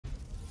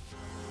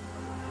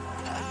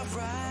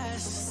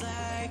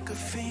a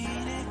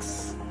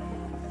phoenix,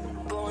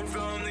 born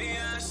from the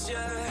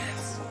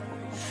ashes.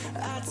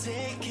 I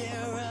take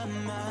care of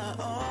my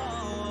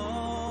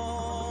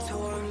own.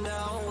 Torn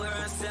down where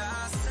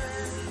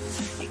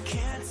assassins, you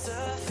can't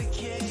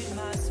suffocate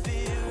my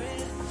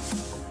spirit.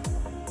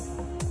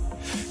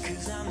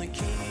 'Cause I'm the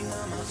king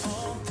of my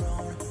own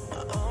throne,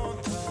 my own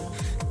throne.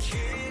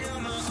 King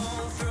of my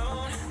own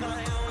throne,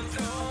 my own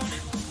throne.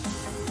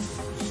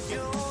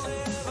 You'll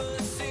never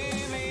see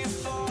me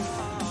fall,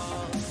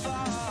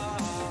 fall.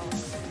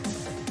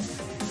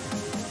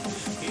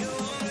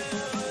 You'll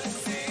never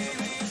see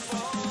me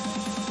fall.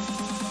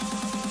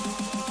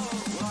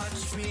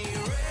 Watch me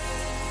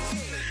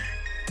reign,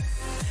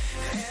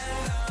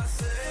 and I'll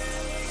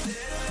slay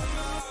them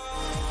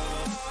all.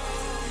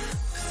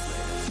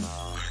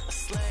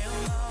 Slay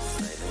them all,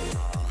 slay them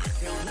all.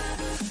 You'll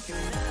never see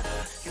me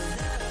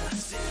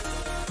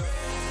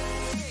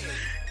reign,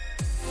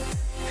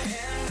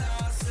 and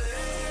I'll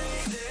slay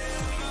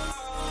them all.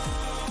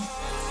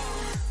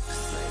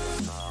 Slay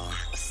them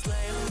all,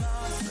 slay them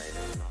all, slay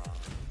them all.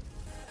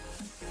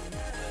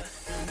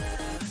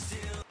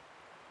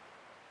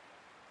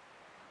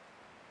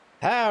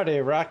 Howdy,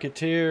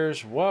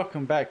 Rocketeers.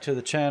 Welcome back to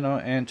the channel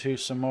and to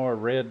some more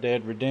Red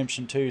Dead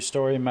Redemption 2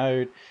 story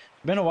mode.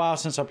 Been a while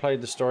since I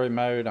played the story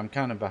mode. I'm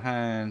kind of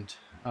behind.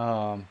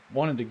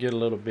 Wanted to get a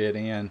little bit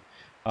in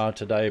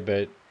today,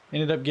 but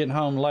ended up getting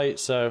home late,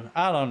 so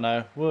I don't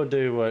know. We'll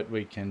do what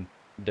we can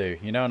do.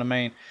 You know what I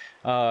mean?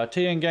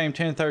 TN Game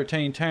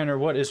 1013, Tanner,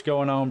 what is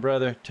going on,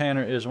 brother?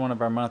 Tanner is one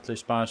of our monthly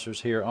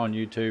sponsors here on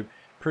YouTube.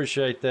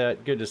 Appreciate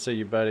that. Good to see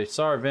you, buddy.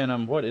 Sorry,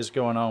 Venom, what is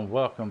going on?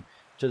 Welcome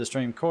to the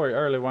stream. Corey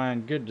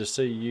Earlywine, good to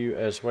see you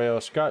as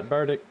well. Scott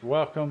Burdick,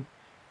 welcome,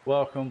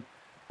 welcome,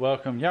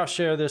 welcome. Y'all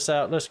share this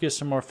out. Let's get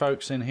some more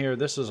folks in here.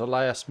 This is a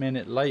last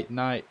minute, late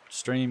night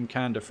stream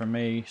kind of for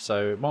me,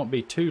 so it won't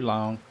be too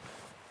long.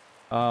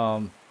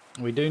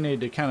 We do need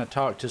to kind of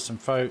talk to some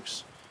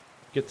folks,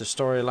 get the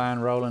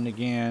storyline rolling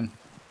again.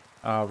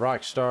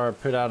 Rockstar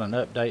put out an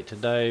update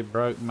today,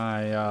 broke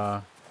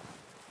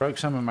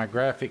some of my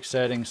graphic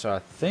settings, so I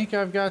think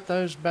I've got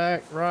those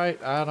back right.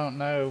 I don't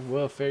know.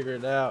 We'll figure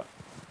it out.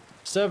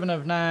 7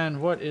 of 9,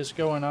 what is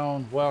going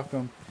on?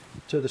 Welcome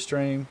to the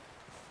stream.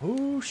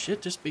 Ooh,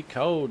 shit, this be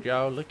cold,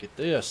 y'all. Look at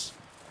this.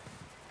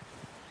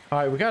 All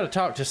right, we got to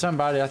talk to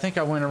somebody. I think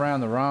I went around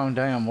the wrong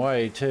damn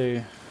way,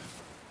 too.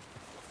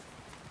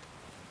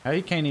 Hey,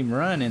 you can't even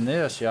run in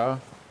this,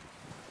 y'all.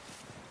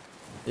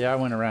 Yeah, I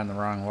went around the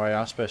wrong way.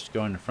 I was supposed to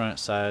go in the front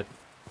side.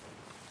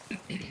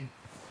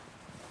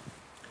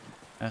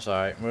 That's all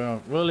right.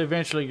 We'll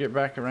eventually get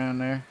back around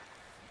there.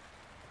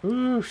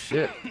 Ooh,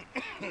 shit.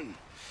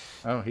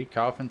 Oh, he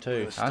coughing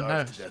too. I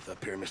know. To death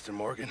up here, Mr.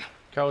 Morgan.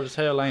 Cold as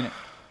hell, ain't it?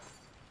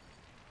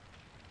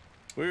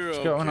 What's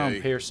going on,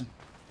 Pearson?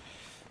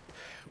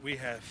 We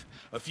have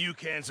a few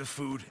cans of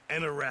food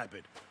and a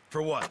rabbit.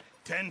 For what?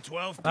 10,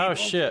 12 people? Oh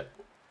shit.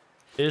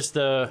 Is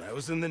I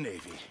was in the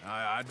Navy.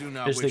 I do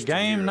not is wish the to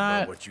hear game about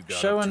not what you got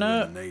showing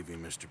up? up? In the Navy,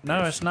 Mr. No,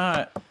 Pearson. it's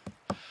not.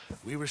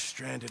 We were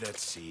stranded at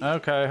sea.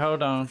 Okay,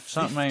 hold on.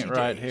 Something ain't 50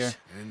 right days. here.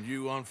 And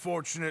you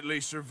unfortunately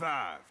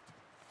survived.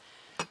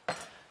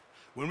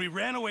 When we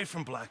ran away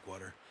from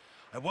Blackwater,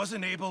 I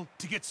wasn't able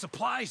to get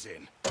supplies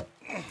in.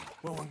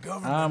 Well, when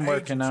government I'm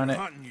working agents on are it.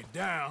 hunting you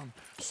down,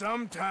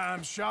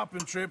 sometimes shopping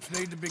trips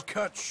need to be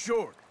cut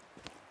short.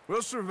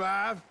 We'll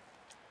survive.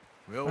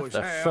 We What always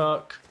the have.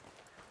 fuck?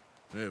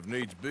 If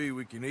needs be,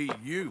 we can eat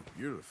you.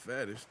 You're the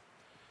fattest.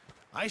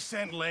 I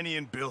sent Lenny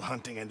and Bill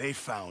hunting, and they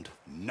found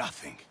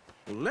nothing.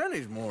 Well,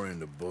 Lenny's more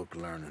into book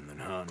learning than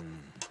hunting.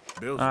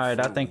 Bill's All a right,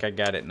 I fool. think I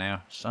got it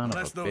now. Son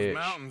Unless of a those bitch.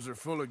 mountains are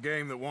full of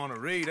game that want to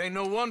read, ain't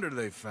no wonder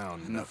they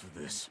found Enough of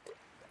this.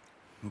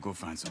 We'll go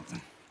find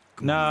something.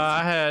 Come No,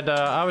 on.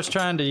 I was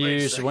trying to Wait a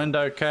use second.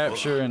 window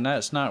capture and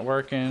that's not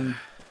working.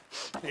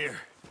 Here.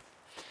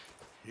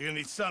 You're gonna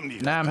need something to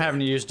eat. Now I'm having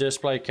to use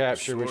display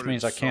capture, which Sorted,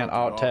 means I can't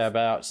salted alt tab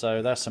out,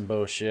 so that's some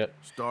bullshit.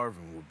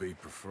 Starving would be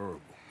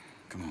preferable.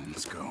 Come on,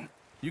 let's go.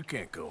 You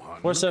can't go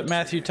hunting. What's up,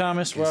 Matthew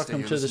Thomas? Can't stay Welcome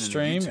here to the listening to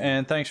stream, YouTube.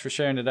 and thanks for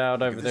sharing it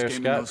out over If there, this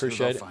game Scott. knows who,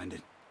 Appreciate they'll it. find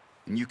it,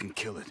 and you can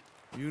kill it.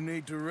 You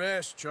need to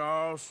rest,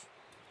 Charles.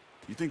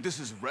 You think this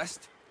is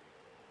rest?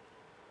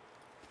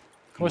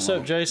 Come What's on.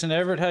 up, Jason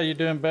Everett? How you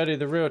doing, buddy?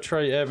 The real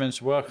Trey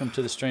Evans. Welcome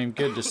to the stream.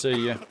 Good to see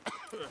you.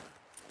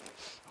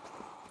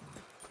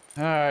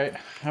 All right,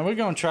 and we're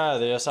gonna try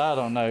this. I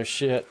don't know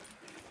shit.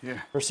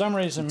 Here. For some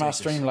reason, my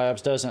Take this.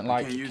 Streamlabs doesn't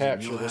like can't to use it,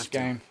 capture you'll this have to.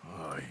 game.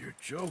 Oh, you're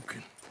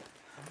joking.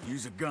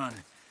 Use a gun,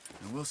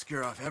 and we'll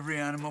scare off every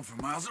animal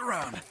for miles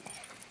around.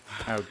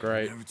 Oh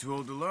great. Never too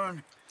old to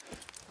learn,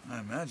 I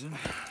imagine.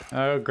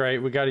 Oh great.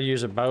 We got to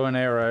use a bow and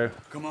arrow.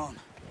 Come on,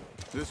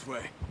 this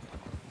way.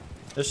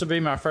 This will be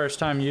my first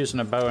time using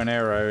a bow and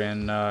arrow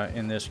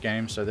in this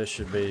game, so this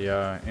should be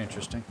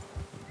interesting.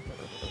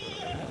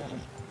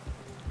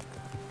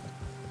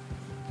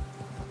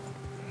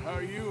 How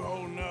are you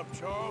holding up,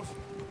 Charles?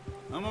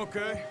 I'm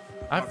okay.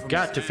 I've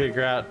got to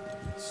figure out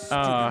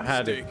how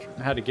mistake.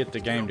 to get the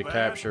game to bad?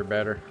 capture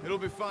better. It'll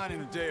be fine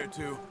in a day or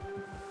two.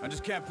 I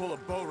just can't pull a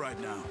bow right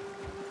now.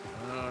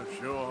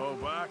 Sure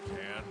hope I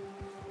can.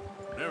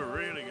 Never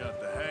really got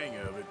the hang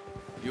of it.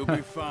 You'll be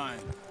fine.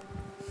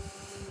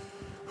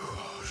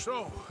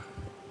 So,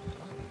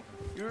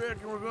 you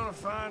reckon we're gonna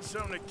find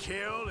something to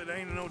kill that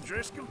ain't no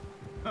Driscoll?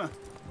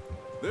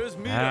 There's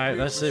meat All up right,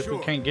 here let's for see if sure.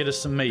 we can't get us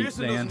some meat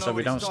Pearson then, doesn't so know we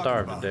what don't he's talking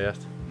starve to about.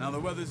 death. Now the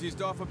weather's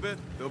eased off a bit,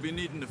 they'll be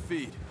needing to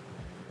feed.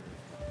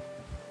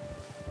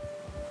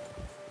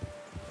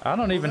 I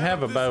don't even We'll head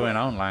have a up this bow way. in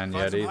online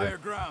Find yet some either. higher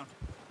ground.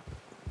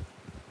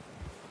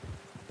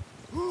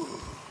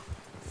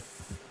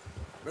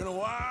 Been a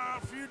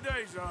wild few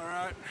days, all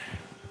right.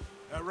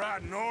 That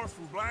ride north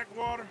from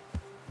Blackwater,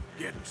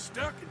 getting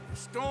stuck in the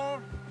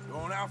storm,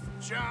 going out for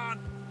John,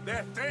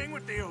 that thing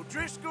with the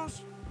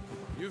O'Driscolls.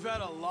 You've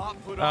had a lot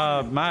put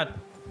on you. My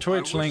Twitch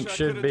I wish link I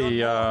should could've be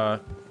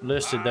done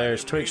listed there.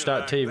 It's I didn't mean it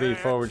like that,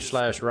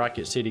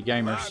 twitch.tv/Rocket City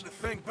Hard Gamers. to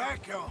think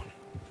back on.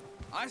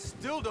 I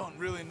still don't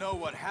really know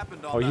what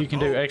happened on Or that you can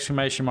do boat.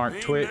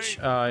 !Twitch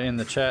in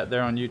the chat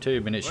there on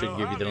YouTube, and it should Well,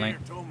 give you the Javier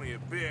link. told me a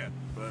bit,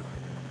 but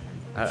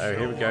Uh-oh,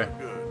 here we go. sure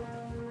good.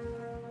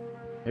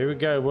 Here we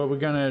go. What we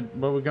gonna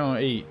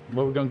eat?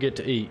 What we gonna get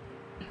to eat?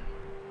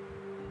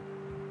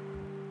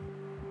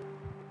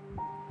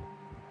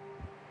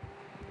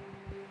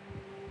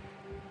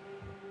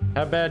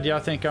 How bad do y'all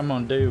think I'm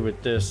gonna do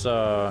with this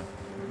bow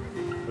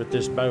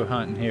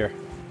hunting here?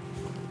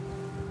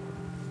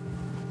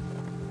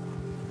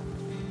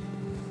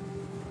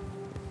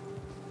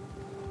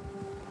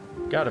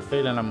 Got a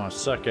feeling I'm gonna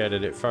suck at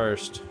it at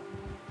first.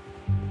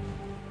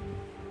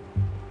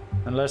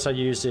 Unless I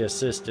use the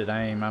assisted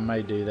aim, I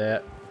may do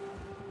that.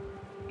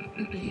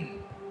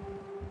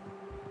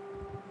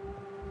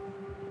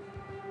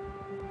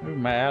 Ooh,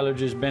 my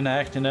allergies been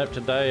acting up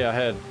today. I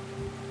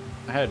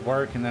had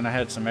work, and then I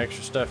had some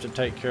extra stuff to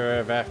take care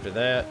of after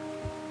that.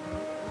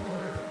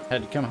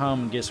 Had to come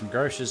home and get some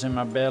groceries in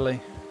my belly.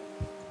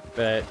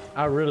 But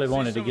I really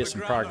wanted to some of get the some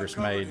ground progress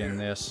uncovered made in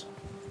here. this.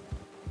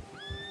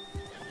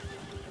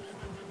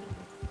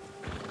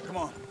 Come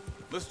on,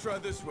 let's try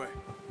this way.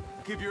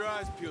 Keep your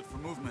eyes peeled for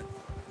movement.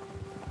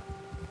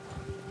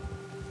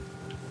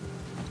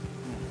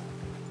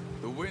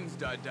 The wind's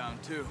died down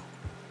too.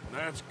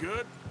 That's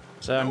good.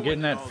 So I'm No getting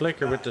one that knows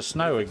flicker with that. the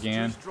snow If it's too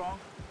again. strong,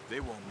 they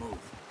won't move.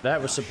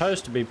 That was Now,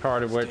 supposed to be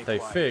part of what Stay they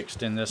quiet.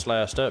 fixed in this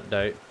last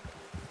update.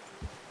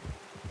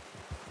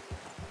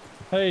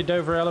 Hey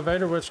Dover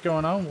Elevator, what's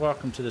going on?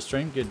 Welcome to the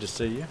stream. Good to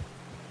see you.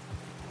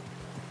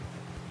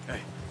 Hey,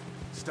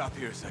 stop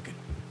here a second.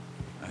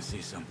 I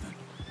see something.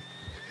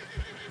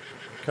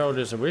 Cold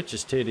as a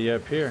witch's titty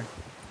up here.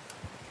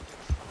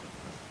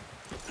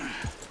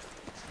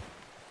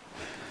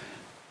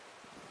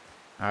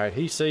 Alright,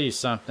 he sees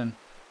something.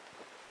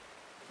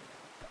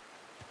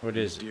 What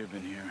is it? Deer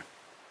been here.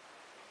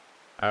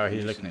 Oh,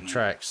 he's looking at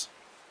tracks.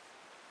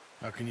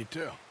 How can you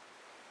tell?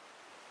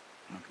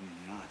 How can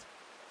you not?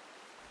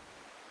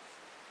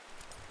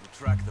 We'll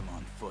track them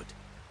on foot.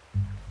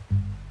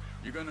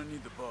 You're gonna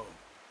need the bow.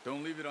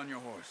 Don't leave it on your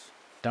horse.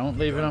 Don't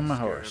leave it on my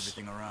Scare horse.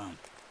 everything around.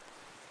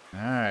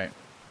 Alright.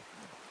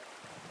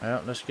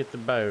 Well, let's get the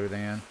bow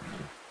then.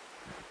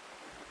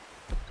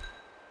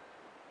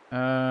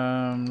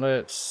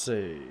 Let's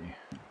see.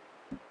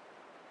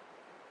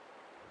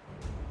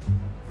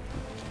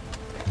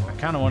 I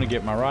kind of want to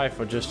get my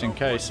rifle just in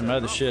case some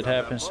other shit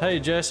happens. Hey,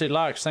 Jesse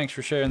Locks, thanks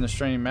for sharing the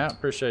stream out.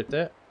 Appreciate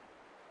that.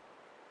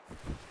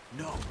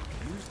 No,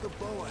 use the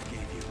bow I gave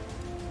you.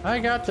 I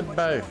got the Too much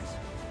bow. noise.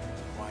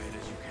 Quiet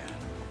as you can.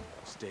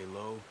 Stay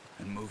low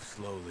and move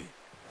slowly.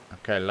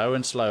 Okay, low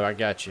and slow. I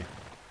got you.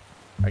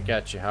 I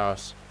got you,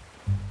 Hoss.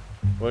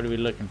 What are we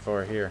looking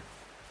for here?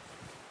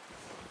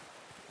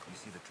 You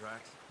see the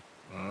tracks?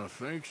 I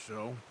think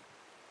so.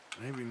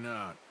 Maybe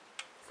not.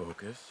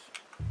 Focus.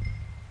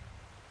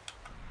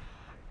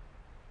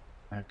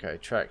 Okay,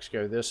 tracks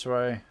go this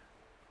way.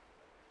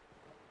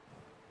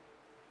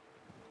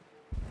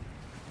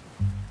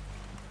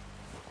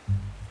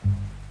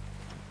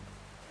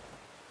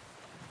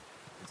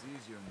 It's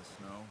easier in the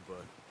snow,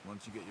 but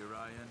once you get your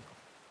eye in,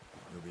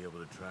 you'll be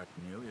able to track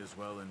nearly as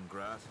well in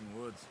grass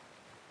and woods.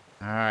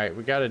 Alright,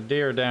 we got a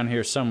deer down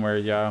here somewhere,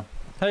 y'all.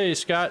 Hey,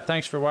 Scott,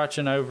 thanks for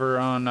watching over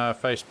on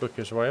Facebook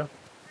as well.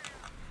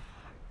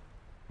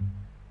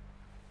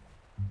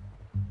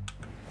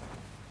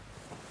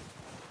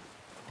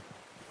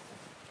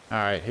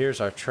 Alright, here's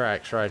our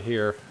tracks right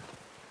here.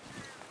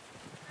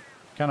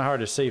 Kind of hard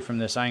to see from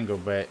this angle,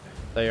 but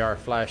they are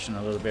flashing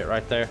a little bit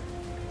right there.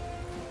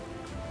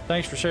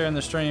 Thanks for sharing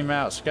the stream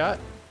out, Scott.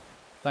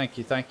 Thank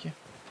you, thank you.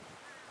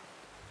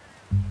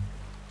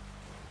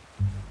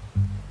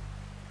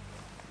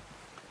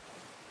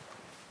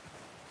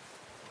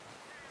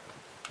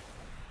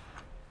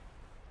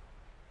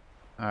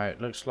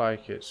 Alright, looks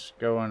like it's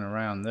going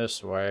around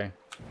this way.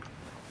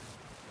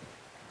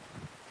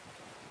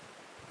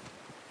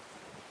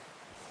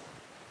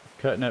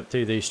 Cutting up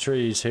through these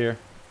trees here.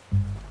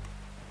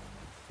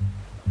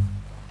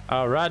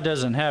 Rod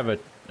doesn't have a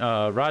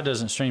Rod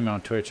doesn't stream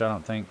on Twitch, I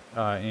don't think,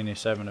 any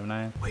 7 of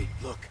 9. Wait,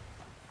 look.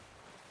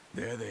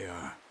 There they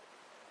are.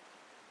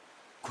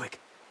 Quick,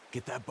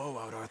 get that bow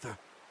out, Arthur.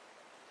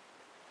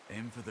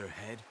 Aim for their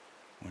head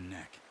or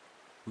neck.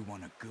 We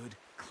want a good,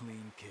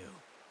 clean kill.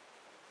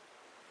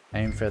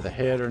 Aim for the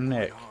head or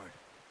neck. Hard.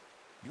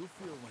 You'll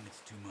feel when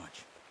it's too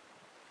much.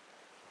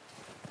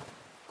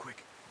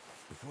 Quick,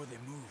 before they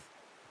move.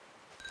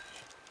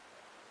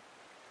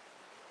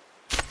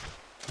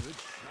 Good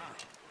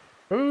shot.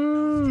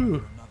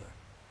 Ooh! Another.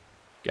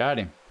 Got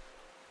him.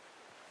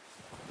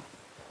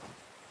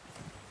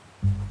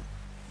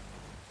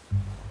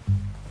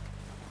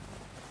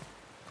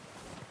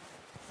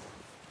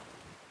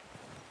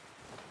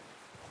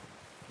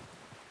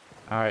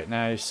 Alright,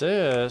 now he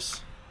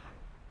says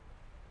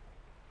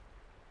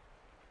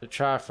to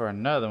try for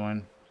another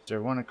one. Is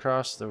there one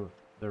across the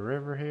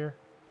river here?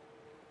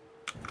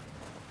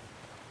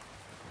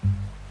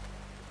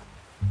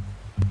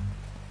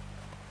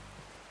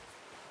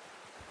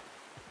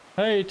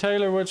 Hey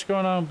Taylor, what's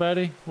going on,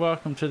 buddy?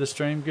 Welcome to the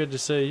stream. Good to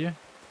see you.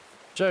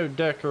 Joe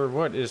Decker,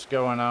 what is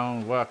going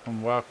on?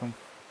 Welcome, welcome.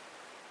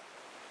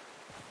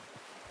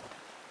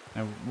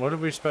 And what are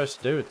we supposed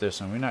to do with this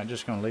one? We're not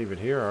just going to leave it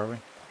here, are we?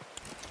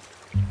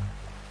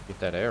 Get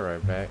that arrow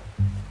back.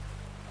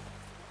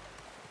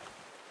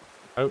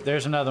 Oh,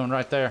 there's another one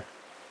right there.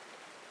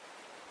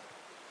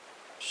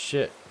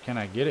 Shit, can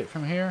I get it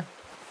from here?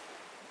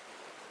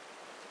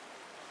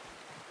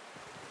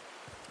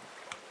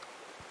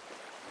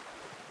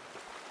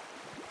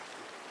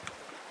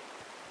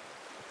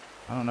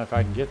 I don't know if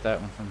I can get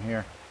that one from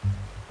here.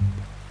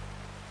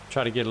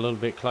 Try to get a little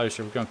bit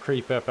closer. We're gonna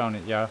creep up on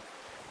it, y'all.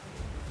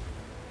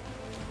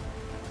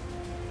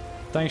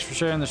 Thanks for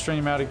sharing the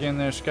stream out again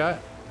there, Scott.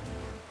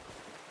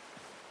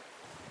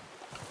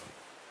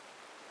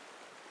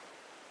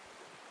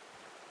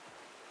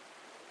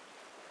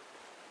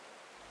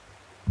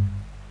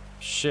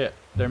 Shit,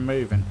 they're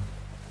moving.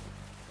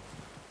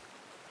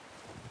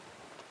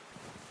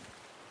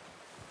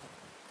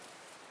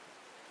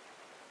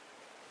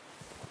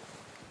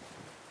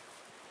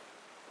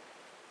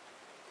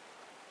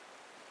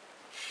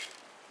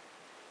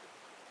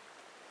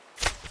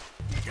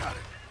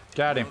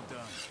 Got him. Well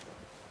done.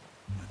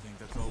 I think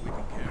that's all we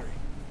can carry.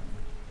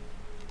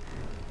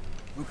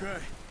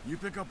 Okay, you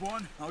pick up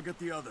one, I'll get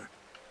the other.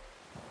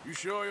 You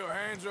sure your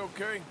hand's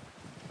okay?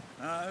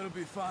 It'll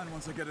be fine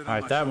once I get it on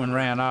Alright, my that one shoulder.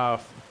 ran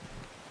off.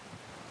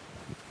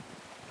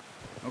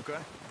 Okay.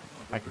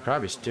 I could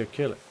probably still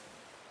kill it.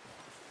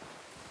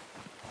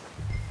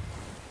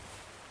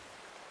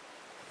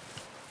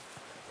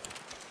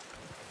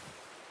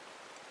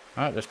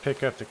 Alright, let's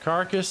pick up the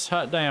carcass.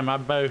 Hot damn, I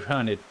bow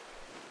hunted.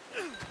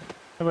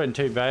 That wasn't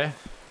too bad.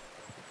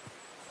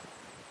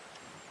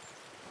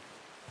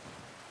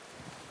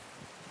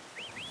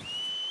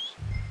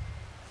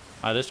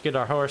 Alright, let's get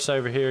our horse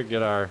over here,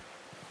 get our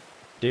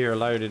deer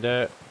loaded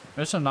up.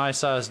 It's a nice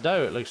sized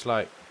doe, it looks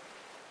like.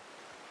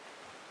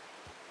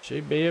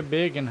 She'd be a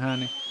big one,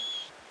 honey.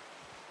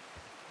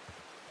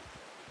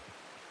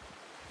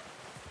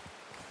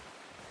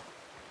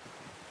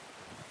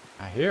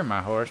 I hear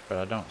my horse, but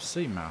I don't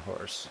see my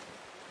horse.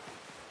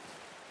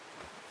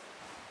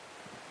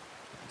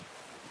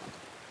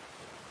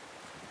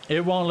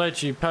 It won't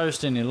let you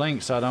post any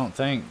links, I don't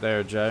think,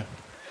 there, Joe.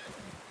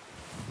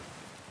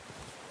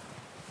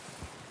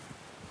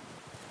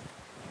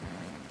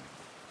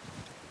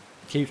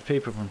 Keeps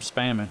people from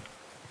spamming.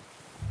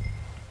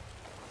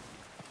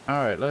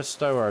 Alright, let's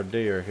stow our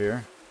deer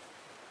here.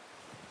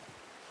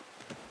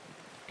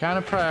 Kind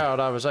of proud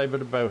I was able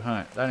to bow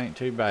hunt. That ain't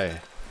too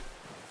bad.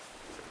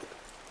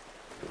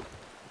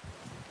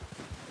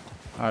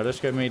 Alright, let's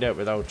go meet up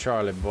with old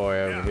Charlie boy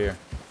over here.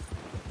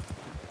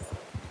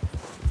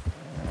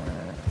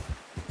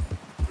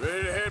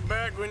 Ready to head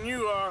back when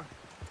you are.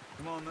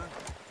 Come on then,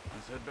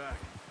 let's head back.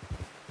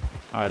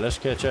 Alright, let's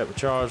catch up with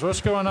Charles.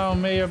 What's going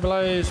on, Mia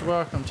Blaze?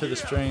 Welcome to the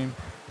stream.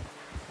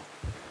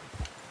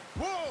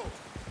 Whoa!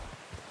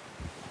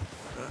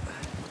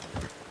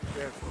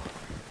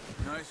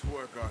 Careful. Nice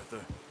work,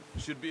 Arthur.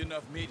 Should be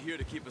enough meat here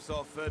to keep us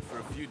all fed for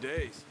a few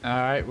days.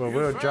 Alright, well,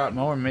 we'll drop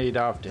more meat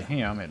off to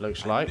him, it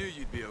looks I like. knew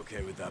you'd be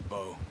okay with that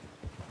bow.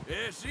 Yeah,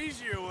 it's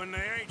easier when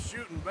they ain't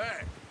shooting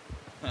back.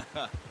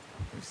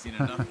 We've seen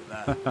enough of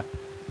that.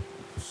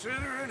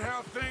 Considering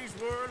how things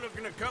were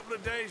looking a couple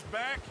of days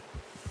back,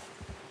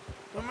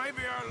 well,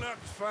 maybe our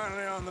luck's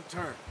finally on the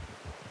turn.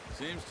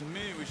 Seems to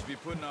me we should be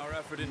putting our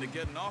effort into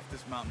getting off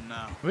this mountain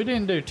now. We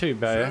didn't do too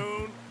bad.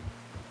 Soon.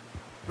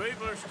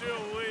 People are still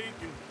weak,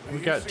 and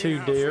We got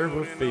 2 deer.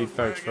 We'll feed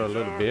folks for a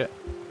little bit.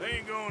 They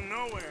ain't going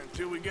nowhere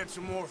until we get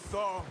some more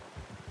thaw.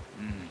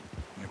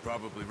 You're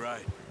probably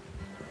right.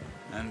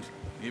 And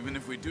even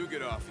if we do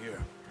get off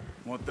here,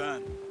 what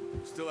then?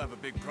 We still have a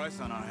big price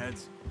on our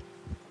heads.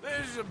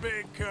 This is a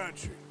big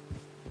country.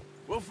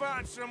 We'll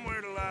find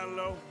somewhere to lie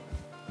low.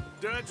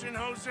 Dutch and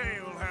Jose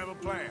will have a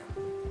plan.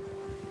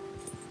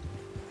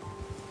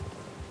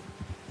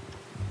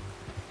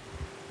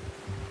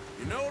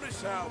 You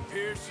notice how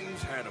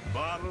Pearson's had a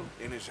bottle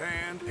in his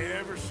hand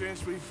ever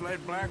since we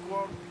fled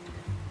Blackwater?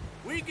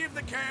 We give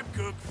the camp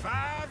cook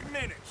 5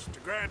 minutes to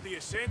grab the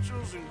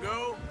essentials and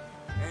go,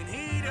 and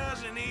he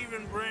doesn't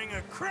even bring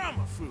a crumb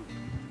of food.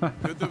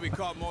 Good that we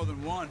caught more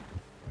than one.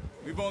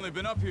 We've only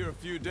been up here a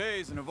few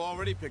days and have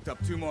already picked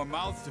up 2 more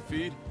mouths to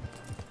feed.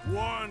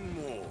 One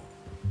more.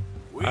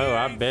 We Oh,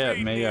 I ain't bet,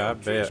 feeding Mia, the I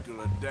bet.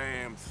 O'Driscoll a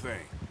damn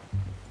thing.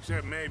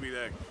 Except maybe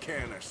that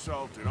can of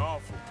salted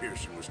offal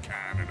Pearson was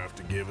kind enough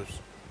to give us.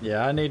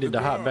 Yeah, I needed to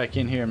hop back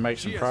in here and make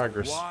some She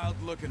progress. has a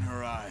wild look in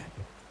her eye.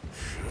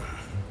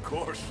 Of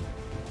course.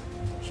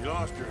 She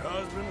lost her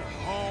husband, her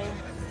home,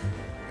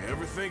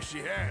 everything she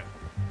had.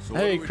 So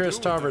what Hey, do we Chris do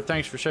with Tarver, her?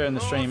 thanks for sharing the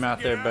Well, stream if we out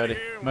get there, outta buddy.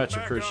 here and Much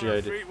we're back on our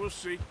appreciated. feet, we'll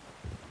see.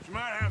 She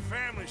might have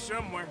family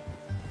somewhere.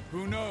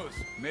 Who knows?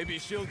 Maybe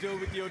she'll deal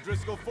with the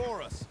O'Driscoll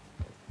for us.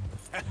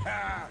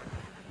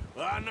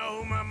 Well, I know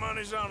who my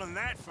money's on in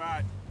that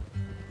fight.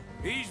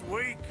 He's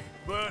weak,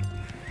 but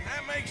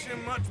that makes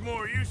him much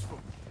more useful.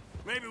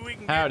 Maybe we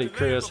can Howdy, get to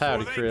Chris. them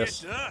Howdy, before Chris.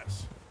 they get to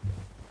us.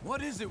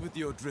 What is it with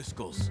the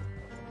O'Driscolls?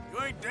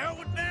 You ain't dealt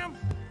with them?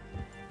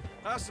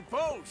 I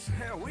suppose.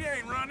 Hell, we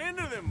ain't run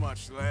into them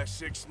much the last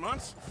 6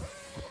 months.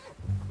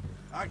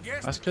 I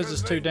guess That's because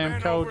it's too they've damn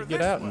been cold over to get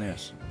this out in way.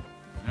 this.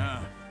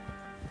 Yeah.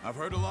 I've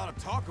heard a lot of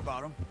talk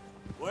about them.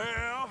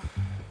 Well,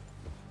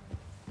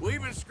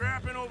 we've been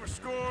scrapping over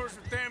scores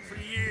with them for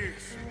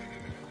years.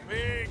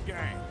 Big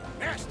gang.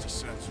 Nasty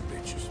sons of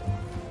bitches.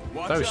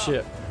 Watch Oh, out.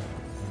 shit.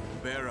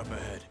 Bear up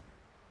ahead.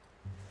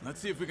 Let's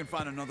see if we can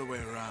find another way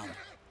around.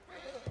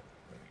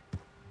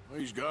 Well,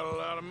 he's got a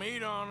lot of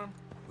meat on him.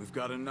 We've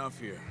got enough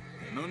here.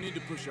 No need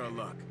to push our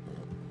luck.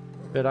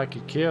 Bet I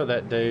could kill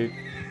that dude.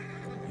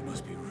 He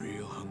must be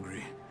real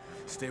hungry.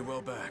 Stay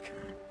well back.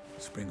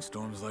 Spring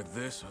storms like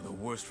this are the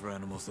worst for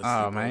animals that Oh,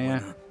 sleep all man.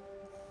 winter.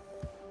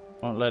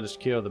 Won't let us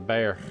kill the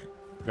bear.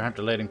 We're gonna have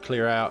to let him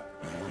clear out.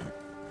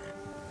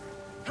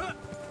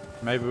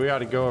 Maybe we ought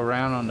to go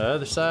around on the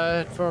other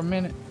side for a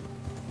minute.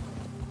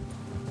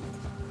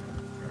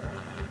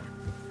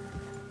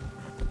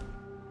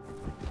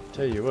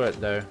 Tell you what,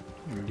 though,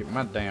 I'm gonna get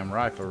my damn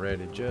rifle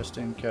ready just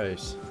in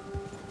case.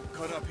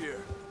 Cut up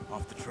here,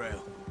 off the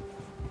trail.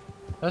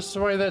 That's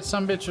the way that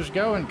sumbitch was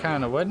going,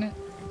 kind of, wasn't it?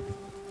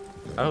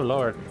 Oh,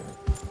 Lord.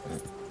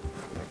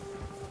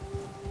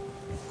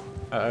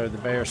 Uh-oh, the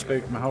bear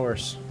spooked my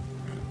horse.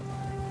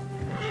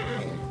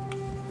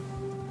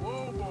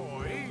 Whoa,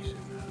 boy, easy.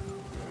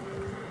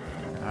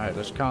 Alright,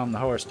 let's calm the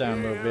horse down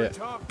a little bit.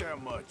 Talk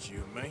that much,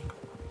 you and me.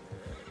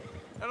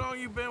 How long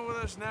you been with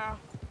us now?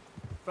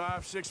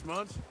 5, 6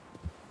 months?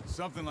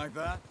 Something like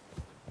that.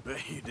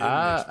 Bet you didn't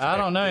I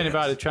don't know expect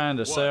anybody this. trying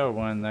to What? sell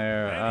one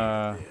there.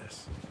 Any of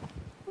this?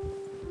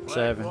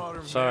 7.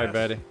 Blackwater Sorry, mess?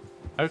 buddy.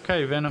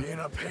 Okay, Venom. Being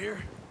up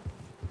here?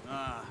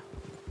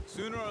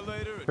 Sooner or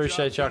later, a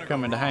Appreciate job's y'all gonna go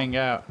coming to wrong. hang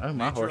out. Oh,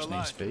 my Nature horse alive.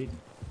 needs feeding.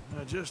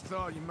 I just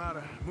thought you might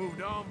have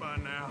moved on by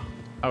now.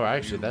 Oh,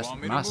 actually, You that's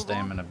want me to my move on?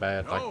 stamina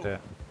bad like No.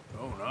 that.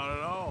 Oh, not at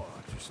all.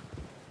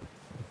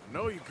 I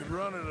know you could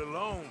run it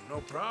alone,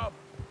 no problem.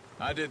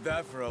 I did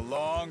that for a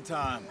long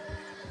time.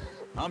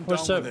 I'm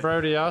What's done up, with it.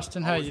 Brody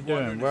Austin? How Always you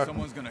wondered doing? if Welcome.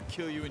 someone's gonna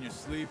kill you in your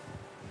sleep.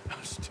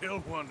 I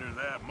still wonder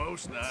that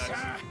most nights.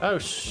 Oh,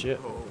 shit.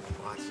 Oh,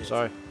 watch it.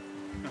 Sorry.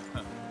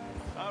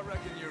 I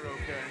reckon you're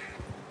okay.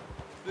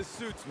 This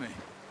suits me.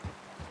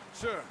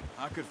 Sure,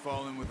 I could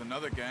fall in with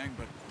another gang,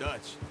 but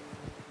Dutch.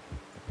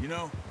 You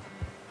know,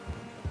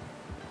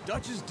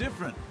 Dutch is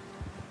different.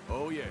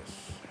 Oh,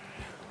 yes.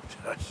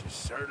 Dutch is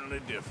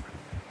certainly different.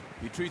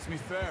 He treats me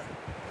fair.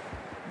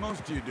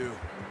 Most you do.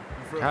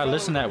 And for a God, fellow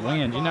listen with to a that black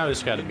wind. You know father it's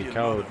and gotta an be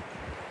Indian cold. mother,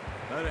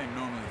 that ain't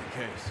normally the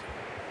case.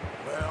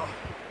 Well,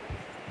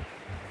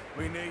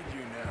 we need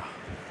you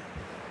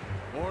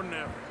now. More than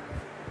ever.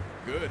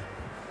 Good.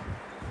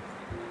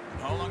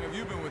 How long have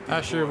you been with these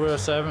I sure boys? will,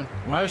 7.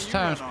 Most you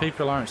times run off?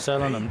 people aren't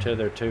selling them till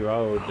they're too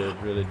old to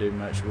really do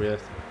much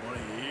with. 20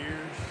 years,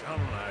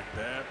 something like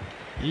that.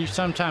 You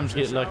sometimes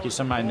get lucky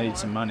somebody needs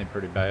some money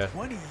pretty bad.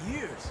 20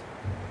 years.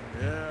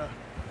 Yeah.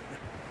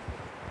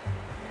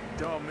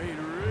 Taught me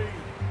to read.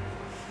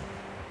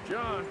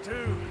 John,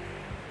 too.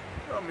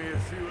 Taught me a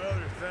few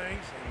other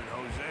things, him and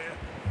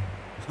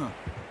Hosea.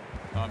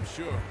 I'm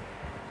sure.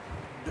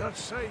 Dutch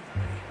saved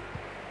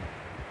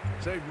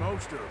me. Saved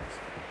most of us.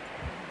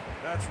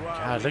 That's why.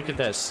 God, we look at need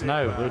that to stick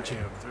snow, by would you?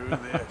 him through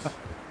this.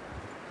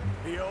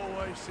 He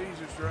always sees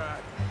us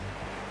right.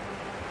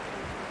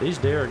 These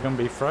deer are going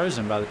to be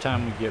frozen by the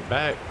time we get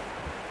back.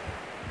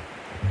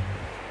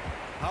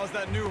 How's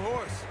that new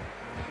horse?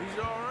 He's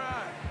all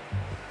right.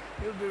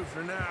 He'll do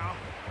for now.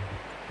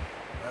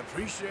 I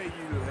appreciate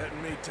you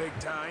letting me take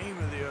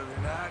Taima the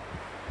other night.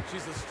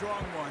 She's a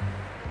strong one.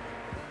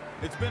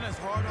 It's been as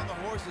hard on the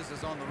horses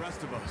as on the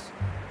rest of us.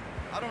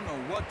 I don't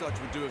know what Dutch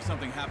would do if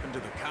something happened to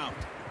the Count.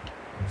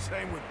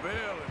 Same with Bill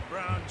and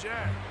Brown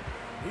Jack.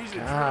 He's a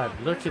God,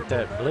 drunk, look at miserable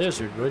that bastard.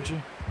 blizzard, would you?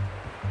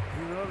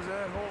 He loves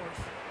that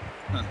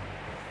horse.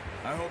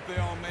 I hope they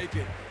all make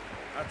it.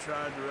 I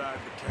tried to ride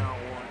the Count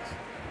once.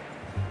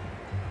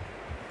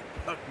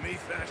 Hucked me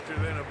faster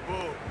than a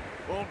bull.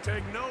 Won't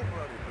take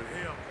nobody but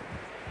him.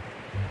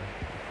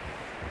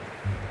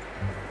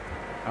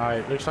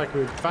 Alright, looks like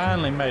we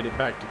finally made it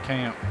back to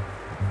camp.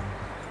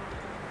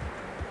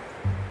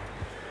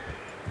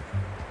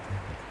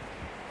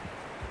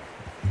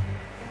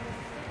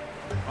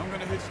 I'm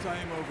gonna hitch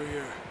Taima over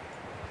here.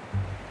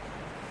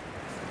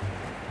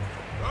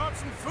 Got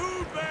some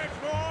food bags,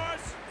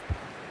 boys.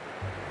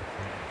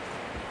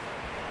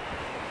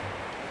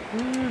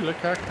 Ooh, look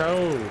how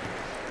cold.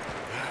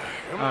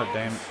 Come Oh, on,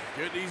 damn it.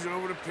 get these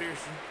over to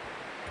Pearson.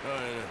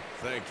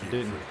 Thank you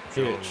Didn't for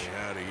showing hitch. me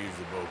how to use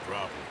the bow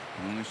properly.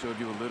 I only showed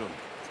you a little.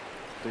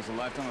 Takes a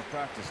lifetime of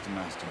practice to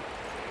master.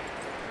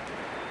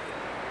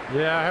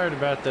 Yeah, I heard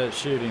about that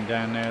shooting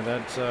down there.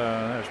 That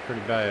was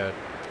pretty bad.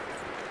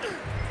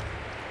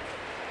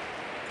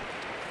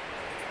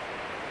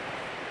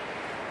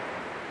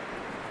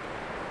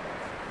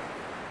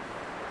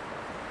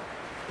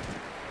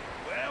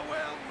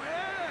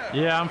 Well.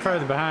 Yeah, I'm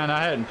further behind.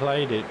 I hadn't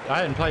played it. I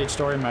hadn't played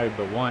story mode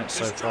but once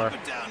so Just far.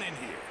 drop it down in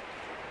here.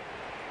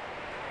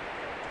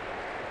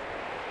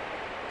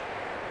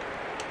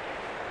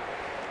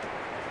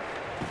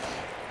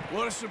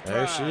 What a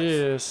surprise. There she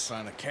is.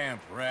 Find a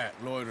camp rat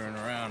loitering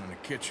around in the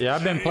kitchen. Yeah,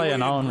 I've been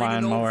playing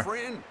online more.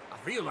 Friend? I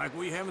feel like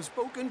we haven't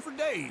spoken for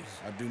days.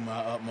 I do my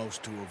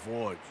utmost to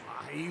avoid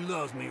you. He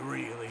loves me,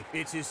 really.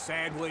 It's his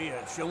sad way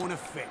of showing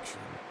affection.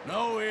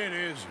 No, it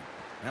isn't.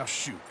 Now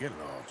shoot, get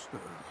lost.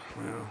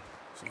 Well,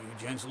 see you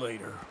gents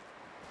later.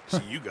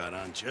 See, you got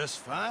on just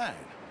fine.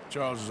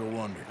 Charles is a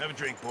wonder. Have a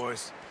drink,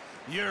 boys.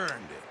 You earned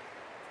it.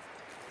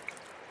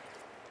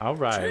 All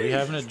right, we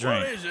having a Jesus,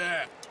 drink. What is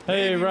that?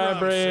 Hey, Baby rum, Rye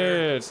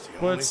Bread, sir.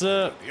 what's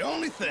up? The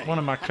only thing. One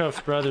of my Cuffs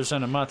brothers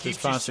and a monthly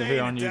Keeps you sponsor sane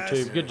here on and YouTube.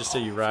 dazzling. Good to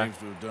see you, Rye. Seems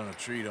to have done a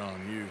treat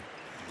on you.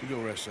 You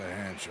go rest that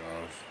hand,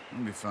 Charles.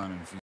 I'll be fine in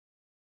a few.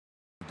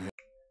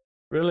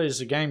 Really, is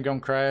the game gonna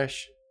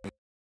crash?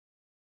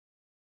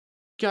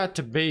 Got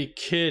to be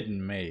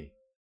kidding me.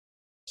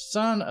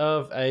 Son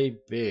of a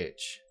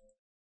bitch.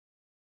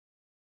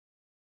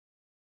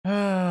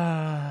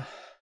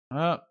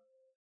 Well,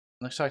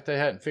 looks like they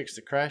hadn't fixed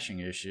the crashing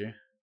issue.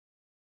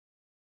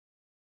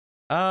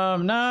 No,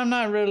 I'm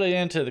not really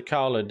into the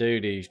Call of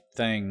Duty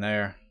thing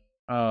there.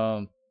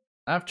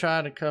 I've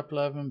tried a couple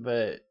of them,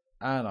 but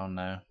I don't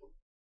know.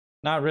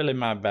 Not really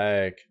my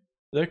bag.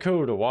 They're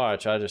cool to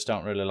watch. I just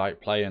don't really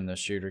like playing the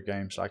shooter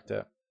games like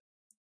that.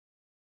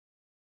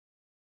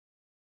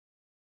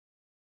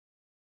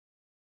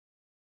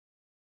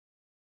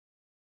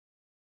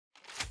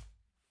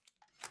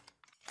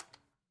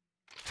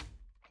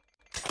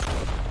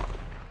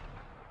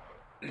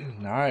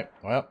 Alright,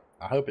 well,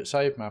 I hope it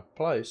saved my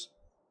place.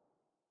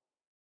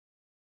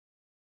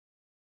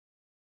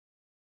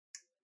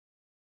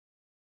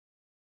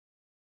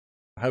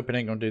 I hope it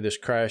ain't gonna do this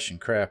crash and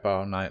crap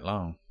all night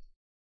long.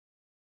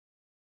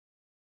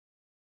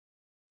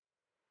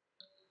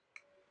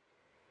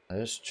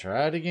 Let's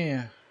try it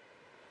again.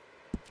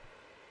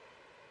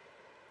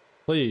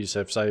 Please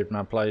have saved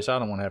my place. I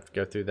don't want to have to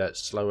go through that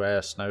slow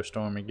ass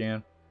snowstorm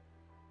again.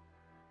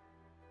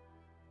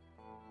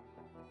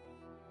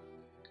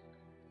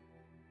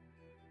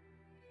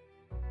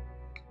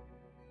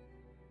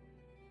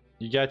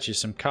 You got you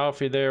some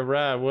coffee there,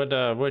 right?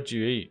 What'd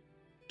you eat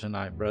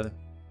tonight, brother?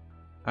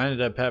 I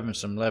ended up having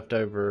some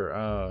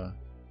leftover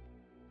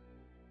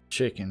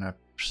chicken I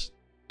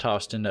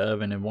tossed in the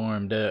oven and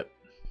warmed up.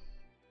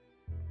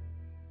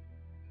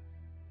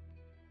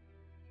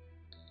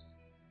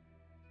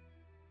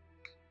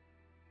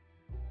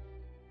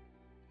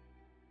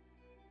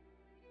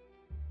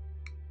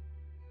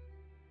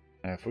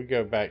 Now if we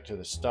go back to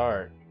the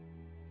start,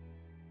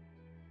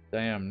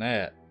 damn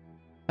that.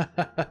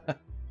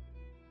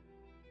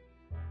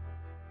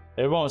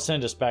 It won't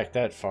send us back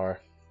that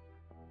far.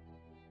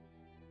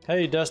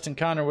 Hey, Dustin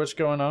Connor, what's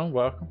going on?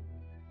 Welcome.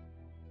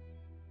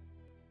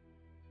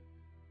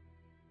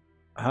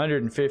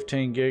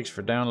 115 gigs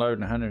for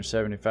downloading,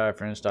 175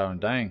 for installing.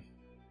 Dang.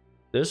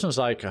 This one's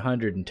like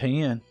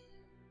 110.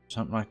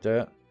 Something like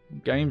that.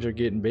 Games are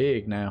getting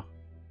big now.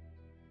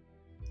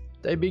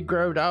 They be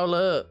growed all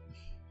up.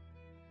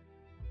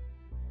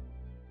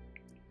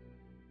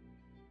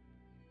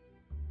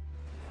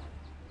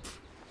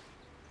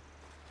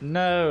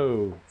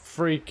 No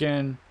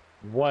freaking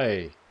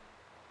way.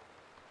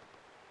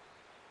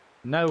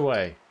 No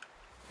way.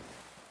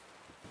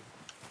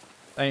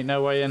 Ain't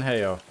no way in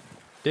hell.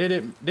 Did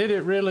it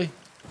really?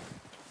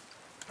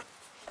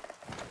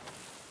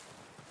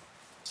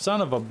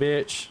 Son of a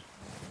bitch.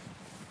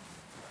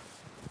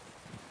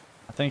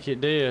 I think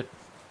it did.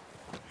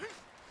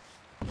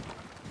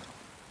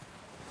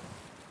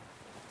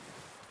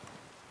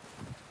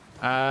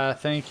 I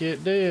think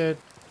it did.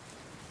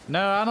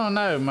 No, I don't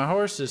know. My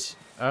horse is...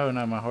 Oh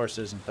no, my horse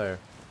isn't there.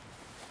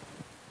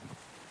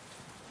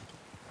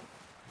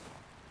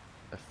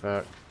 The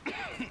fuck.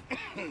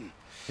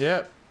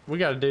 Yep, we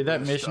gotta do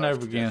that mission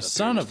over again.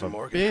 Son of a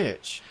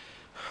bitch.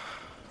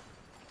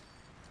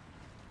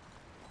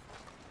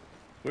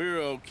 We're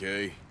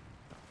okay.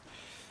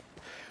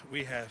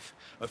 We have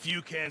a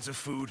few cans of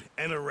food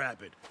and a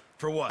rabbit.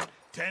 For what,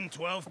 10,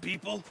 12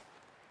 people?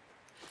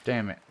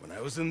 Damn it. When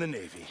I was in the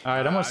Navy.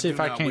 Alright, I'm gonna see if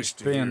I do not can't wish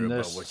to hear spin about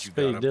this, what you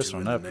got speed up this to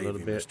one in the up a little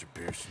Navy, bit. Mr.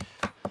 Pearson.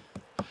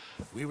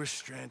 We were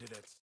stranded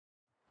at...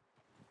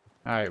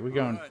 Alright, we're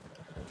going. All right,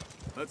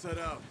 let's head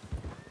out.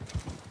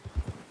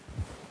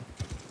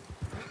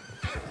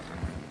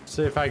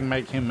 See if I can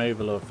make him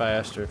move a little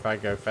faster if I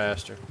go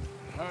faster.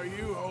 How are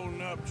you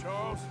holding up,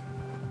 Charles?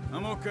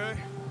 I'm okay,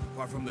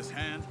 apart from this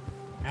hand.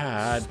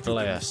 God Stupid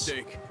bless.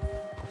 mistake.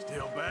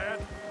 Still bad?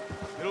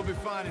 It'll be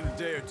fine in a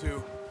day or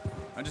two.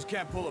 I just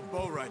can't pull a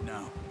bow right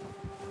now.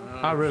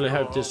 I really sure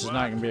hope this is hope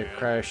not I going to be a can.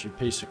 crash, you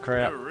piece of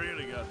crap. You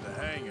really got the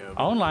hang of it.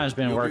 Online's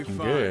been You'll be working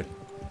fine. good.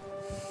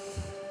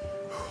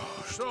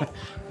 So,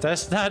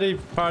 That's not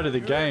even part of the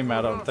game,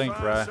 I don't think,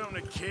 right?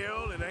 Something to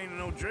kill that ain't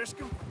no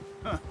Driscoll?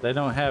 They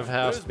don't have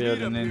house There's meat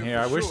building up in here here.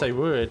 I for wish sure. they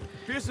would.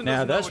 Pearson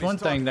Now, doesn't know that's what one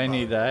he's thing talking they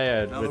need to about.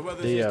 add Now the with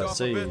weather's eased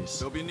off a bit, DLCs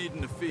they'll be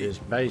needing to feed. is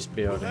base We'll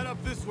building. head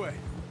up this way.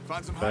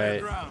 Find some higher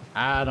But ground.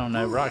 I don't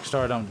know.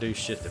 Rockstar don't do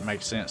shit that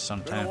makes sense Been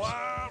a sometimes.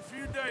 wild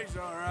few days,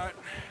 all right.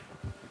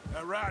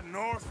 That ride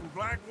north from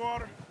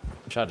Blackwater.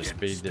 Try to Getting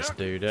speed this stuck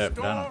dude in the up,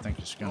 but I don't storm, think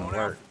it's going going to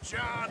out work. for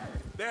John,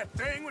 that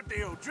thing with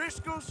the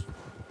O'Driscolls.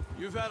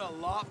 You've had a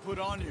lot put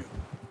on you.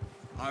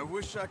 I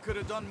wish I could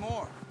have done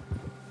more.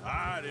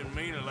 I didn't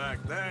mean it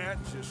like that.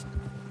 Just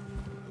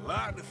a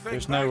lot to think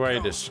There's no back way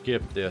on. to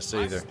skip this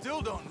I either. still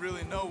don't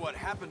really know what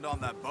happened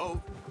on that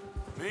boat.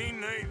 Me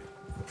neither.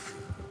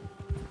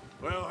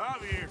 Well,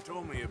 Javier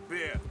told me a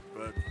bit,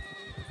 but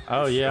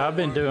Oh yeah, I've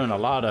been doing a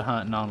lot of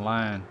hunting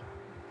online.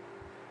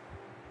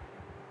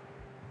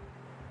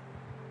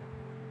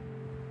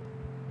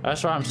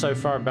 That's why I'm so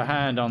far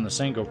behind on the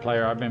single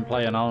player. I've been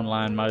playing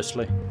online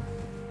mostly.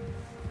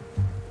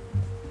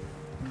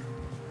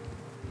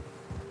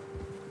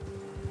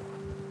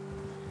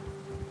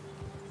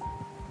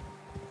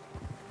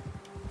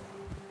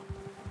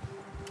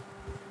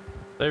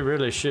 They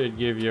really should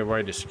give you a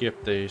way to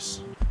skip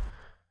these.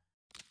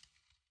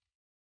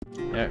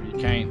 Yep, you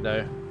can't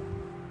though.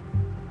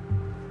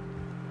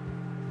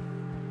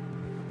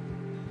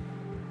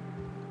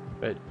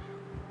 But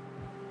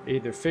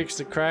either fix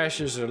the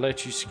crashes or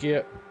let you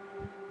skip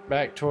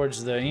back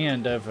towards the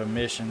end of a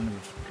mission,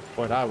 is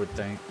what I would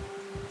think.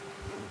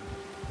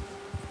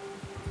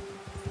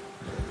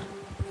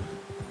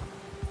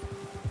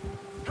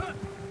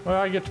 Well,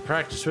 I get to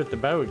practice with the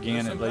bow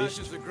again There's at some least.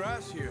 patches of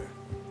grass here.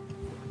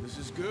 This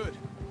is good.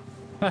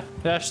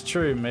 That's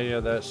true, Mia,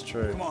 that's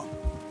true. Come on,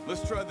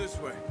 let's try this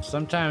way.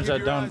 Sometimes Keep I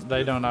your don't eyes they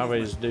peeled don't for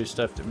always movement. do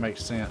stuff that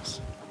makes sense.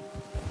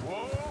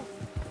 whoa,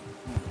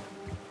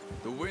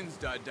 The wind's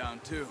died down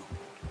too.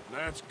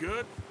 that's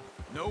good.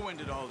 No wind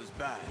at all is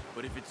bad,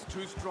 but if it's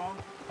too strong,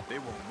 they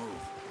won't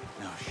move.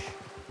 Now shh,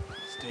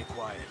 stay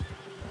quiet.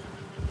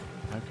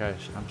 Okay,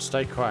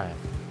 stay quiet.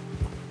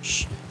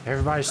 Shh,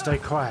 everybody stay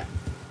quiet.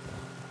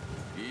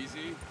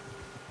 Easy.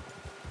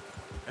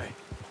 Hey,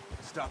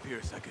 stop here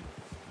a second.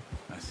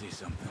 I see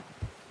something.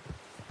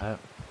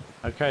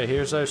 Okay,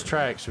 here's those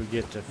tracks we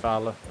get to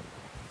follow.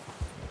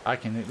 I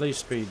can at least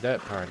speed that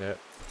part up.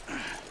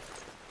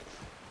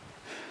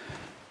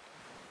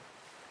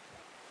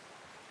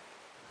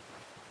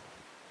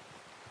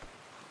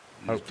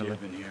 There's Hopefully.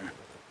 deep in here.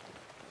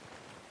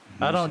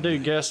 I don't do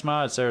guest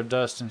mods there,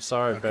 Dustin.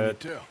 Sorry, How can you bud.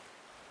 tell?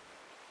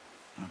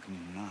 How can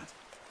you not?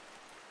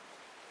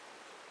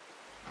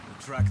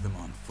 We'll track them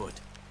on foot.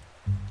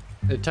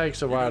 It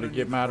takes a while to gonna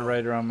get need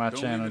moderator on my Don't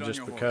leave channel it on just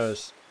your horse.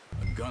 because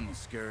A gun will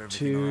scare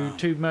everything around.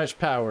 too much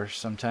power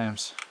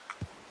sometimes.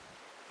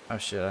 Oh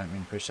shit, I didn't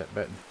mean to push that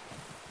button.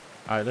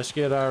 Alright, let's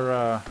get our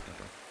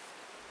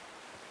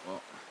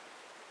Well,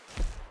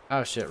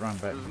 oh shit, wrong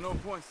button. there's no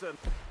point setting.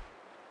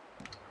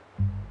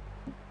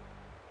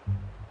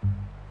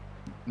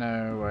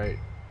 No, wait.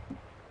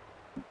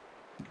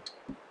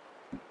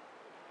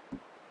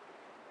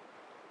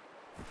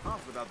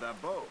 Off without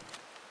that bow.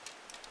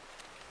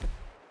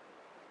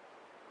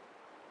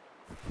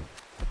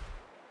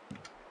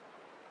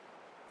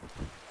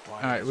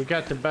 Quiet Alright, as we you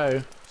got the can.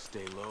 bow.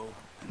 Stay low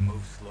and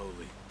move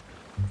slowly.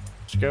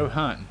 Let's go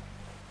hunting.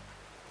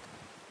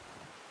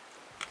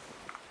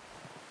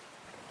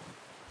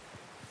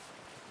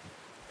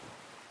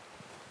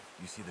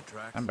 You see the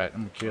tracks? I'm gonna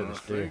kill I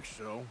this dude. think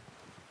so.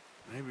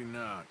 Maybe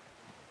not.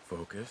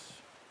 Focus.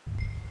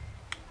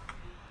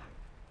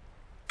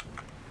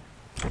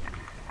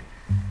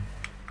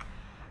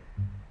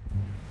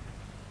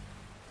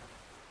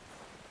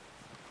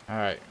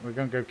 Alright, we're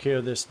gonna go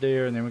kill this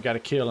deer and then we gotta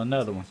kill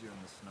another one. Easier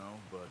in the snow,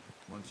 but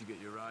once you get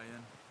your eye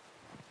in,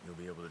 you'll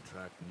be able to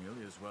track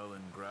nearly as well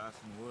in grass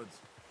and woods.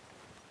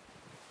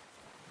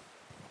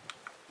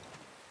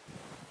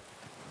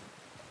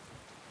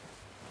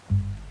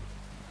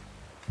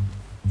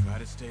 Try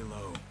to stay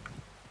low.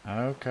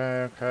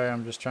 Okay, okay,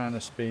 I'm just trying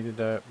to speed it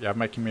up. Y'all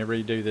making me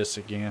redo this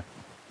again.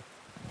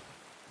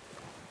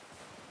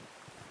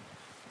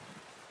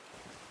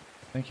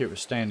 I think it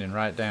was standing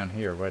right down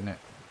here, wasn't it?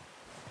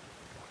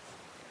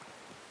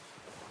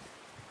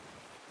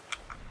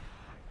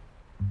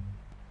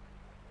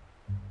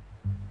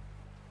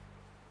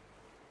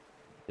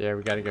 Yeah,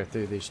 we gotta go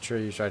through these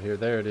trees right here.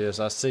 There it is.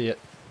 I see it.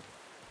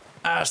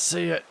 I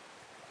see it.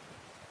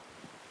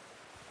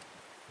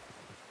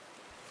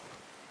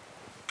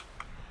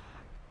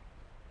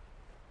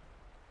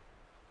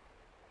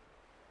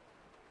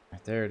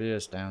 There it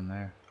is down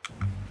there.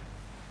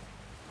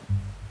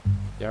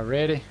 Y'all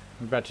ready?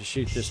 We're about to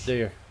shoot this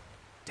deer.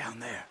 Down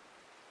there.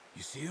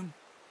 You see him?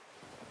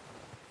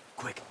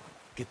 Quick,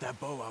 Get that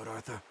bow out,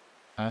 Arthur.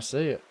 I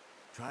see it.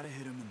 Try to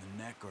hit him in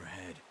the neck or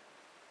head.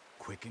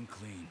 Quick and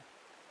clean.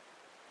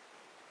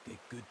 Get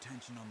good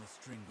tension on the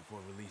string before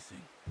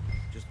releasing.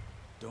 Just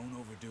don't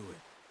overdo it.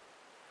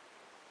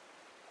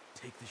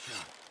 Take the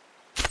shot.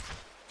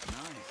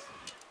 Nice.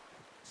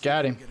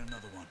 Got him. Get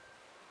another one.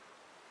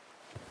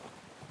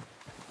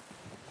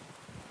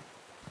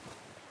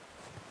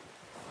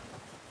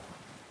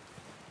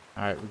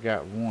 All right, we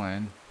got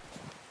one.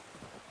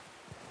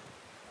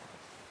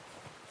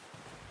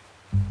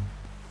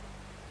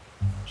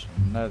 There's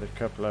another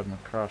couple of them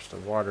across the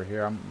water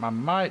here. I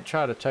might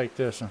try to take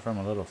this one from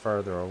a little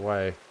further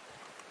away.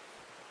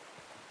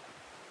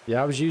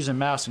 Yeah, I was using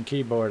mouse and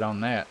keyboard on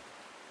that.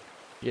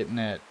 Getting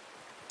that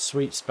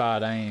sweet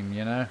spot aim,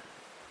 you know?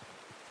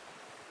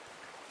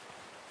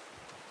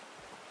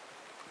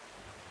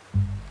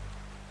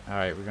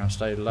 Alright, we're going to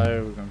stay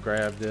low. We're going to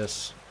grab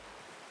this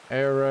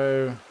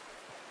arrow.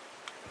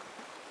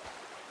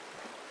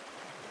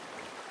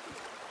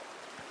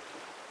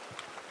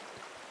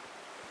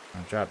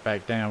 I'll drop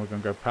back down. We're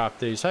going to go pop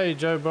these. Hey,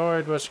 Joe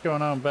Boyd, what's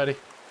going on, buddy?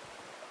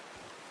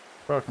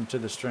 Welcome to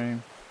the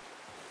stream.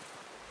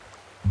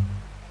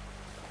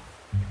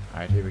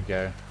 Alright, here we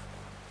go.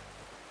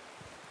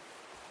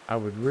 I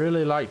would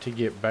really like to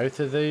get both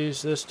of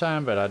these this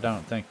time, but I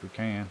don't think we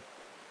can.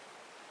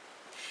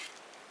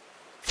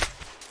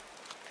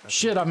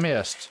 Shit, I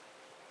missed.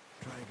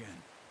 Try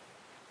again.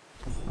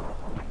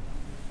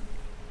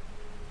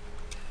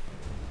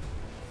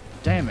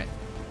 Damn it.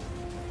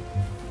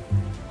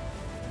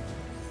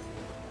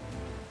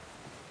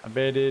 I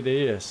bet it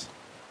is.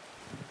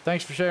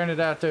 Thanks for sharing it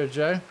out there,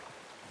 Joe.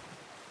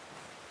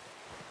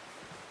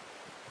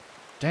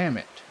 Damn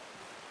it.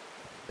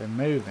 They're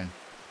moving.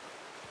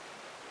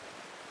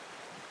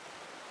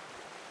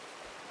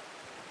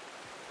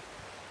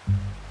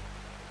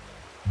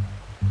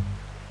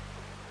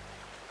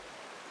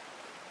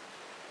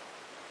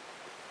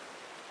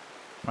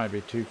 Might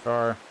be too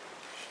far.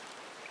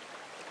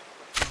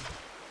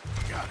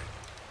 Got it.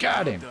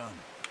 Got him. Done.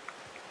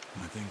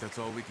 I think that's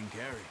all we can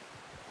carry.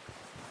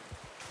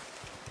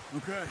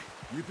 Okay,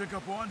 you pick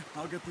up one,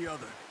 I'll get the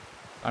other.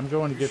 I'm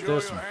going to get sure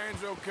this your one.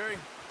 hand's okay?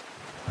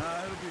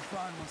 It'll be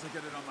fine once I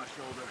get it on my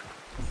shoulder.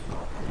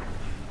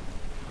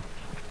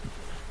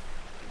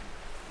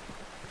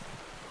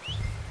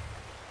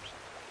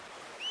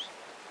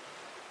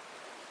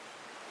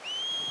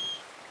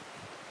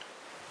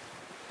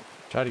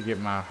 Try to get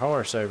my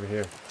horse over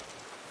here.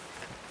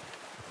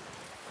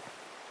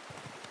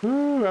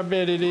 Ooh, I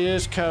bet it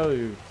is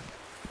cold.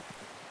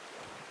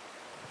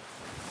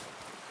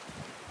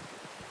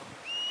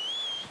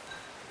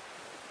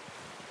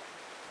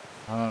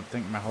 I don't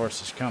think my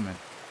horse is coming.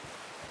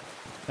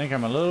 I think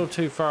I'm a little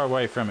too far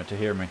away from it to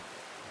hear me.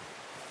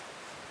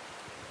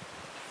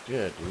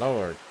 Good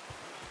Lord.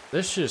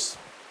 This just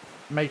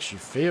makes you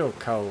feel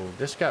cold.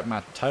 This got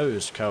my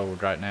toes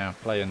cold right now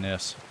playing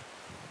this.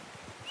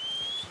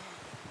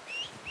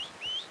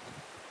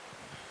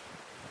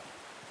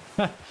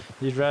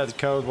 You'd rather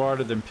cold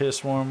water than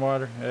piss warm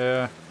water?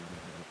 Yeah.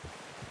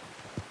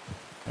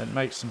 That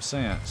makes some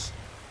sense.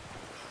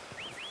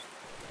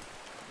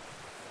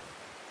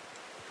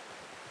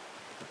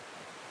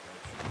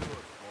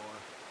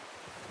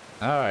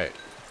 Alright.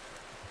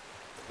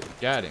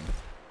 Got him.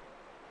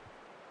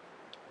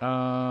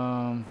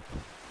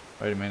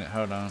 Wait a minute,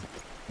 hold on.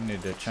 We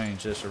need to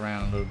change this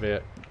around a little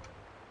bit.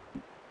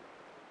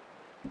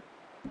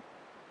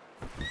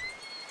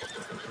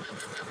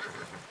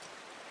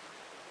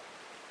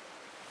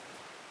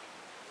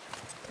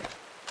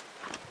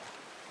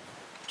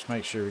 Let's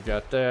make sure we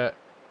got that.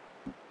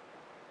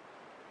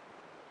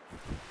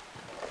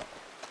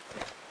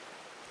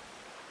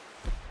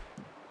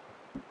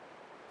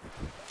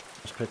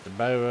 Let's put the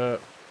bow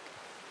up.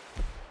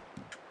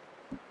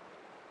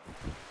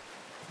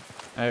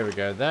 There we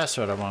go. That's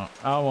what I want.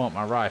 I want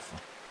my rifle.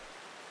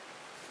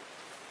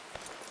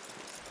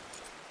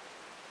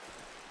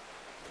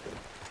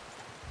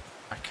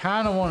 I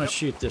kind of want to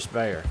shoot this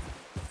bear.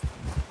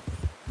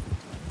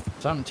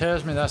 Something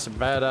tells me that's a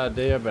bad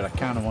idea, but I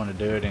kind of want to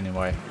do it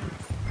anyway.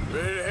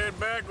 Ready to head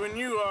back when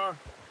you are.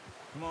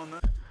 Come on, then.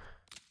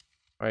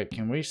 Wait,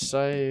 can we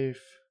save?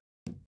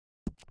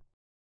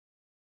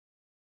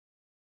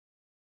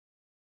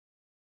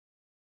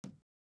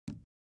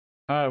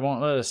 Oh, it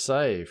won't let us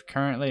save.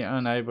 Currently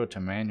unable to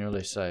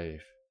manually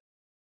save.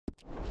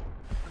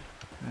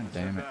 God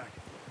damn it.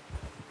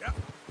 Yep.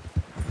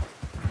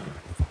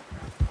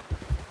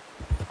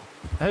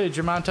 Hey,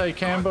 Jermonte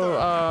Campbell.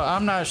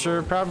 I'm not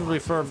sure. Probably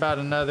for about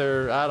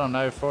another, I don't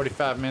know,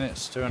 45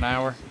 minutes to an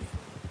hour.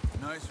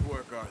 Nice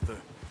work, Arthur.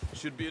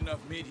 Should be enough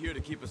meat here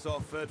to keep us all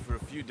fed for a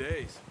few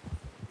days.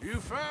 You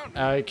found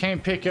it. It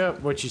can't pick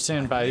up what you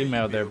send by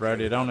email there,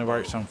 Brody. It only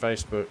works on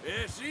Facebook.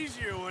 It's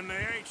easier when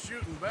they ain't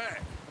shooting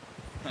back.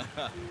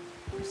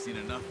 We've seen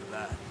enough of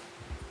that.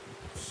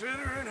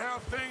 Considering how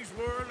things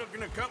were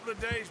looking a couple of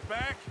days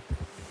back,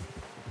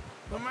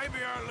 well,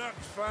 maybe our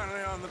luck's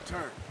finally on the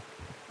turn.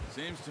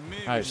 Seems to me.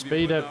 All right,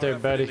 speed up there,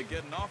 buddy.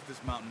 Getting off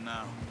this mountain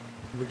now.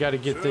 We got to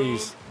get Soon,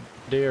 these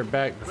deer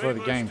back before the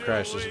People are game still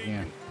crashes leaking.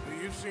 again.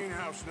 You've seen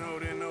how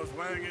snowed in those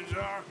wagons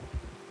are.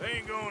 They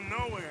ain't going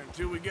nowhere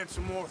until we get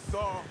some more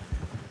thaw.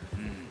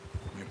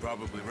 You're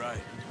probably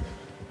right.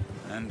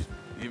 And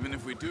even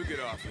if we do get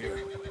off here,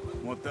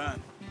 what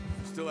then?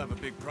 We still have a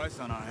big price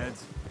on our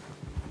heads.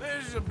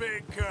 This is a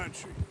big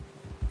country.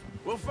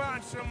 We'll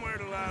find somewhere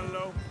to lie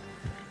low.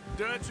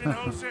 Dutch and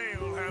Jose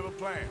will have a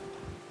plan.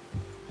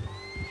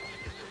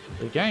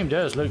 The game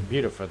does look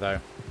beautiful though.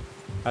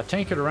 I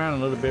tinkered around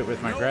a little bit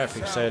with my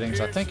graphic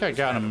settings. I think I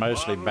got them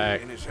mostly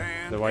back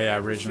the way I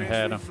originally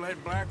had them.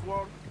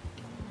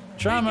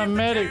 Trauma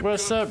Medic,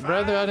 what's up,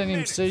 brother? I didn't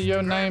even see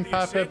your name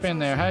pop up in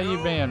there. How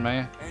you been,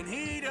 man? And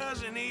he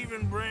doesn't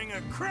even bring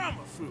a crumb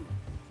of food.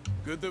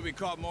 Good that we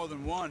caught more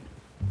than one.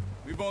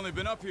 We've only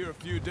been up here a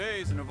few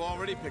days and have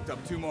already picked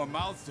up 2 more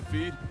mouths to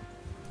feed.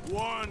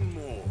 One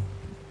more.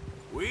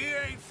 We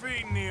ain't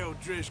feeding the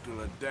O'Driscoll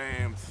a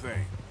damn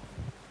thing.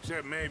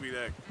 Except maybe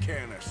that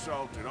can of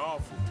salted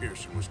offal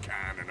Pearson was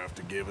kind enough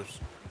to give us.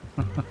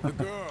 The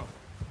girl,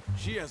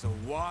 she has a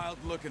wild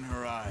look in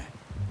her eye.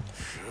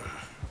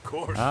 Of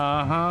course.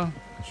 Uh-huh.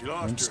 She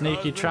lost Them her sneaky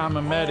husband,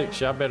 trauma her medics,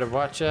 home, y'all better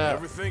watch out.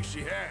 everything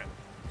she had.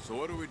 So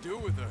what do we do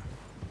with her?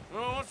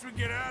 Well, once we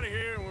get out of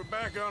here and we're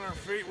back on our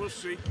feet, we'll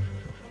see.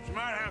 She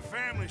might have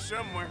family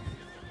somewhere.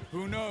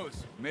 Who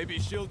knows? Maybe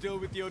she'll deal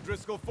with the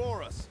O'Driscoll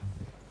for us.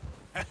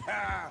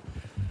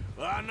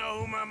 Well, I know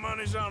who my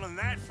money's on in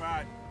that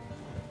fight.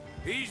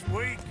 He's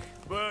weak,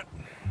 but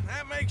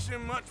that makes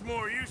him much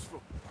more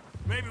useful.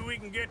 Maybe we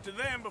can get to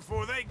them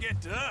before they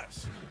get to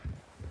us.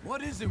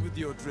 What is it with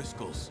the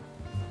O'Driscolls?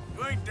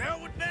 You ain't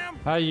dealt with them?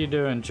 How you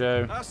doing,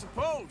 Joe? I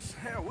suppose.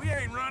 Hell, we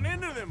ain't run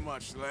into them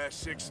much the last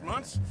 6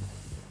 months.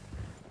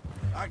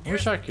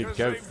 Wish I could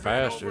go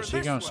faster. Is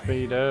he gonna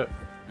speed up?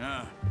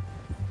 Yeah.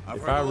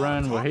 If I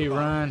run, will he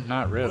run?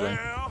 Not really.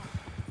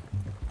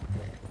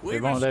 Well, They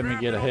won't let me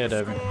get ahead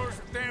of him. scores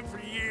with them for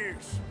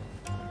years.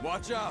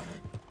 Watch out!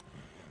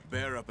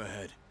 Bear up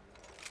ahead.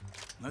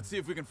 Let's see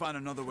if we can find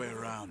another way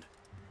around.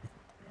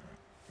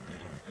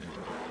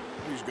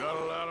 He's got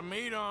a lot of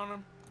meat on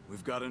him.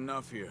 We've got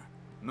enough here.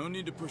 No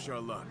need to push our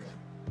luck.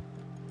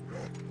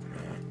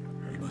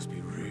 He must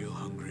be real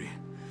hungry.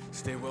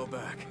 Stay well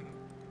back.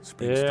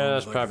 Spring Yeah, storms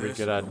that's like probably a this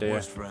good are the idea.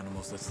 worst for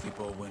animals that sleep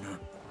all winter.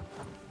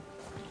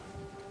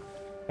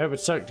 It would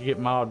suck to get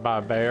mauled by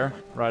a bear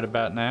right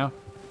about now.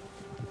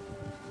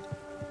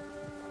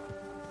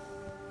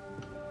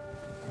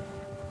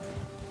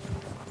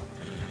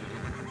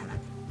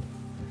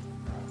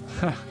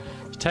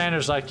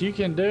 Tanner's like, you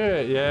can do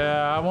it.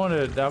 Yeah, I want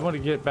to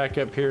get back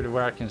up here to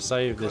where I can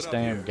save this Cut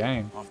up damn here,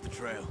 game. Off the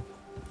trail.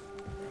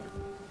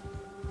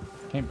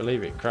 Can't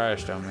believe it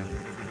crashed on me.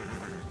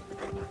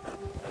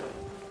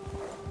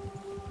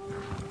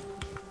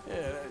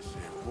 Yeah, that's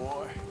it,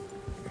 boy.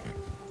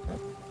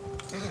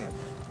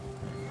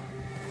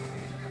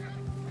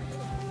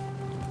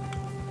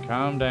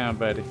 Calm down,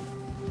 buddy.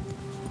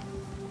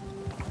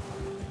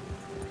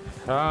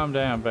 Calm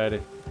down,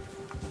 buddy.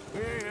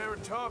 We ain't ever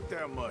talked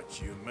that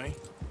much, you and me.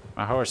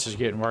 My horse is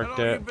getting How worked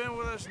long you up. been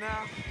with us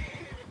now?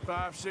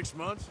 5, 6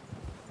 months?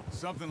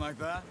 Something like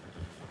that?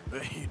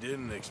 Bet you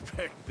didn't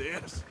expect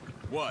this.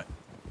 What?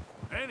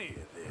 Any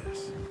of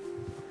this.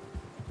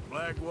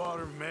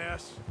 Blackwater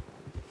mess.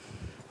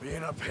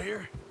 Being up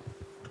here?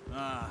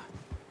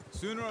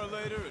 Sooner or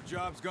later, a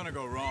job's gonna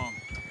go wrong.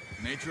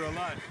 Nature of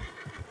life.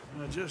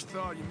 I just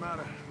thought you might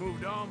have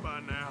moved on by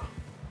now.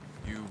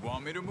 You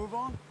want me to move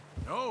on?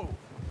 No.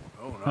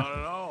 No, not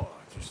at all.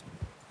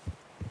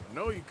 I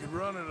know you could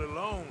run it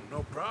alone,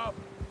 no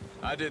problem.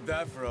 I did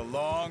that for a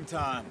long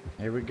time.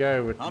 Here we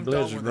go with the I'm done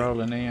blizzard with it.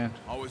 rolling in.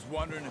 Always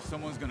wondering if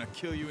someone's gonna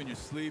kill you in your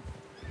sleep.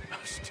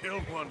 I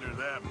still wonder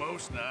that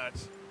most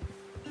nights.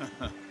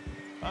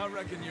 I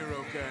reckon you're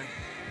okay.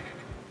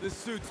 This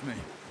suits me.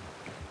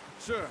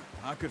 Sure,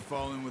 I could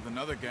fall in with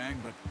another gang,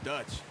 but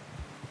Dutch.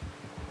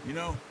 You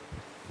know,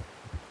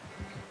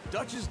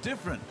 Dutch is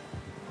different.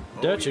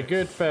 Dutch, a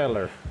good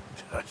feller.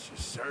 Dutch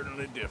is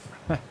certainly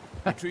different.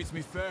 He treats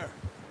me fair.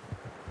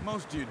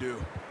 Most of you do.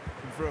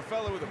 And for a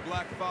fella with a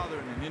black father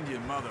and an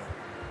Indian mother,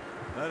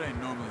 that ain't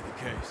normally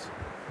the case.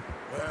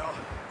 Well,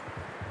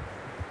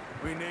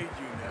 we need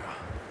you now.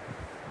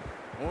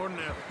 More than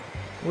ever.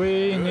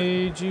 We Good.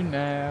 need you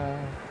now.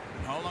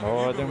 And how long have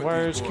More you been than with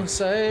words these can boys?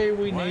 say,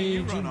 we Why don't you need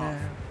you run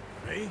off?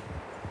 now. Me?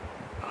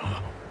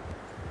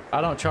 I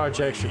don't charge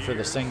extra for the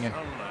Years, singing.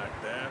 something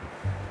like that.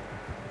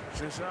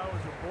 Since I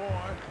was a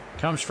boy.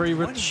 Comes free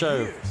with the 20 show.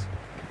 years.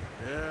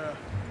 Yeah.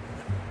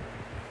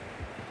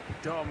 He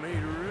taught me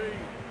to read.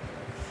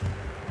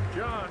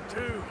 John,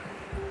 too.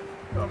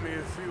 Taught me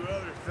a few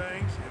other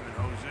things, him and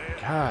Hosea.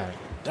 God,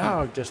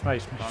 dog just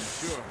makes me I'm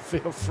sure.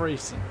 feel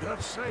freezing.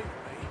 Dutch saved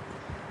me.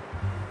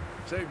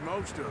 Saved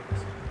most of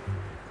us.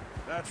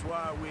 That's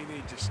why we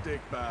need to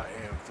stick by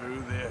him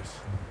through this.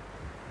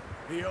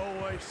 He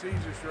always sees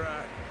us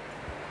right.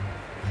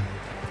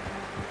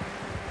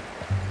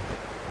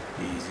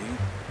 Easy.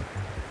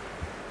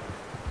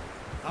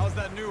 How's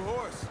that new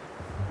horse?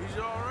 He's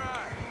all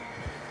right.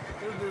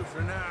 He'll do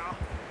for now.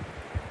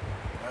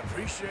 I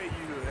appreciate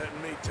you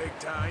letting me take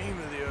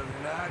Taima the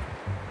other night.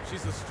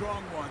 She's a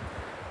strong one.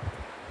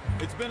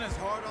 It's been as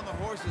hard on the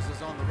horses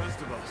as on the rest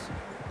of us.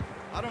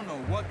 I don't know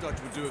what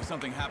Dutch would do if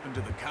something happened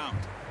to the Count.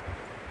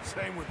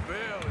 Same with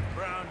Bill and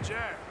Brown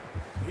Jack.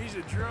 He's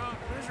a drunk,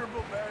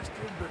 miserable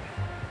bastard, but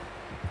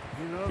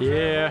he loves that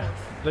Yeah, horse.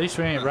 at least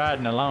we ain't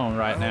riding alone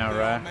right I now, hope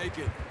they all right? make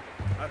it.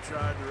 I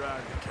tried to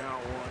ride the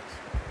Count once.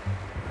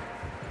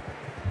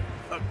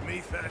 Fucked me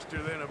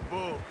faster than a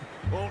bull.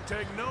 Won't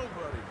take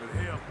nobody but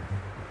him.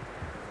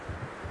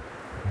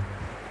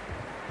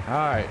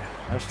 Alright,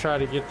 let's try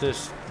to get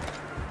this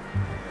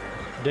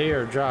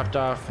deer dropped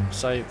off and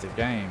save the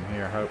game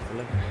here,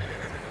 hopefully.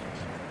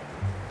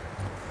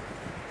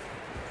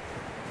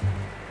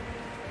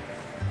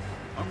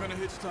 I'm gonna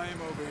hitch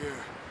Taima over here.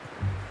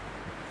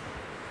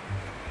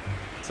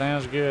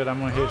 Sounds good. I'm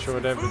gonna hitch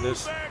whatever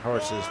this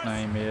horse's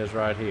name is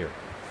right here.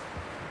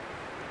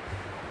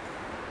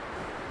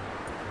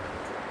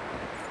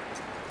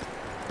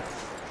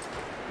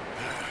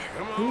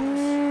 Come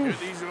on, let's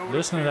get these over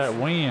Listen to the that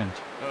fence. wind.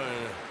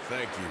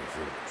 Thank you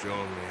for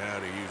showing me how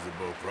to use the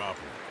bow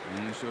properly. I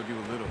only showed you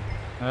a little.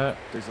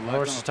 There's a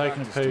Horse is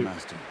lifetime of taking a practice to poop.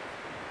 master.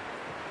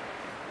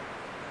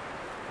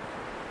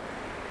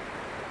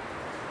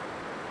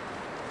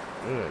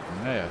 Good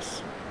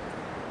mess.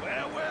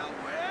 Well.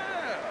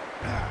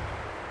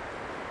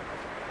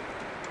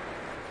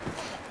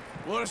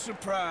 What a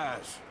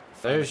surprise.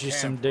 There's you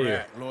some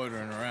deer. Rat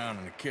loitering around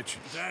in the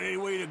kitchen. Is that any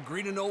way to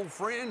greet an old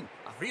friend?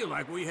 I feel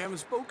like we haven't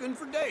spoken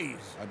for days.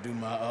 I do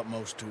my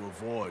utmost to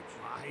avoid you.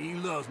 Why, he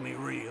loves me,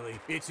 really.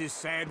 It's his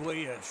sad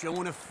way of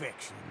showing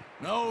affection.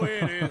 No,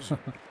 it isn't.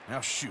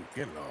 Now shoot,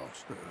 get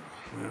lost.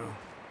 Well,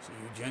 see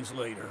you gents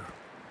later.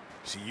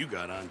 See, you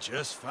got on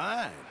just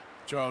fine.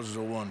 Charles is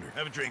a wonder.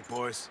 Have a drink,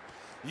 boys.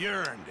 You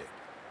earned it.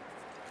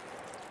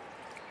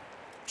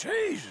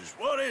 Jesus,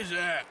 what is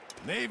that?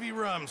 Navy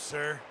rum,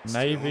 sir. It's the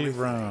Navy only thing.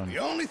 rum. The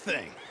only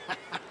thing.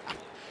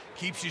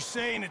 Keeps you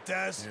sane, it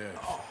does.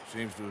 Yeah,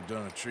 seems to have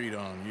done a treat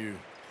on you.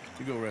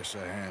 You go rest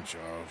that hand,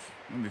 Charles.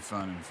 We'll be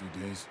fine in a few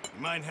days.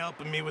 You mind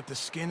helping me with the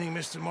skinning,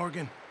 Mr.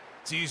 Morgan?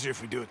 It's easier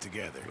if we do it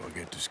together. Do I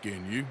get to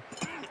skin you?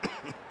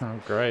 Oh,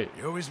 great.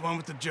 You're always one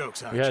with the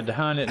jokes, aren't We had to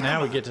hunt it,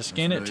 now we get to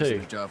skin it That's really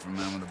too. a job for a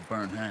man with a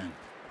burnt hand.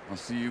 I'll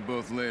see you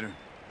both later.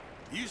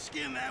 you? You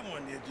skinned that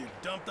one, did you?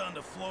 Dumped on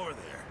the floor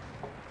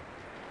there.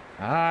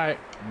 Alright,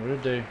 we'll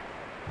do.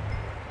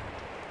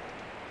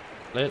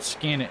 Let's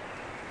skin it.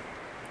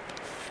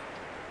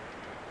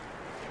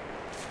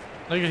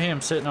 Look at him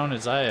sitting on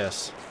his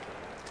ass.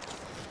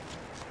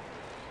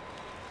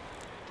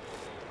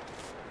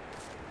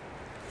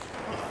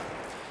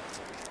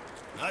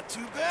 Not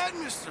too bad,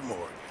 Mr.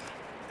 Morgan.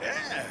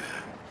 Yeah.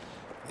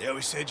 They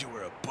always said you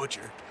were a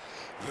butcher.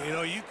 You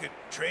know, you could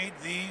trade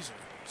these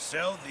or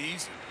sell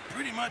these in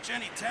pretty much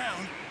any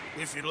town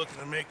if you're looking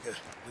to make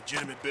a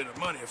legitimate bit of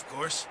money, of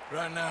course.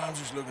 Right now, I'm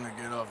just looking to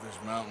get off this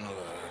mountain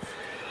alive.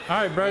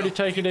 Alright, Brody, Well,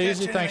 take it you catch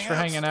easy. Thanks for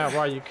anything hanging else? out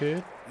while you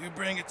could. You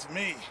bring it to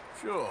me.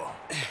 Sure.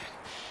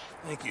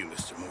 Thank you,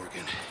 Mr.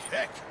 Morgan.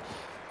 Heck,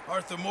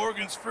 Arthur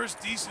Morgan's first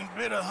decent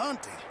bit of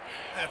hunting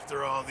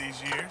after all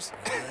these years.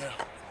 Yeah.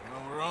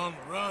 Well, we're on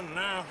the run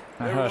now.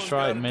 That's Everyone's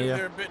right, gotta do Mia.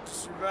 their bit to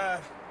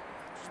survive.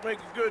 Just make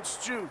a good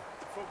stew.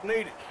 Folk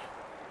need it.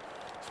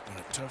 It's been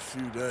a tough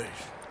few days.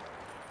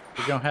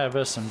 We're gonna have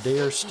us some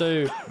deer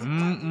stew.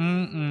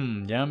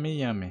 Yummy,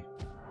 yummy.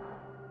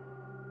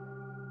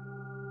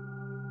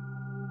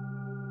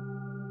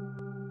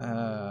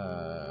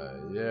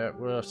 Yeah,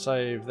 we'll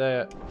save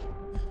that.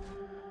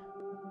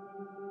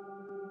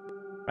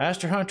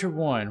 Master Hunter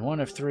 1, 1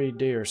 of 3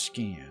 deer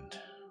skinned.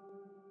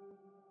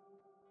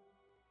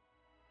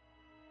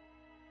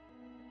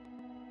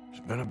 It's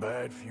been a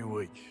bad few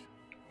weeks,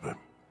 but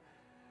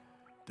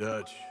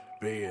Dutch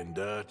being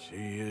Dutch,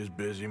 he is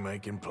busy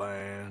making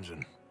plans,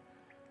 and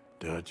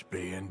Dutch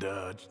being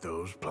Dutch,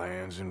 those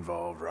plans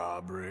involve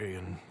robbery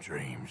and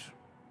dreams.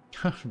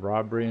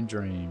 Robbery and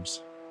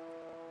dreams.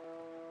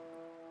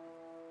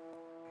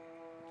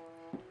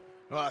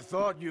 Well, I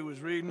thought you was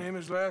reading him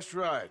his last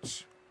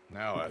rites.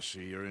 Now I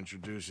see you're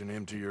introducing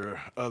him to your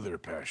other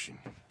passion.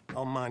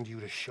 I'll mind you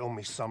to show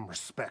me some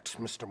respect,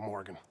 Mr.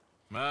 Morgan.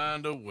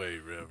 Mind away,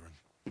 Reverend.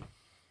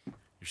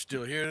 You're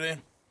still here,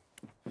 then?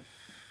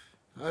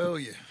 I owe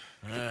you.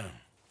 Yeah.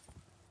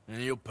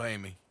 And you'll pay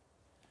me.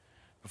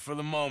 But for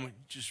the moment,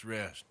 just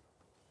rest.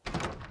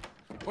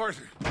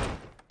 Arthur,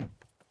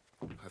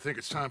 I think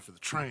it's time for the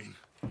train.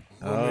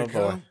 Oh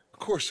boy. Of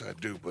course I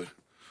do, but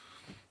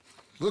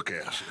look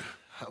at you.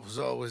 I was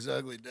always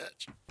ugly,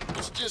 Dutch.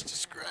 It's just a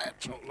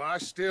scratch. Don't lie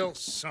still,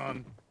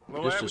 son.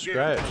 Hello, Just a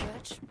Abigail.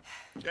 scratch.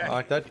 I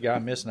like that guy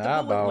missing an The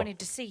boy eyeball. wanted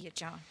to see you,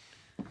 John.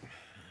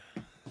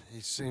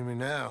 He's seen me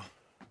now.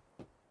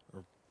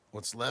 Or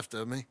what's left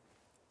of me.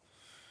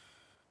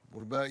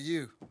 What about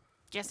you?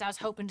 Guess I was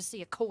hoping to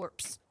see a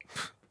corpse.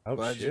 Oh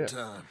Bide your shit.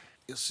 time.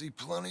 You'll see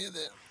plenty of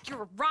them.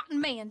 You're a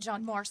rotten man,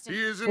 John Marston. He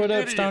is an What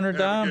up, idiot, Stoner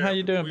Dom? How Abigail.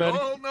 you doing, buddy? We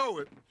all know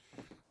it.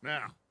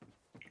 Now,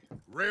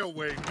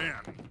 railway men.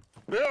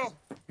 Bill,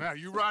 now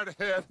you ride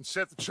ahead and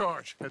set the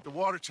charge at the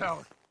water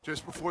tower.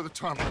 just before the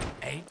tunnel.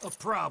 Ain't a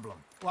problem.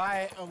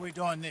 Why are we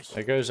doing this?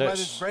 There goes that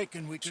Weather's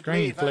breaking. We could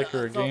screen leave.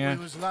 flicker I thought again.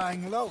 we was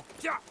lying low.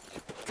 Yeah,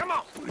 come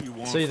on. What do you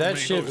want See, from that me,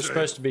 shit was Jose?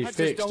 supposed to be I just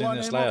fixed don't in want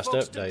this any more last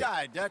folks to update.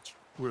 die, Dutch.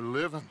 We're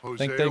living,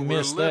 Hosea. Think they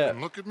missed we're living.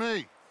 that. Look at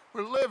me.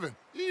 We're living.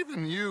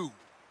 Even you.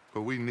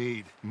 But we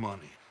need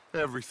money.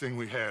 Everything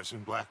we has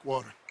in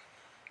Blackwater.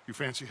 You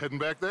fancy heading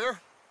back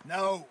there?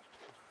 No.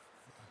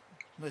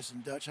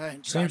 Listen, Dutch, I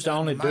ain't Seems to trying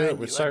only do undermine it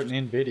with you. certain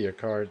NVIDIA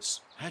cards.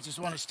 I just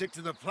want to stick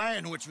to the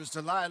plan, which was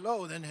to lie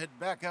low, then head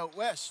back out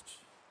west.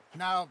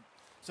 Now,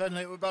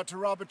 suddenly we're about to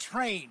rob a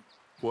train.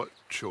 What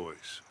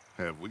choice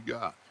have we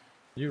got?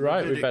 You're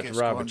right, we're about to Leviticus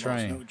rob a Cornwall's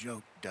train. No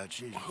joke, Dutch.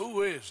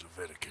 Who is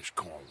Leviticus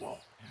Cornwall?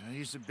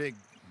 He's a big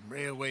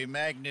railway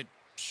magnate,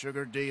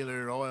 sugar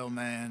dealer, oil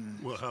man.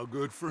 Well, how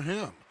good for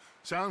him.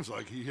 Sounds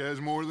like he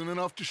has more than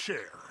enough to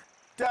share.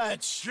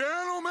 Dutch!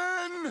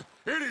 Gentlemen,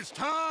 it is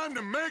time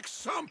to make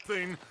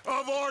something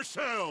of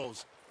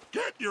ourselves.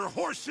 Get your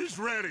horses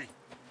ready.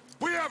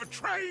 We have a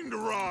train to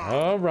rob.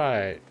 All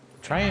right,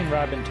 train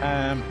robbing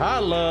time.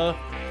 Holla!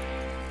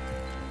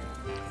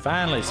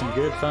 Finally, some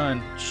good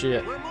fun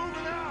shit. We're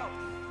moving out.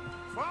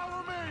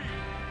 Follow me.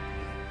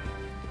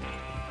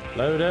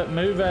 Load up,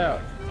 move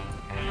out.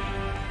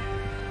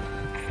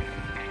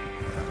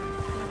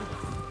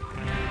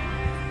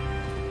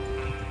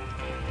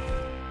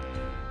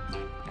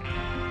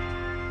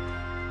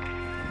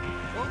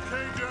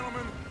 Okay,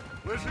 gentlemen,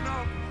 listen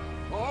up,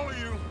 all of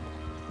you.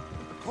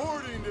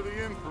 According to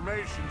the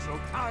information so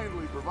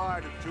kindly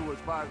provided to us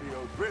by the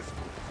O'Driscolls,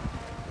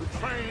 the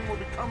train will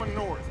be coming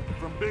north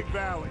from Big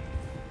Valley.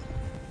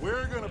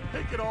 We're gonna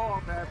pick it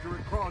off after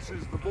it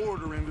crosses the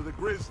border into the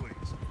Grizzlies.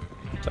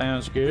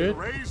 Sounds A good.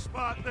 raised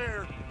spot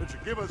there that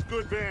should give us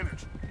good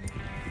vantage.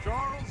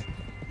 Charles,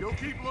 you'll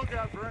keep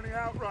lookout for any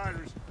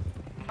outriders.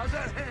 How's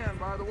that hand,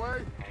 by the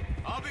way?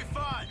 I'll be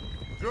fine.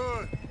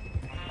 Good.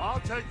 I'll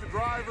take the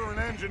driver and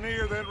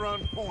engineer, then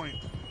run point.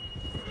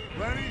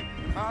 Lenny,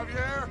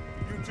 Javier,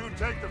 you two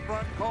take the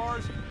front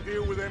cars,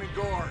 deal with any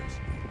guards.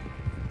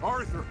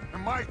 Arthur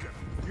and Micah,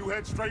 you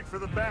head straight for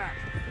the back.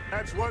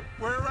 That's what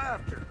we're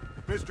after.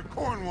 Mr.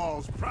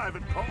 Cornwall's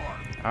private car.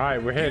 All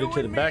right, we're headed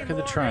to the back of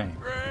the train.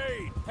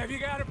 Great! Have you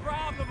got a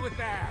problem with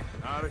that?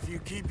 Not if you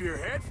keep your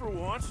head for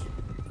once.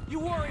 You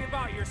worry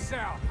about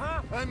yourself,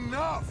 huh?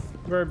 Enough!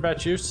 Worry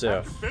about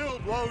yourself. Bill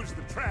blows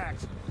the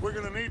tracks. We're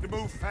gonna need to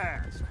move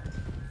fast.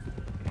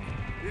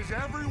 Is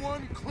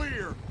everyone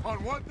clear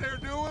on what they're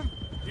doing?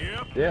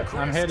 Yep,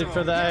 I'm headed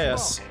for the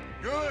ass.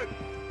 Good.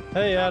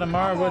 Hey,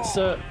 Adamar, what's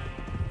up?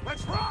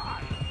 Let's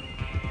ride.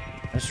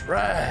 That's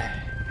right.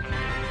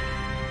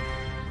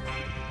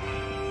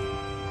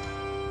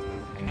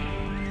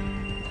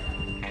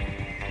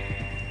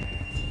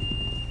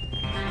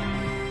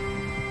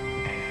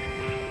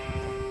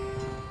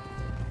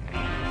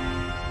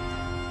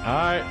 All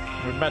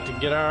right, we're about to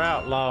get our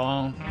outlaw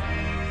on.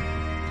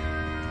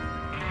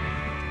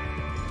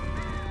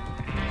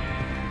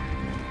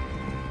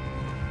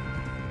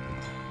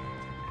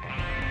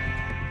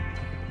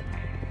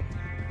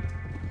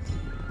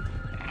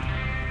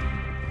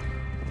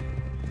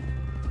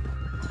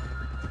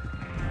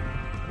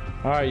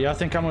 All right, y'all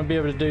think I'm gonna be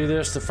able to do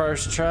this the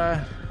first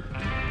try?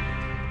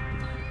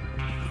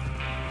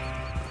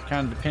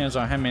 Kind of depends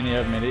on how many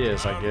of them it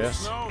is, I guess.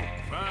 Snow,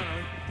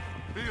 finally.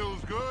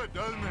 Feels good,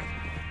 doesn't it?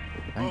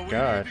 Thank Well,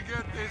 God. we need to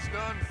get this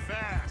done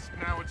fast.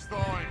 Now it's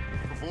thawing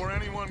before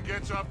anyone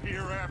gets up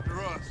here after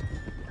us.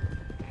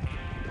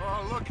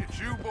 Oh, look at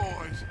you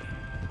boys.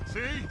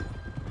 See?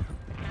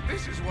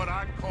 This is what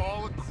I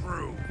call a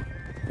crew.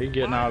 He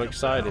getting all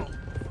excited.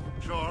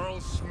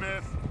 Charles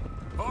Smith,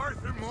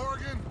 Arthur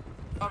Morgan,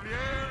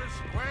 Javier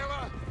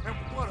Escuela, and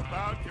what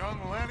about young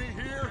Lenny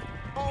here?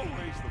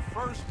 Always the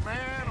first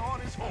man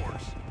on his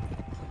horse.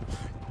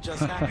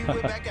 Just happy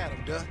we're back at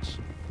him, Dutch.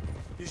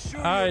 You sure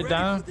All right, you're ready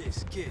Don. for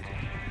this, kid?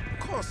 Of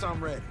course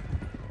I'm ready.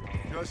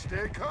 Just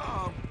stay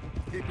calm.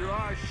 Keep your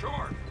eyes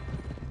sharp.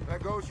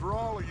 That goes for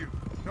all of you.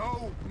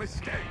 No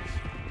mistakes.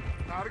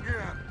 Not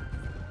again.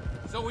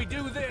 So we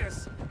do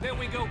this, then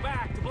we go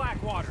back to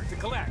Blackwater to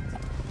collect.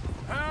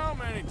 How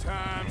many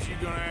times you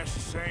gonna ask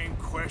the same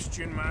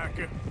question,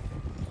 Micah?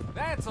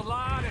 That's a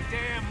lot of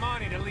damn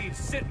money to leave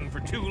sitting for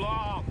too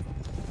long.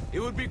 It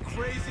would be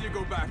crazy to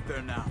go back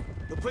there now.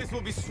 The place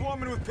will be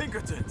swarming with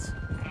Pinkertons.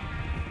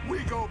 We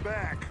go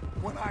back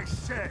when I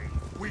say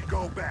we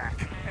go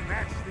back, and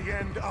that's the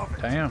end of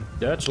it. Damn,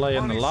 Dutch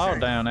laying the Money's law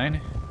safe. down, ain't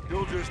he?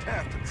 You'll just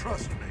have to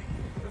trust me.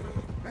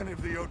 And if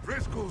the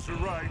O'Driscolls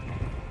are right,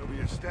 there'll be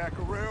a stack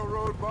of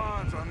railroad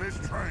bonds on this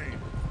train.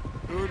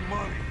 Good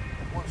money,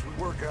 once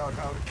we work out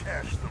how to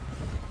cash them.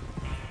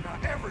 Now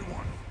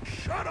everyone,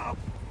 shut up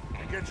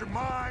and get your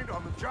mind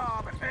on the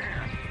job at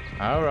hand.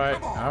 All right,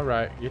 Come on. all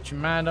right. Get your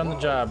mind on the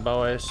job,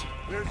 boys.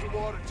 There's the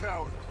water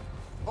tower.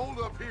 Hold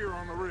up here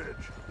on the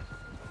ridge.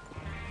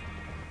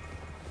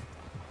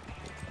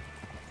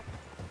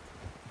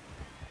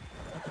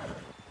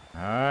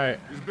 All right.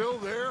 Is Bill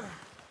there?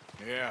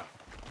 Yeah,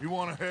 You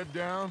want to head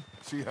down,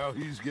 see how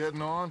he's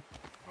getting on?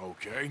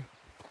 okay.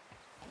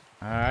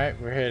 All right,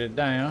 we're headed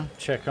down.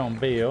 Check on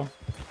Bill.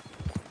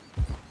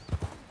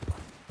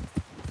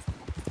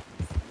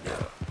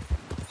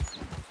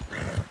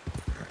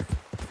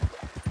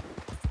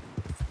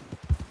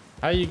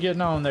 How you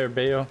getting on there,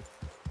 Bill?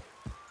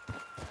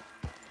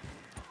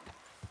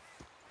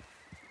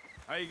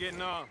 How you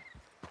getting on?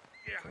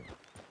 Yeah,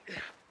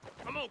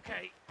 I'm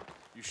okay.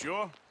 You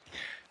sure?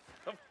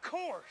 Of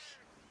course.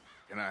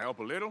 Can I help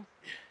a little?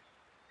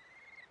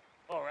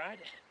 All right.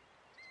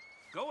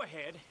 Go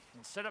ahead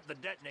and set up the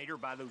detonator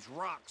by those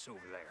rocks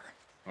over there.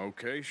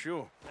 Okay,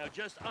 sure. Now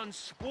just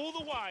unspool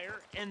the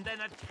wire and then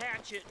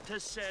attach it to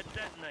said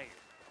detonator.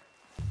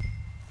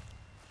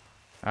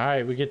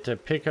 Alright, we get to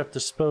pick up the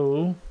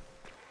spool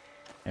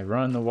and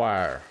run the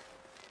wire.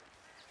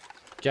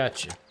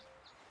 Gotcha.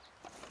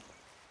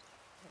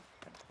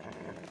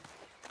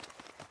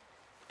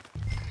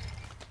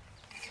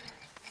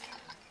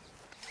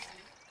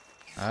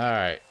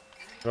 Alright.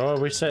 Boy,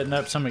 we're setting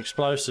up some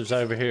explosives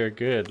over here.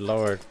 Good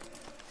Lord.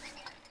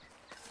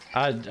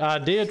 I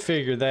did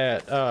figure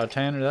that,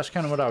 Tanner. That's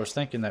kind of what I was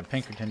thinking, that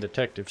Pinkerton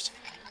detectives.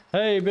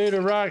 Hey,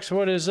 Buddha Rocks,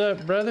 what is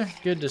up, brother?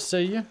 Good to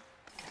see you.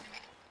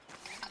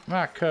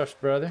 My cuffs,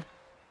 brother.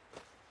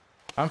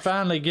 I'm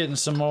finally getting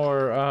some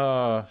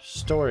more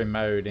story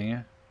mode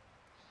in.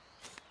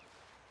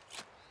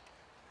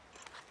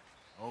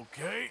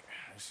 Okay,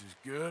 this is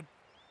good.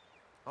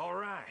 All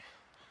right.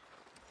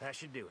 That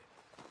should do it.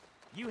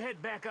 You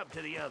head back up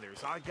to the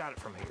others. I got it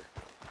from here.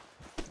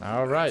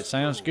 All right,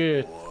 sounds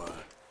good.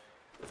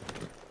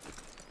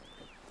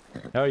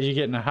 Oh, you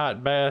getting a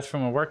hot bath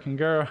from a working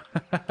girl?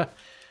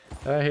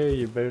 I hear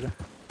you, Buddha.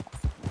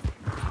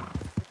 About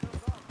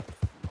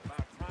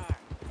time.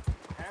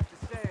 I have to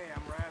say,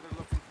 I'm rather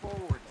looking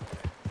forward to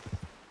it.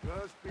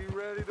 Just be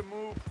ready to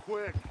move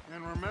quick,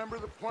 and remember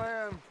the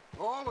plan.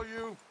 All of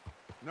you,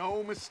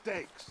 no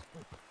mistakes.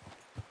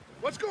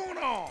 What's going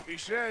on? He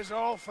says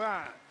all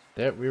fine.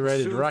 Yep, we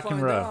ready to rock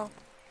and roll.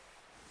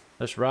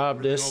 Let's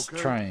rob this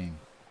okay? train.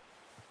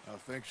 I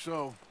think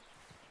so.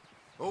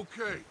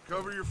 Okay,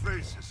 cover your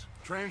faces.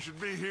 Train should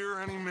be here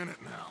any minute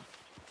now.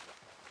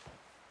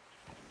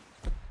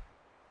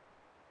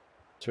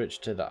 Switch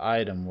to the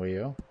item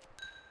wheel.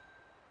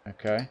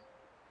 Okay.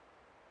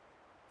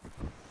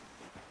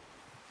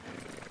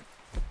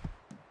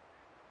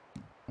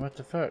 What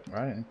the fuck?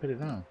 I didn't put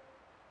it on.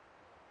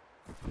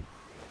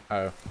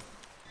 Oh.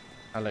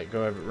 I let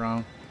go of it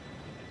wrong.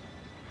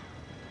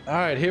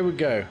 Alright, here we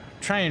go.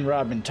 Train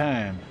robbing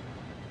time.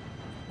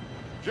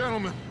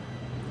 Gentlemen,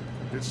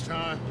 it's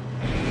time.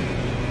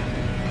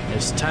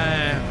 It's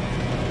time.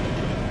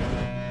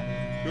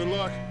 Good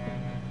luck.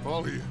 All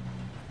of you.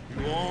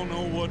 You all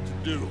know what to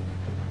do.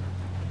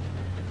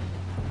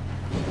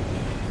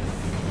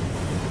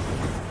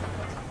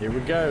 Here we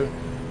go.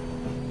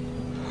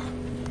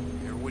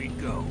 Here we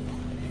go.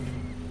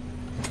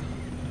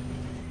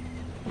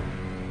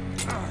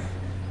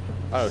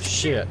 Oh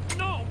shit.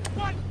 No!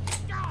 What?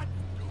 God!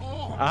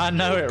 I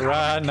know it,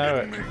 Ryan. I know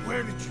it.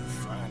 Where did you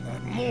find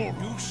that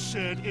moron? You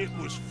said it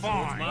was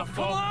fine. My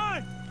fault. Come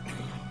on!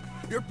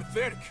 You're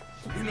pathetic.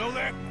 You know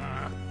that?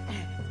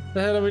 What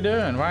the hell are we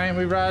doing? Why ain't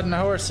we riding the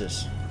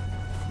horses?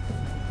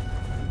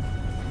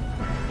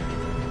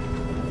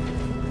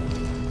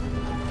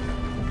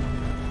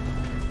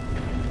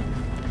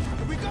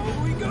 Here we go,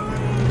 here we go!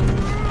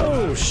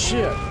 Oh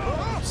shit.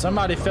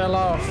 Somebody fell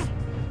off.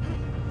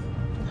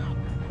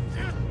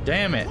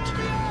 Damn it.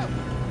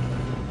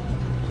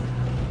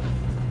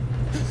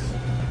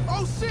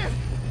 Oh shit!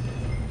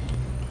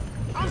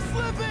 I'm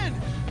slipping!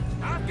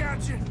 I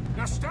got you.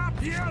 Now stop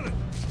yelling.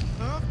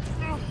 Oh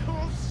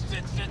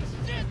shit, shit,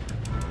 shit!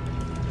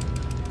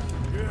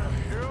 Yeah,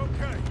 you're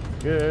okay.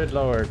 Good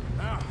Lord.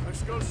 Now,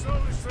 let's go slow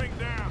this thing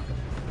down.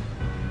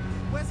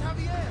 Where's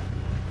Javier?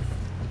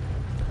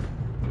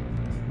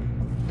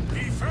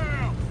 He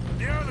fell.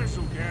 The others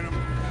will get him.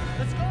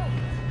 Let's go.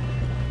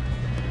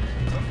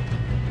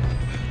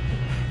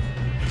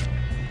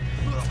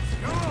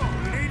 Come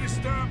on, we need to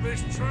stop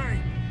this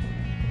train.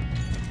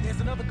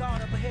 There's another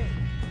guard up ahead.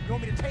 You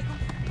want me to take him?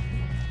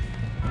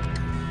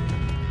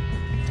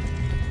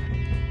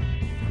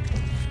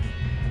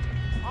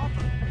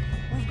 Arthur,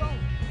 who's going?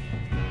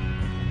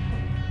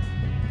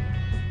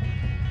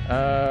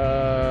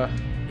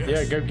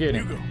 Yeah, go get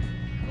him. You go.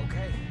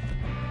 Okay.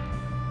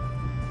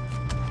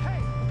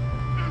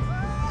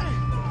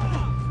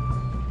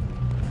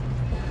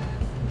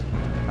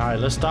 All right,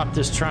 let's stop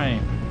this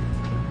train.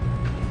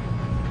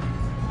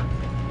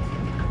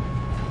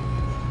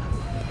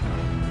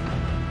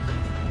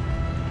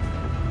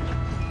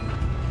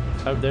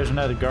 Oh, there's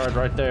another guard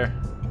right there.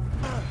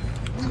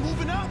 We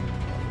moving up?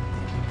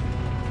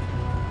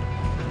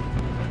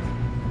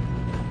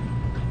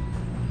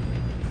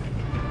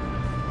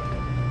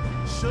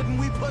 Shouldn't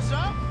we push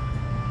up?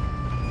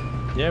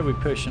 Yeah, we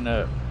pushing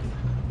up.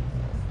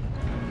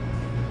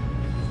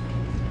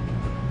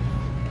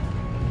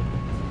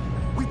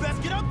 We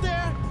best get up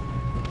there.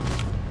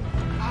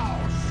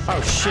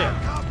 Oh shit.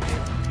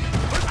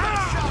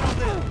 Shot on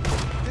them.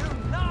 Do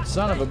not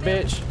Son of a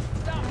bitch.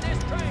 stop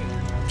this train.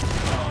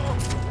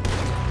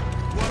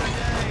 What a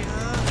day,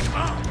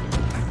 huh?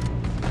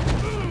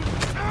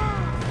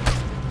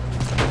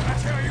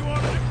 That's how you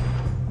want it.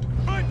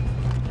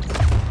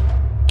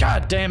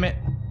 God damn it.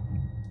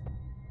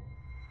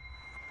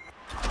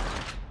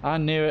 I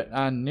knew it.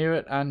 I knew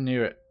it. I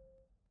knew it.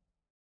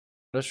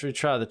 Let's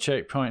retry the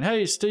checkpoint.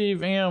 Hey,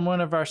 Steve M.,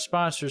 one of our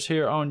sponsors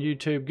here on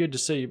YouTube. Good to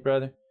see you,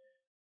 brother.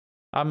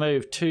 I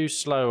moved too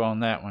slow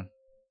on that one.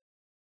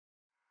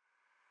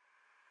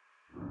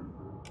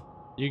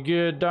 You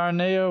good,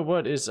 Darnell?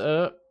 What is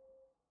up?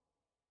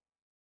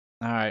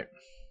 Alright.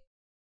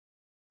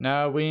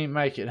 No, we ain't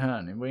make it,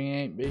 honey. We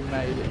ain't be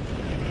made it.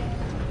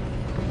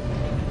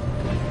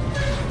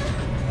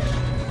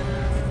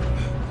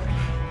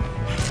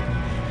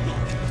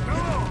 Come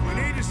on, we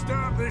need to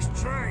stop this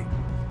train.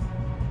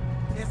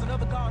 There's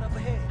another guard up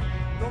ahead.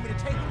 You want me to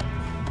take him?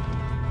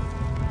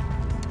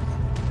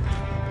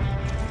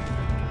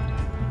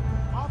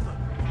 Arthur.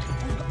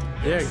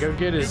 Yeah, go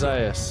get his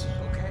ass.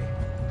 Okay.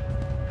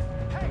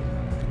 Hey.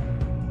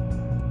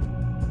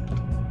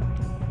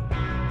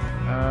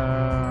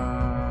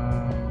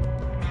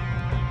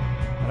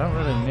 I don't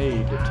really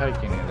need to take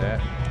any of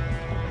that.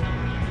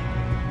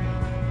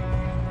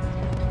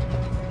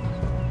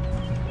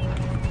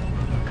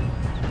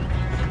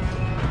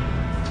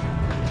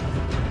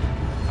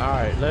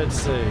 Alright, let's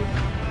see.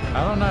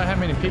 I don't know how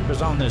many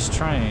people's on this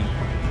train.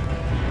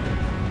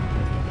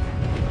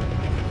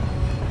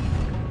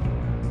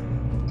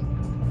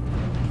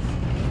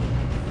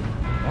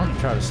 I want to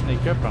try to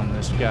sneak up on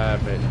this guy,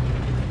 but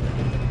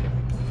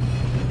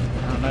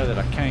I don't know that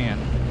I can.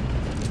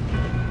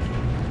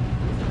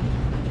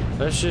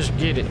 Let's just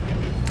get it.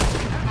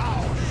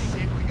 Oh,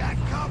 shit, we got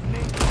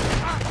company.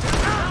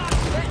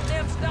 Let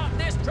them stop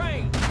this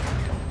train.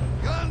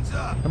 Guns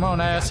up. Come on,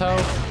 asshole.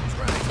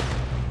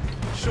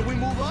 Should we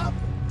move up?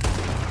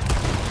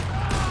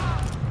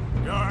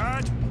 You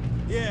alright?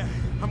 Yeah,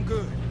 I'm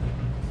good.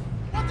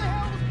 What the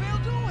hell was Bill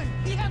doing?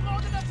 He had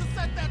long enough to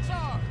set that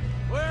charge.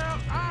 Well,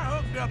 I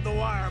hooked up the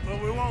wire, but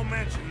we won't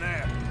mention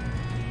that.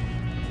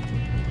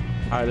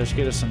 Alright, let's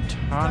get us some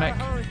tonic.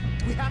 Gotta hurry.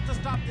 We have to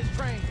stop this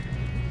train.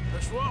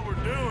 That's what we're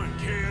doing,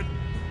 kid.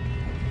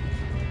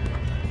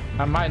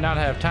 I might not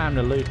have time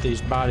to loot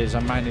these bodies.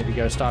 I might need to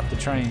go stop the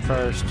train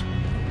first.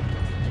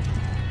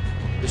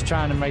 Just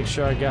trying to make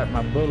sure I got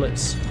my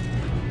bullets.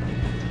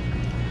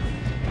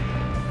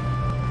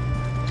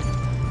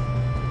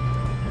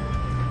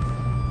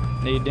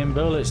 Need them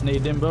bullets,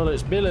 need them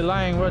bullets. Billy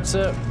Lang, what's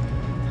up?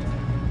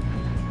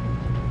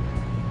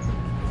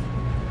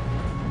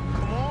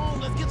 Come on,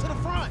 let's get to the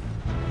front.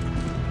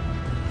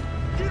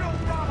 You don't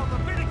follow the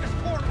Leviticus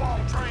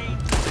cornball train.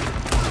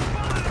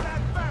 Follow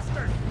that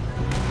bastard.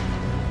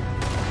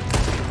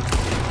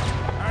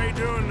 How you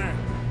doing there?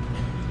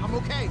 I'm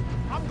okay.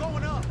 I'm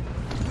going up.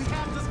 We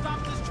have to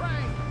stop this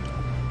train.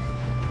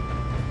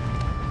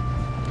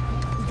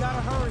 We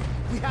gotta hurry.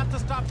 We have to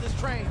stop this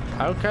train.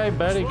 Okay,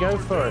 buddy, go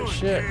for it.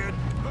 Shit. Kid.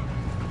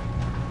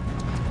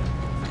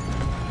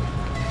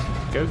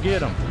 Go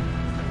get him.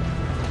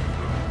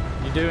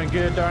 You doing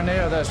good,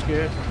 Darnell? That's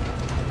good.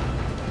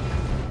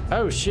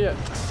 Oh, shit.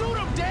 Shoot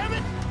him, damn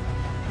it!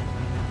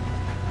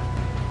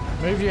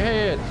 Move your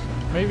head.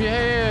 Move your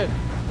head.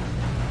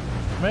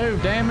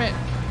 Move, damn it.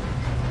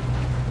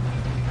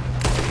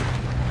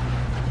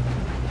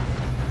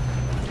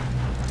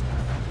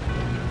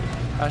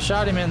 I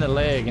shot him in the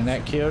leg and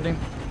that killed him.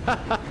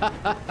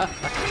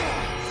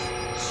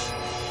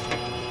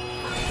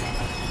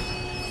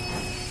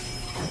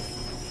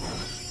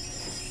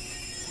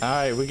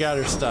 Alright, we got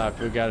her stopped.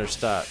 We got her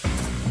stopped.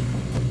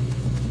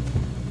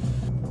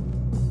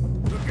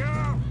 Look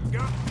out!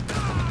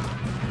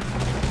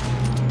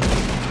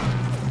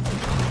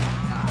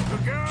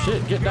 Look out!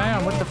 Shit, get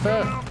down. What the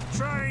fuck?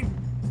 Train.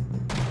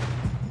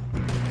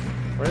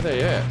 Where are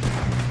they at?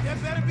 There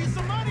better be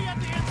some money at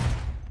the end.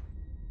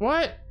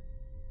 What?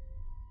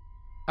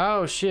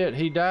 Oh shit,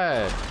 he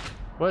died.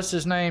 What's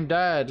his name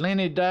died?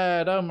 Lenny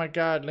died. Oh my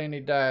god,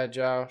 Lenny died,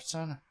 y'all.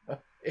 Son of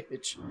a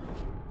bitch.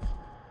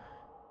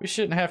 We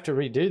shouldn't have to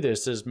redo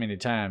this as many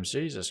times.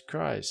 Jesus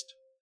Christ.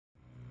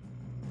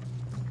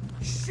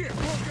 Shit,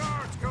 more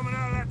guards coming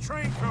out of that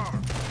train car.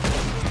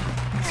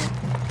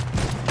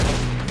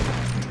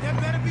 There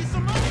better be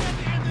some money at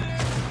the end of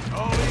this.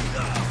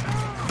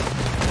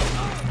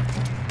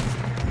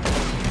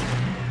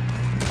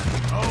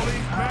 All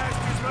these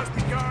bastards must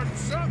be guarding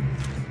something.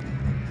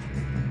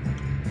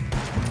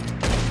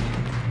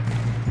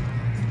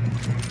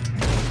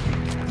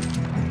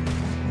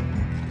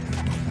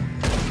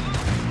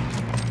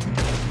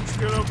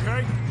 Still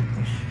okay?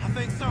 I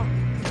think so.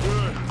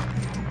 Good.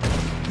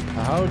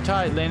 Hold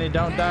tight, Lenny.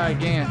 Don't die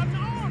again.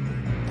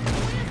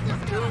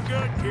 Doing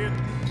good, kid.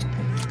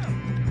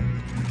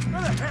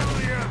 Where the hell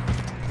are you?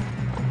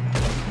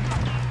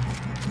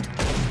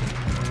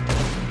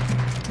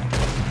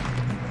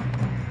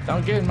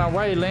 Don't get in my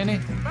way, Lenny.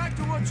 Back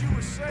to what you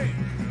were saying.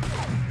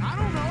 I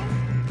don't know.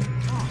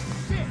 Oh,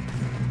 shit.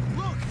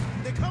 Look,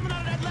 they're coming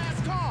out of that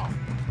last car.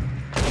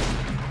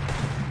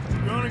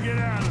 We're gonna get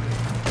out of this.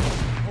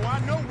 Oh, I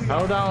know we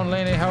Hold on,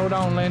 Lenny. Hold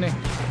on, Lenny.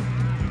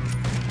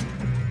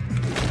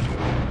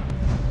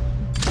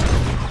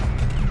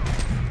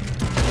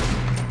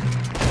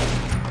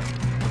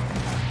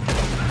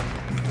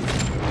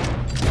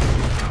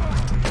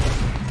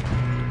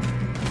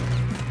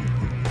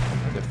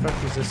 Where the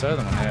fuck is Where's this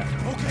other one at?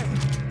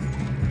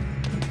 Okay.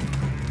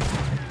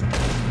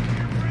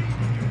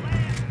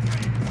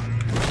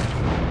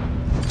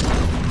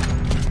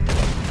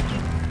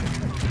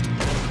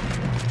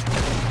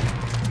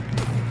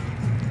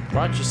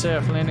 Watch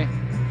yourself, Lenny.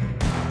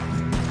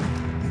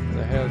 Where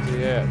the hell is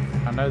he at?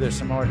 I know there's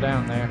some more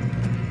down there.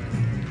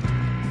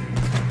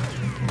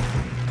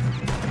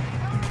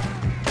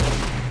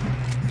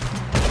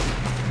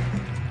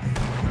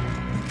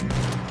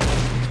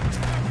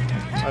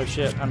 Oh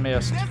shit, I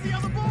missed. There's the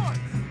other boys.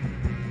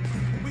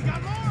 We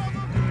got more of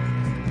them.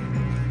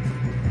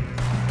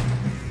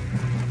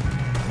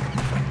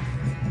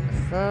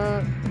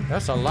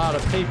 That's a lot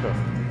of people.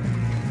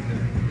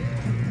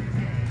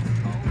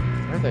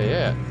 Where they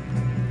at?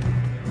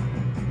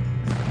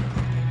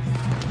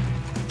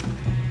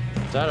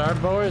 Is that our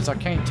boys? I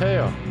can't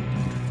tell.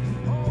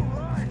 All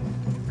right,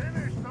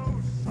 finish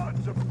those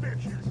sons of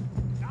bitches.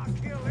 I'll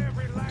kill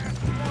every last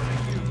one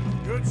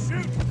of you. Good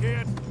shooting,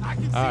 kid. I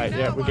can see All right, now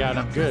yeah, we why got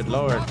the him. Good Driscolls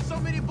Lord. brought so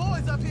many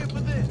boys up here for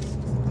this.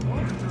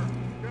 Arthur,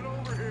 get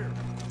over here.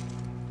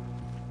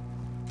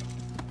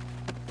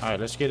 All right,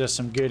 let's get us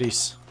some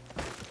goodies.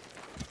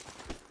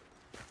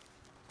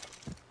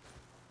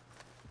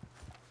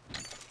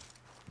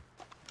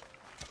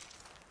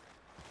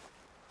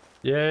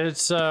 Yeah,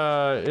 it's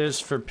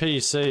for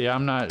PC.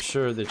 I'm not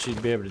sure that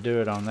you'd be able to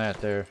do it on that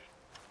there.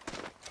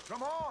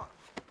 Come on.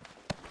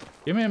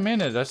 Give me a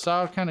minute. That's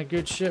all kind of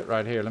good shit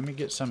right here. Let me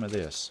get some of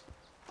this.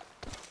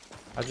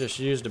 I just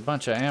used a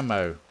bunch of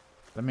ammo.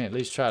 Let me at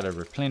least try to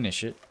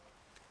replenish it.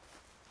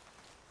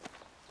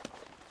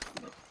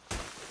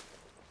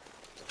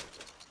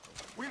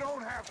 We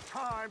don't have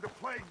time to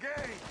play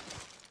games.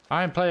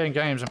 I ain't playing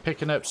games. I'm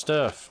picking up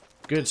stuff.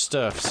 Good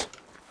stuffs.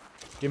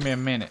 Give me a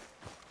minute.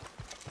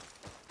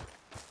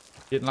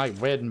 Getting like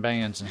wedding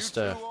bands and You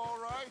stuff. two all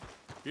right?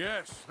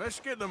 Yes, let's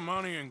get the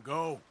money and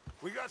go.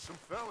 We got some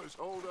fellas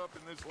holed up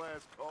in this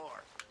last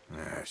car.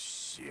 Ah,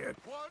 shit.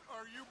 What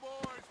are you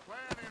boys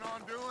planning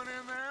on doing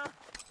in there?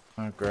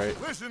 Oh, great.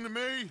 Listen to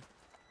me.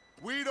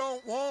 We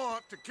don't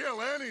want to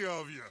kill any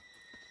of you.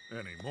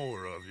 Any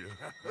more of you.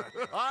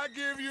 I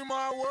give you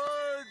my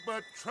word,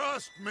 but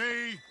trust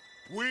me,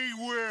 we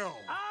will.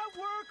 I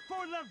work for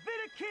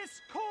Leviticus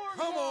Corps.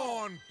 Come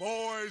on,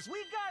 boys. We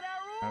got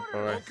our Oh,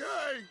 orders. boy.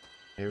 Okay.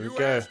 Here we You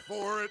go. asked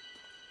for it.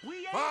 We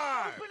ain't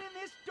 5, opening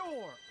this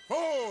door.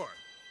 4,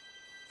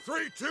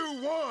 3,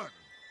 2, 1.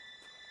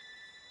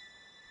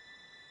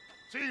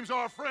 Seems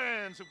our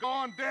friends have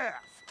gone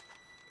deaf.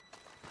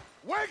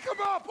 Wake them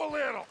up a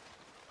little.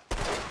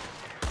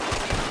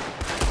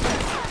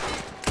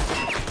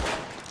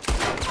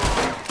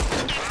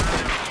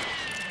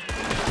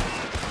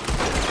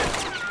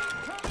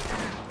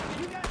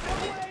 You got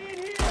no way in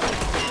here.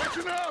 That's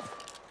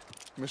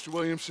enough. Mr.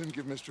 Williamson,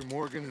 give Mr.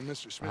 Morgan and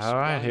Mr. Smith All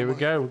right, here we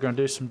go. We're going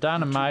to do some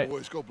dynamite.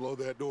 Boys, go blow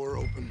that door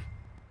open.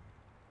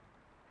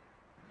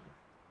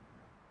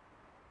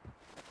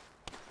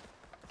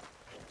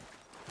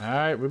 All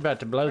right, we're about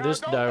to blow Now, this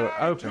don't door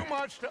matter open. too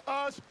much to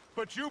us,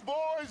 but you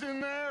boys in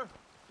there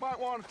might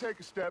want to take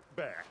a step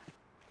back.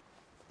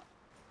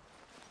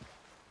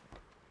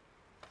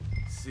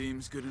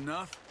 Seems good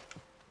enough.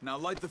 Now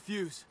light the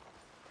fuse.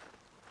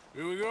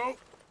 Here we go.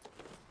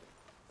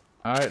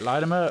 All right,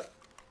 light them up.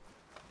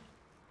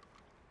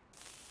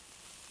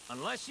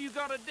 Unless you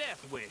got a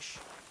death wish,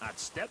 I'd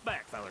step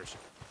back, fellers.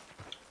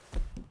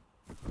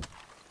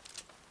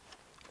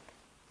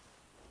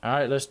 All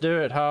right, let's do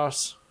it,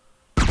 Hoss.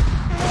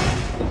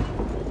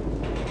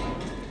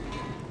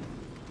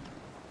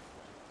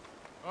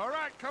 All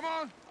right, come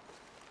on.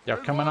 Y'all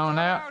There's coming one on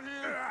out?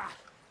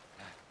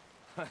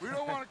 here. We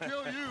don't want to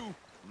kill you.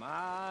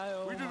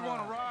 We just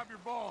want to rob your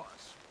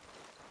boss.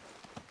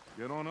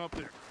 Get on up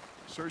there.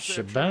 Search that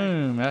train.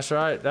 Shaboom. That's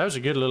right. That was a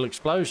good little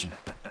explosion.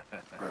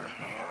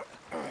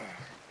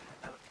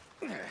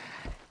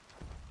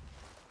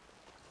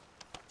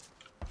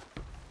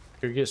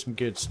 Go get some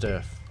good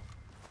stuff.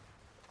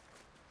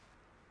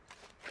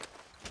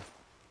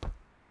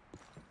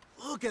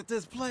 Look at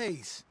this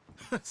place.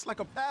 It's like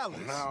a palace.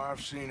 Now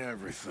I've seen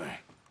everything.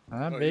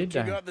 I'll Oh, be you two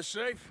damned. got the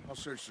safe? I'll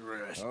search the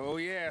rest. Oh,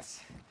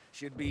 yes.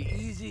 Should be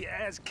easy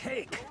as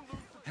cake.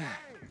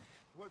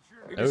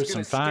 You're There was just some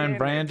gonna fine stand there,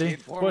 brandy.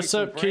 kid. Pour me What's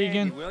some up, brandy,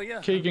 Keegan? will ya?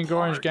 Keegan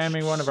Gorings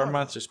Gaming, one of our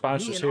monthly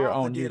sponsors here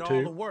on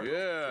YouTube.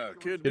 Yeah,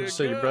 kid Good did to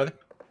see you, good. brother.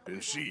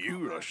 Didn't see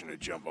you rushing to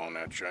jump on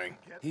that train.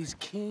 He's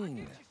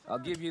keen. I'll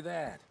give you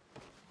that.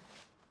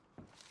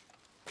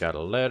 Got a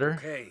letter.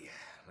 Okay,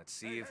 let's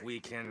see if we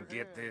can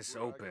get this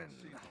open.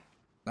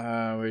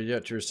 We're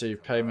yet to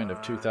receive payment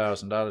of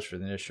 $2,000 for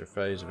the initial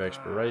phase of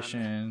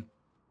exploration.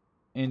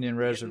 Indian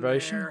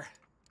reservation. There.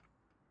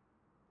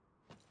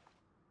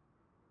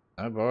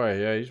 Oh boy,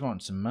 yeah, he's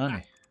wanting some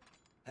money.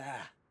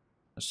 Ah,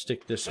 Let's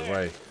stick this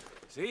away.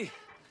 see?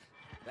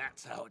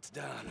 That's how it's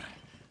done.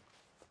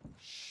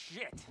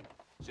 Shit.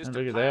 Just And a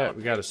look at pile that. of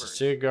We got a papers.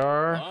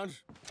 cigar,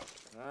 Bonds?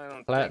 I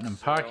don't platinum think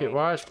so. pocket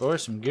watch. Boy,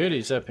 some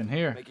goodies up in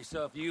here. Make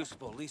yourself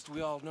useful. At least we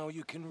all know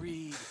you can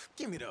read.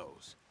 Give me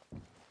those.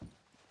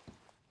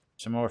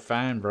 Some more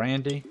fine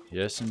brandy.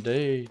 Yes,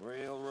 indeed.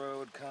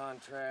 Railroad Road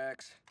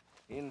contracts,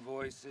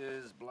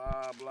 invoices,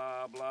 blah,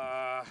 blah,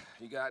 blah.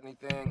 You got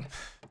anything?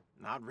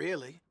 Not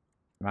really.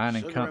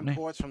 Mining Sugar company.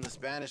 imports from the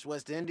Spanish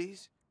West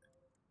Indies.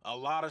 A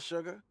lot of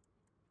sugar.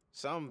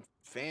 Some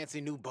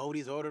fancy new boat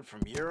he's ordered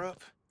from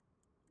Europe.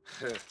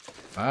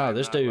 Wow,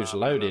 this dude's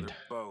loaded.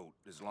 Boat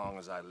as long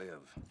as I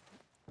live.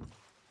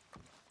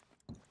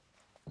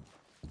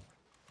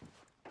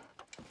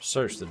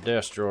 Search the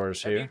desk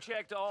drawers Have you here.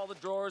 checked all the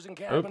drawers and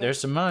Oh, cabinets? there's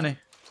some money.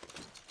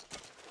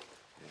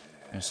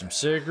 And some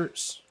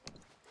cigarettes.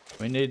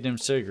 We need them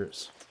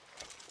cigarettes.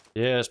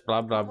 Yes,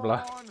 blah, blah, Come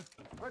blah. on.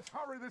 Let's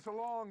hurry this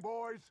along,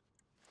 boys.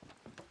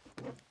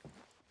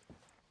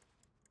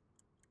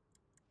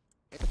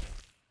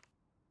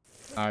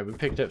 Alright, we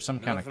picked up some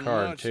kind of Nothing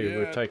card much too.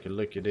 We'll yet. take a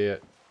look at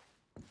it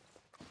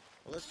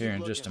Let's here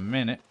keep in just a looking.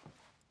 minute.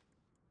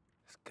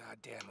 This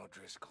goddamn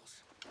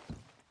O'Driscolls.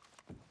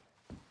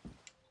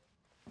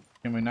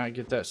 Can we not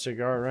get that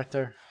cigar right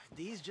there?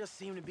 These just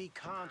seem to be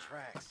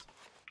contracts.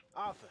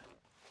 Arthur,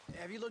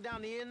 have you looked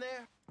down the end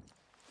there?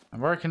 I'm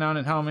working on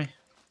it, homie.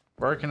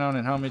 Working on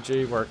it, homie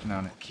G. Working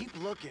on it.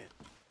 Keep looking.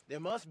 There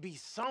must be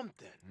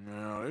something.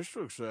 Now, this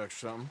looks like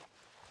something.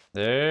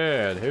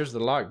 There, here's the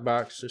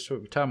lockbox. This is what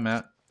we're talking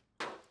about.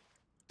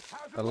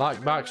 The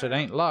lockbox that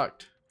ain't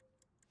locked.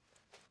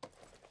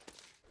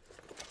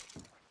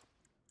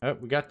 Oh,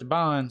 we got the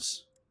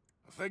bonds.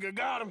 I think I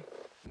got him.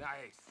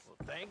 Nice. Well,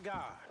 thank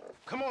God.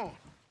 Come on.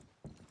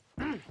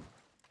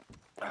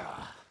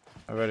 Oh,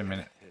 wait a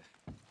minute.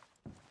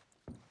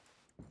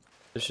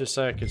 This just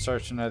say I could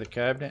search another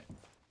cabinet.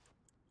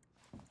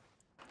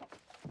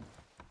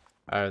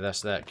 Oh,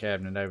 that's that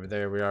cabinet over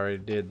there. We already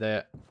did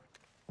that.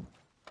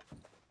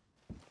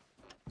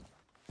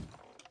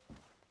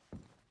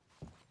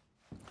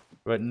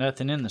 But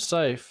nothing in the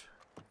safe.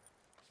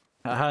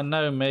 I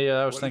know,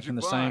 Mia. I was What did thinking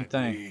you the same find?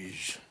 thing.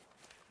 These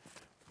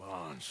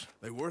bonds.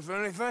 They worth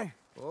anything?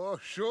 Oh,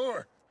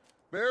 sure.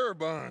 Bearer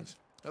bonds.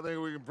 I think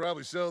we can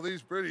probably sell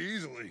these pretty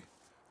easily.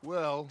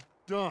 Well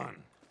done.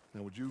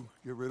 Now, would you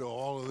get rid of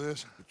all of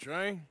this? The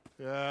train?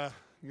 Yeah,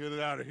 get it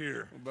out of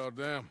here. What about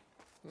them?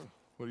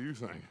 What do you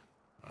think?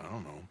 I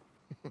don't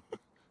know.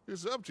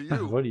 It's up to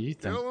you. What do you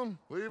think? Kill them,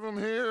 leave them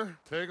here,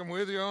 take them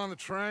with you on the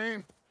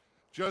train.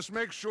 Just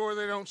make sure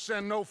they don't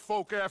send no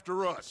folk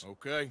after us.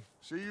 Okay.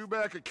 See you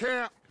back at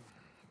camp.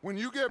 When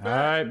you get All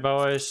back, right,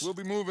 boys. we'll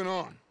be moving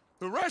on.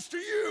 The rest of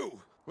you,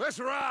 let's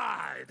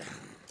ride.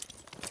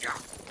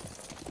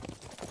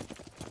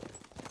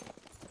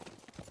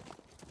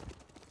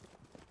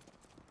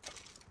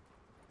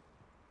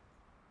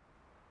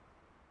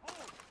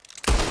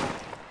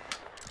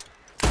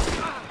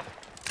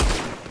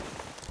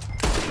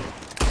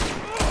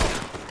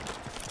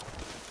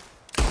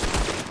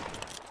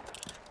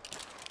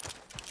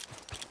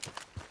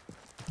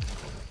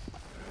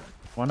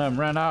 One of them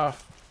ran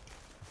off.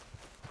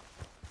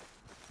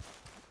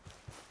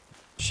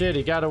 Shit,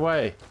 he got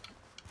away.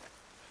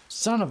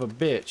 Son of a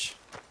bitch.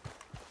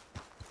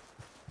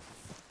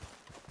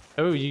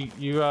 Oh, you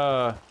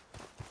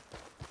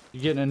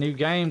getting a new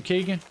game,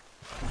 Keegan?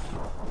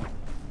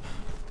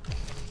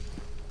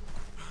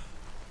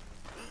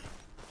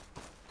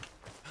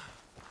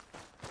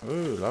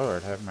 Ooh,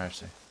 Lord, have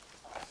mercy.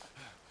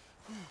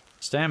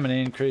 Stamina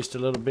increased a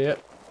little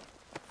bit.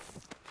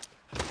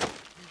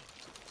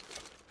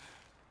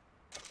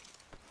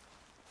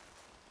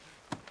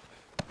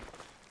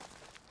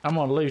 I'm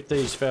gonna loot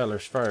these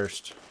fellers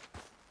first.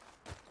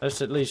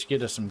 Let's at least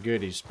get us some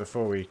goodies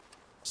before we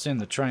send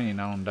the train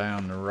on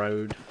down the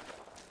road.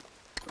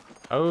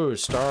 Oh,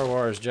 Star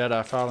Wars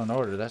Jedi Fallen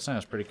Order. That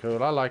sounds pretty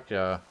cool. I like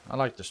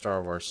the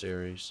Star Wars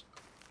series.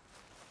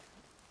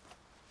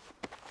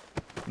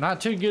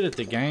 Not too good at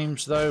the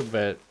games though,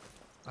 but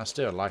I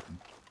still like them.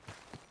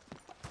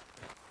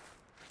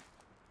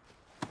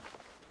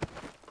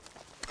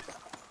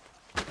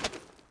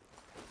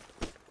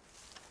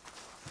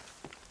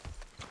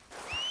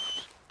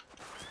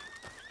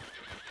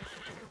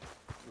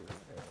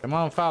 Come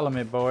on, follow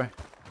me, boy.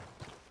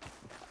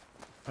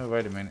 Oh,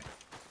 wait a minute.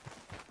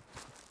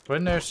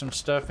 Wasn't there some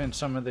stuff in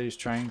some of these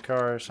train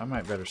cars? I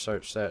might better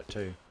search that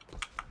too.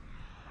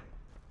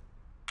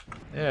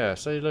 Yeah,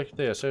 see, look at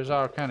this. There's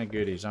all kind of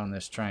goodies on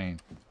this train.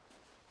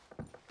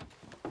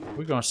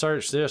 We're gonna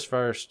search this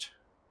first.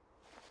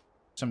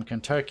 Some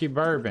Kentucky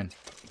bourbon.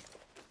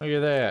 Look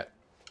at that.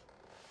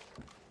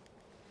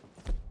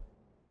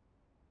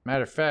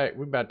 Matter of fact,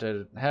 we're about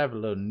to have a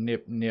little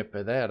nip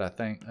of that, I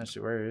think. Let's see,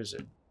 where is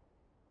it?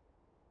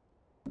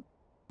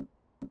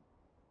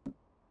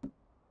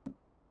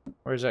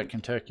 Where's that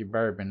Kentucky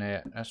bourbon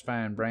at? That's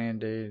fine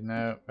brandy.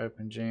 No,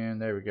 open gin.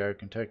 There we go.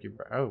 Kentucky.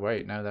 Oh,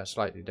 wait. No, that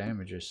slightly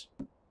damages.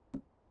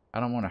 I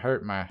don't want to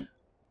hurt my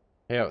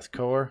health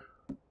core.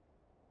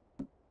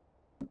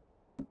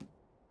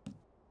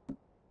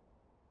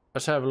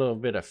 Let's have a little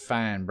bit of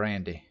fine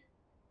brandy.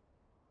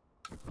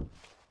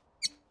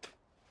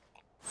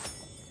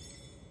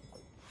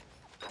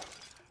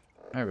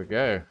 There we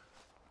go.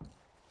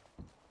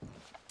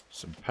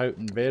 Some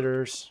potent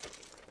bitters.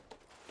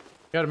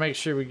 Got to make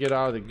sure we get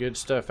all the good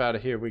stuff out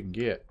of here we can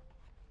get.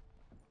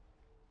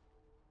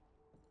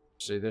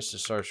 See, this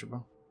is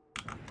searchable.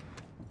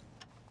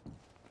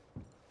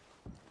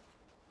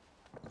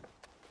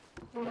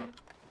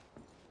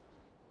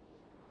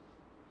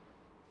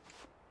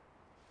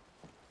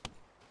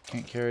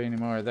 Can't carry any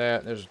more of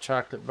that. There's a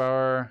chocolate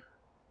bar.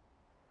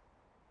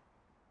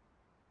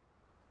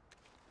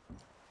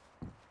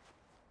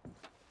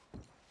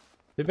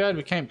 Too bad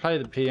we can't play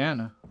the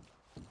piano.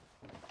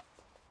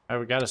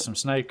 Oh, we got us some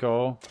snake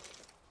oil.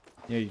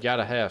 Yeah, you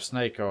gotta have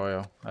snake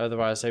oil.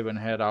 Otherwise, they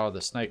wouldn't have had all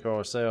the snake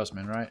oil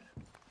salesmen, right?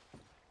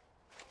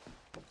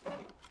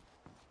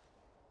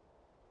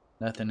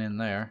 Nothing in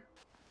there.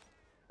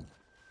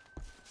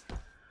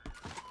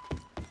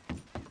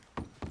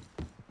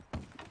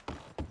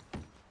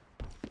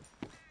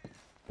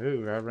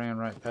 Ooh, I ran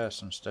right past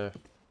some stuff.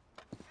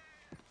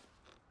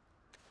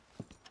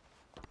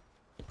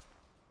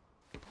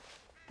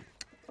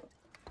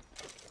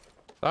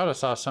 Thought I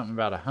saw something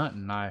about a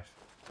hunting knife.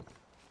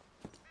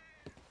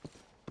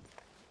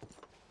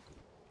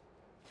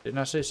 Didn't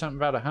I see something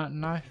about a hunting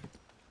knife?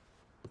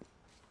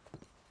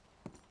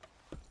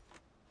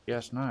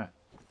 Guess not.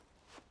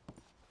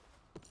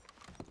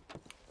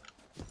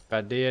 If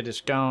I did,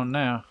 it's gone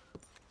now.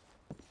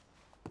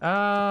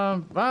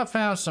 I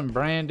found some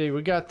brandy.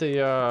 We got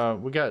the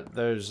we got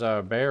those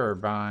bearer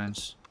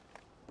binds.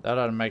 That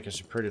ought to make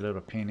us a pretty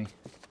little penny.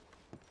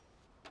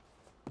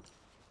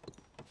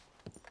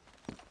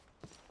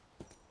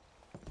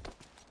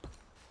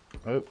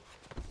 Oh,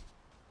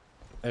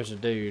 there's a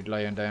dude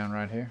laying down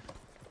right here.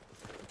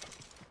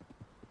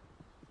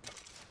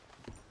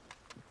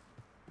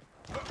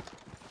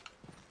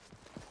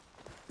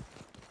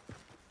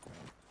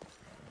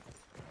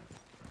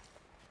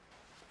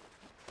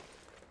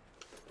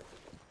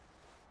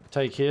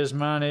 Take his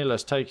money.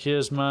 Let's take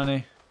his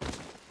money.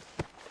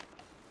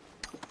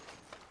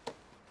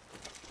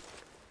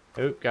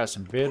 Oop, got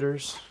some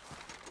bitters.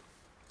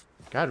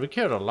 God, we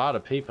killed a lot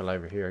of people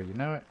over here. You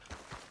know it?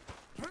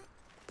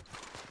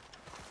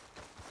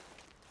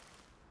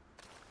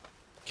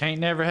 Can't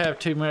never have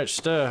too much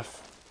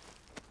stuff.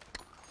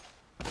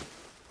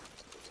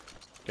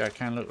 Guy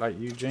kind of look like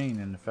Eugene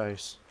in the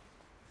face.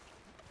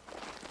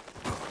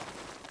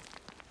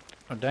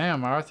 Oh,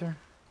 damn, Arthur.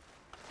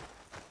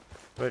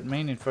 Wasn't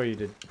meaning for you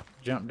to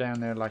jump down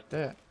there like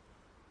that.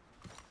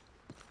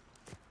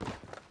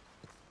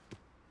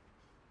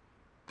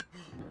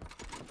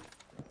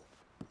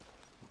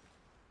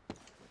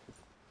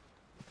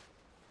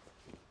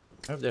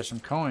 Oh, there's some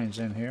coins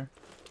in here.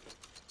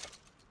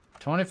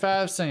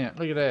 25 cents.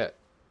 Look at that.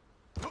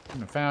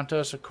 And found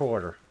us a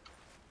quarter.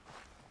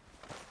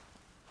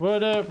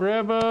 What up,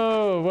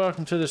 Rebel?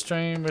 Welcome to the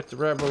stream with the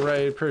Rebel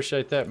Raid.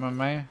 Appreciate that, my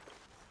man.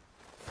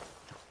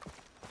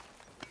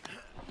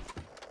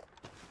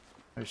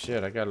 Oh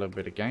shit, I got a little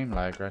bit of game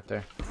lag right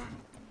there.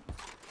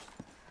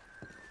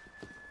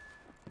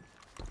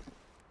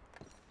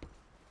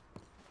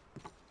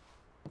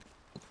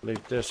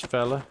 Loot this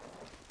fella.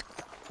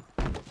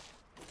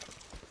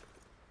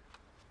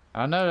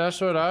 I know,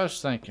 that's what I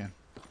was thinking.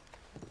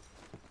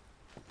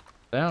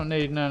 They don't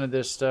need none of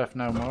this stuff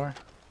no more.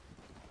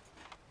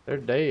 They're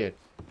dead.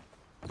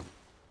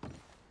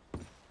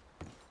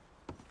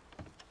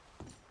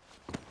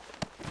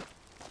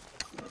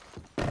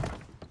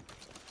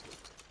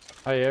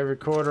 Hey, every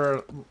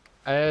quarter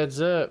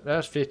adds up.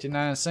 That's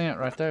 59 cents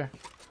right there.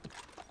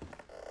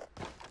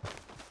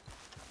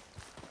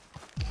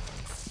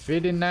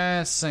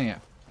 59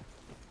 cents.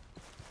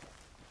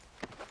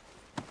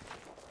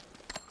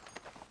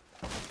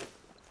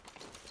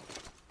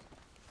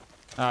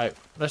 Alright,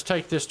 let's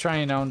take this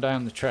train on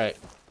down the track.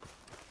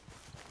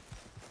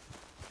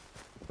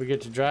 We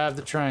get to drive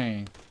the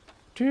train.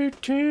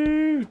 Toot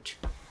toot!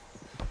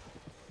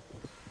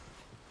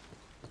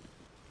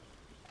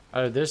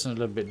 Oh, this is a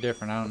little bit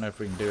different. I don't know if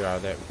we can do all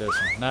that with this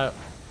one. No.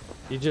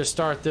 You just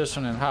start this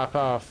one and hop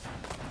off.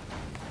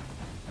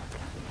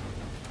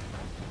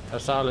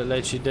 That's all it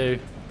lets you do.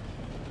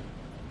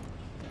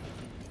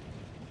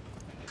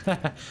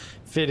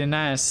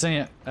 59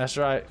 cents. That's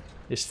right.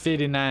 It's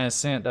 59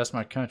 cents. That's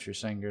my country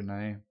singer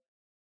name.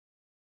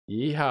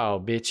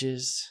 Yeehaaw,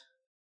 bitches.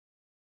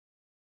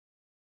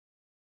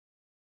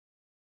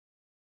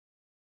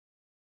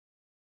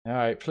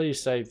 Alright,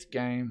 please save the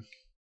game.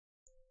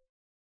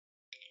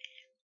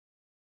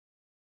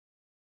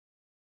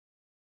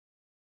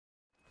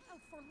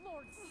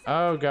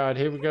 Oh god,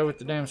 here we go with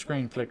the damn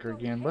screen flicker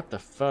again. What the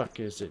fuck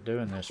is it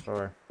doing this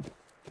for?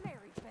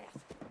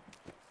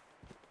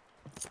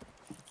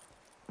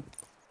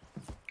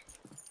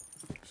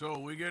 So,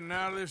 we getting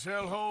out of this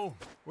hellhole?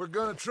 We're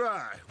gonna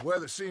try.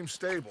 Weather seems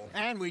stable.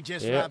 And we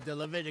just robbed the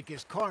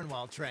Leviticus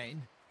Cornwall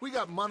train. We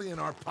got money in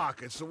our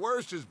pockets. The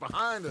worst is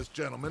behind us,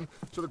 gentlemen.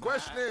 So the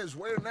question is,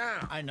 where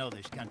now? I know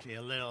this country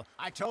a little.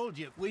 I told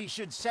you, we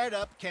should set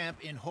up camp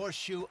in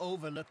Horseshoe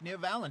Overlook near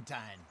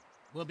Valentine.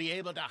 We'll be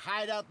able to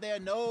hide out there,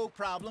 no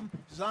problem,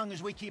 as long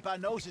as we keep our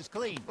noses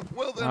clean.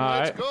 Well, then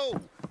let's go.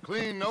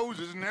 Clean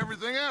noses and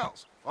everything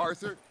else.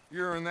 Arthur,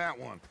 you're in that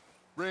one.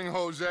 Bring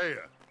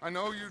Hosea. I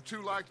know you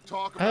two like to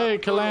talk about Hey,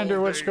 the good old Calander,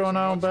 what's days going and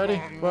on, what's buddy?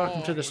 gone Welcome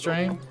wrong to the with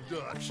stream. old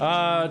Dutch.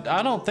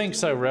 I don't think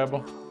so,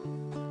 Rebel.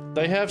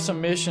 They have some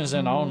missions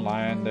in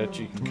online that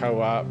you can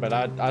co-op, but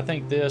I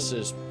think this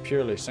is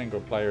purely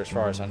single player as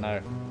far as I know.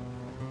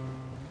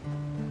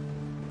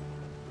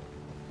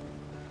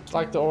 It's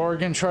like the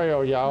Oregon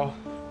Trail, y'all,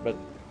 but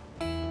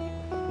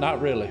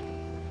not really.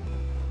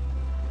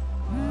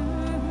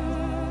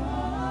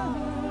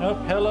 Oh,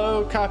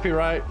 hello,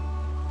 copyright.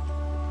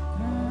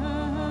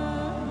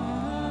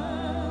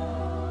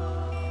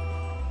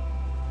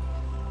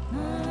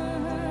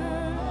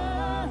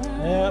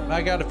 Yep,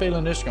 I got a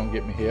feeling this is gonna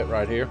get me hit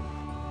right here.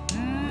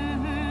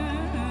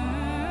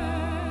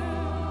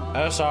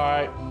 That's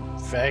alright.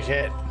 Fake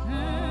it.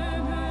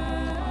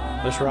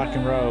 Let's rock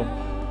and roll.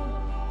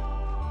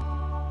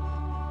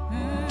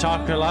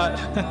 Talk a lot.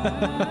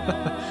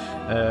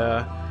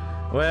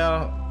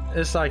 Well,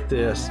 it's like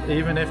this.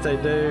 Even if they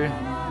do,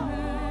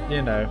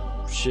 you know,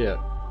 shit.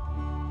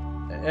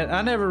 And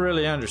I never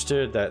really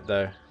understood that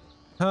though.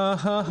 Ha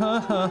ha ha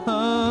ha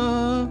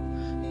ha.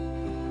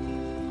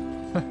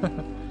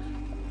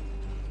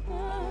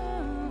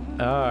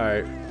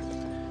 Alright.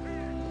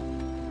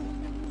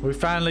 We're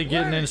finally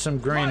getting in some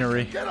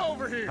greenery. Get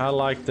over here. I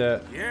like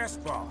that. Yes,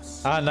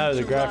 boss. I know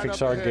the You ride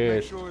graphics up are ahead, good.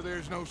 Make sure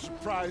there's no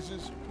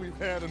surprises. We've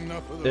had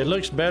enough of those. It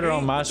looks better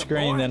on my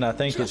screen than I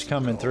think it's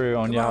coming through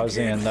on y'all's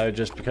end though,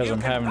 just because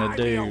I'm having to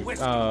do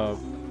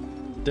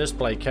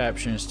display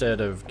capture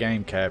instead of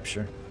game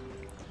capture.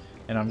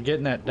 And I'm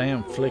getting that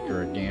damn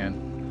flicker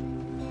again.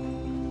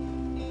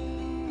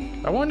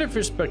 I wonder if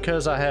it's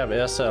because I have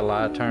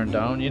SLI turned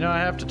on. You know, I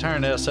have to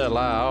turn SLI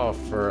off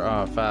for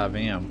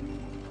 5M.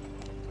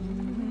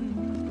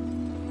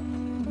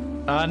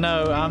 I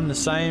know, I'm the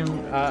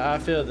same. I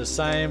feel the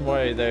same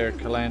way there,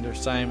 Calander.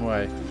 Same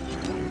way.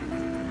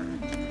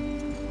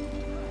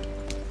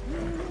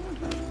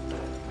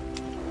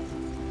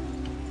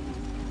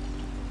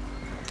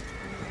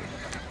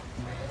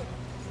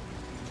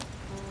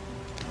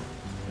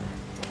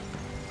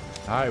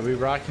 Alright, we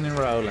rocking and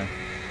rolling.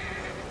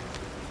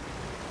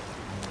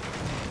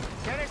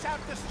 Get us out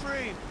the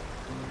stream.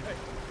 Hey,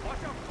 watch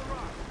out for the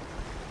rock.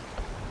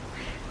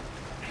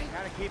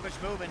 Gotta keep us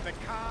moving, but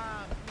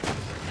calm.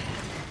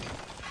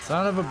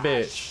 Son of a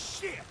bitch.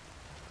 Shit.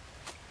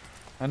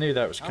 I knew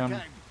that was coming.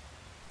 Okay.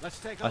 Let's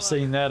take a I look.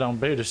 seen that on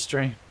Buddha's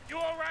stream. You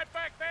all right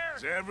back there?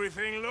 Does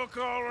everything look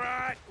all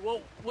right?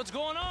 Well, what's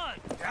going on?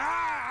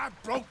 Ah, I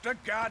broke the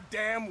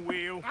goddamn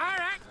wheel. All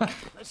right,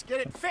 let's get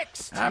it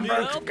fixed. I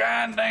broke the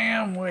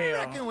goddamn I wheel.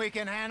 reckon we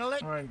can handle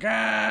it.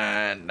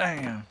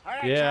 Goddamn. All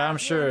right, Yeah, John, I'm you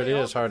sure and it me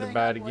is hold hard the to thing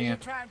buy up it while you again.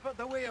 try and put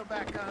the wheel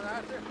back on,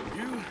 Arthur.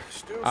 You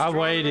still I strong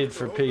waited enough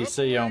for to hold up PC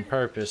the on thing?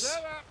 purpose.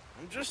 Shut up.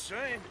 I'm just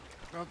saying.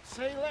 Don't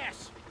say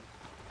less.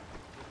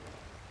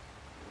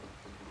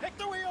 Pick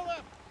the wheel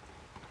up.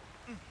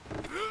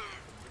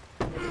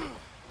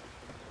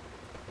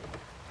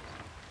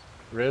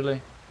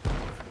 Really?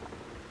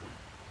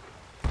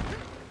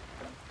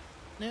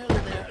 Nearly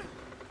there.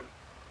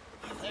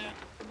 There.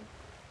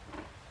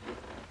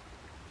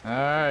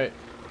 Alright.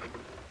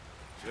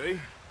 See?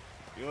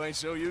 You ain't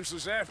so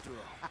useless after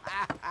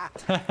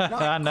all.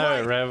 I know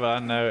it, Rev. I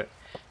know it.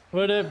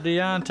 What up,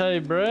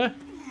 Deontay, bruh?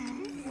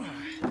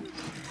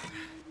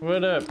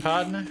 What up,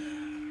 partner?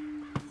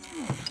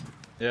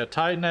 Yeah,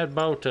 tighten that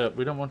bolt up.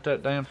 We don't want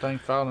that damn thing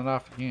falling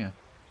off again.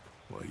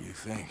 What do you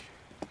think?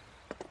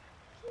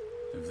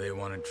 If they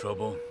wanted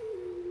trouble,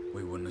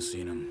 we wouldn't have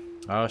seen them.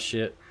 Oh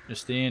shit,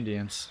 it's the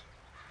Indians.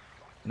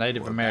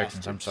 Native Poor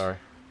Americans, I'm bastards. sorry.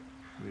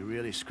 We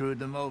really screwed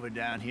them over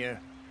down here.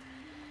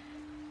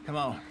 Come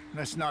on,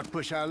 let's not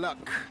push our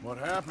luck. What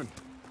happened?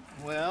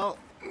 Well,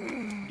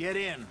 get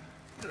in.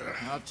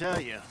 I'll tell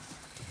you.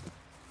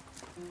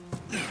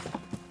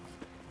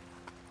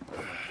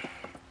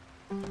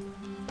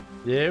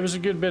 Yeah, it was a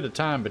good bit of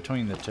time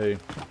between the two.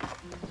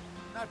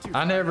 Not too I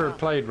far never now.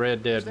 played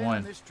Red Dead Stay on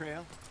 1. this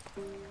trail.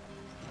 We'll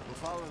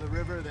follow the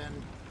river, then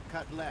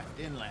cut left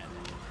inland.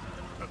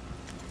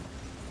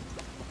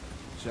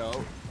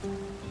 So,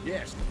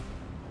 yes.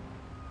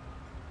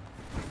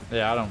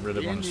 Yeah, I don't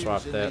really The want to Indians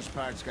swap in that. these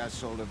parts got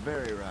sold a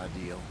very raw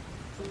deal.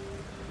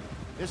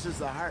 This is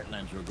the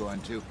heartlands we're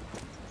going to.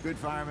 Good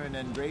farming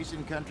and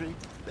grazing country.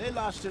 They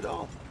lost it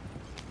all.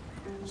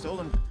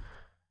 Stolen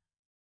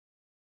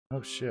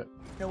Oh shit.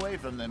 away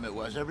from them it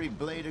was, every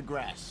blade of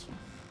grass.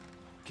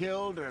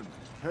 Killed or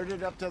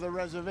herded up to the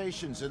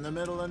reservations in the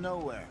middle of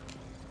nowhere.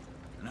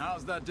 And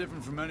how's that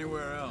different from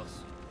anywhere else?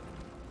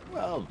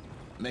 Well,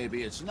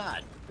 maybe it's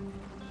not.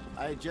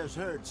 I just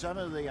heard some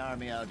of the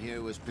army out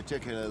here was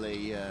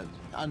particularly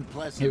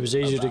unpleasant. It was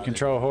easier to about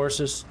control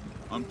horses.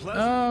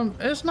 Unpleasant?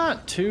 It's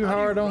not too How do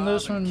you hard on rob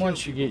this and one kill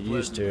once you get people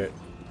used to it.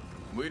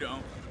 We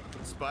don't.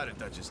 Spider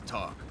Dutch's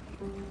talk.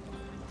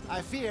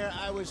 I fear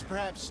I was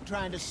perhaps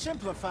trying to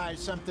simplify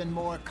something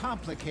more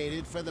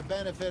complicated for the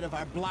benefit of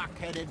our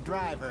block-headed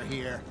driver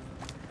here.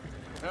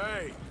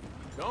 Hey,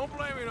 don't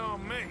blame it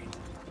on me.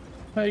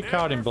 They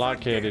caught him Never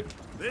blockheaded.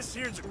 forget, this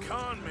here's a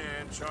con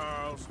man,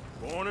 Charles.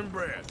 Born and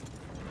bred.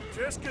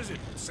 Just 'cause it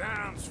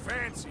sounds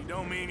fancy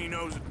don't mean he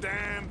knows a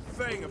damn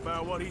thing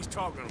about what he's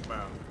talking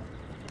about.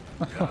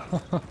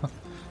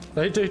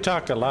 They do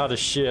talk a lot of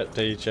shit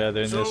to each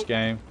other in this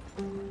game.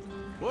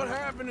 What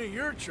happened to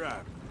your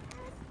tribe?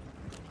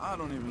 I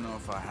don't even know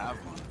if I have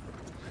one.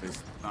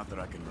 It's not that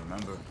I can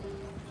remember.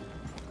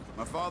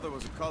 My father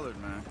was a colored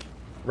man.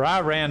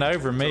 Rye ran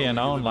over me in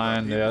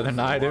online the other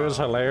night. It was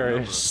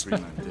hilarious.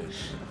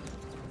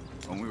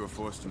 When we were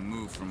forced to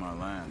move from our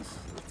lands,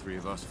 the three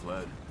of us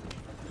fled.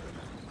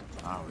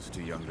 I was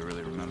too young to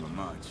really remember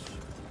much.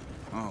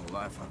 My whole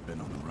life I've been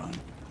on the run.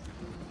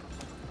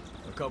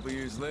 A couple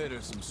years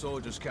later, some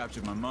soldiers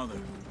captured my mother.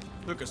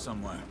 Took her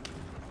somewhere.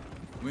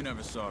 We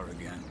never saw her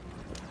again.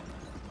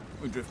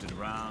 We drifted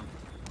around.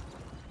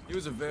 He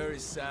was a very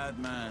sad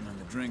man, and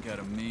the drink had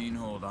a mean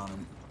hold on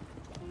him.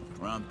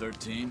 Around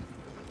 13,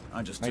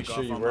 I just Make took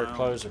sure off you on wear my own.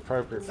 clothes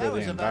appropriate for That the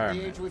was about the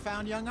environment. age we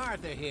found young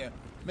Arthur here.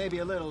 Maybe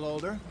a little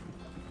older.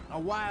 A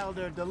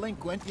wilder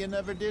delinquent you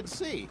never did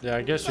see. Yeah,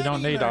 I guess you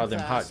don't need all them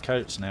hot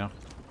coats now.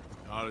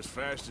 Not as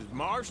fast as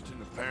Marston,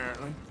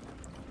 apparently.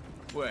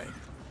 Wait,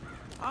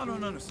 I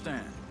don't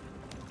understand.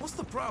 What's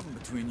the problem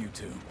between you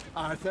two?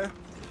 Arthur?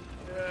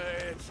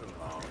 It's a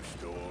long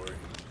story.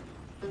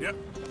 Yep.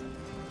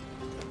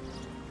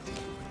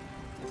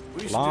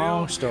 We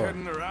Long still story.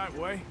 heading the right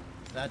way?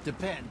 That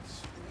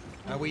depends.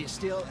 Are we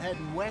still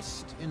heading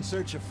west in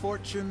search of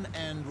fortune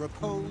and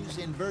repose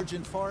in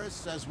virgin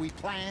forests as we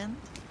planned?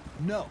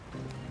 No.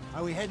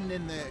 Are we heading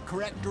in the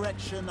correct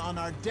direction on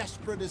our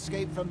desperate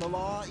escape from the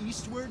law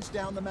eastwards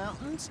down the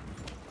mountains?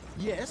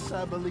 Yes,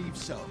 I believe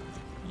so.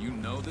 You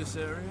know this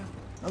area?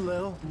 A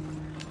little.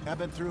 I've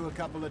been through a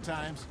couple of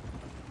times.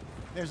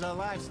 There's a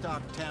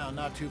livestock town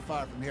not too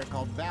far from here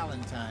called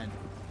Valentine.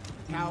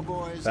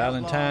 Cowboys,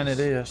 Valentine outlaws,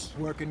 it is.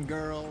 working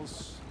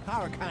girls,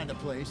 our kind of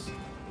place.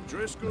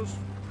 Driscoll's?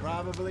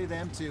 Probably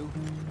them too.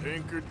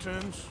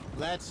 Pinkertons?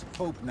 Let's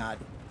hope not.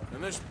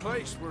 And this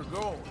place we're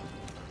going.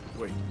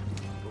 Wait,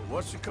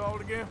 what's it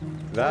called again?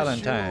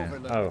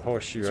 Valentine. Oh,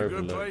 Horseshoe It's a good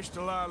Overlook. place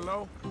to lie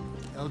low.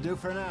 It'll do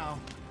for now.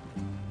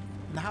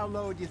 And how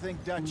low do you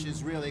think Dutch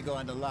is really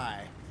going to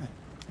lie?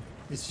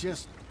 It's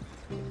just,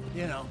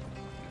 you know,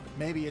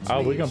 maybe it's Oh,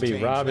 me we're gonna who's be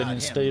changed, robbing not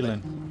and him, stealing.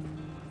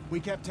 but we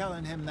kept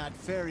telling him that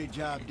ferry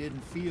job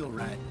didn't feel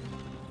right.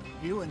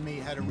 You and me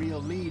had a real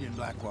lead in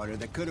Blackwater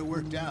that could have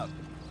worked out.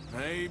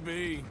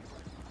 Maybe.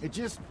 It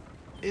just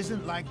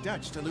isn't like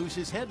Dutch to lose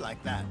his head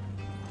like that.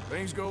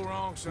 Things go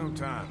wrong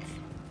sometimes.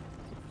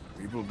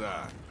 People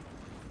die.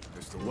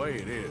 It's the way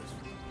it is.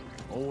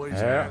 Always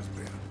Yeah. has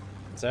been.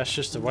 That's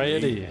just the way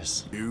it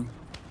is. You,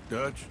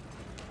 Dutch,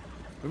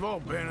 we've all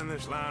been in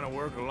this line of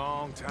work a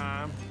long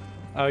time.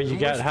 Oh, you And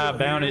got we're high still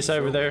bounties here,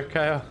 over so- there,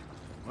 Kyle?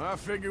 Well, I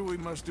figure we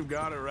must have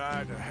got it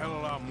right a hell of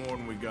a lot more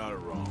than we got it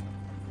wrong.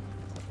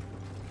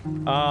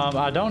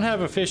 I don't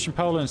have a fishing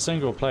pole in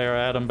single player,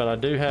 Adam, but I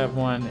do have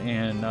one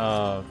in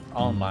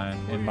online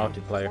in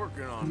multiplayer.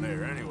 Working on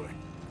there anyway.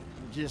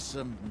 Just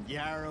some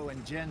yarrow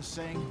and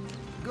ginseng.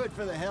 Good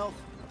for the health.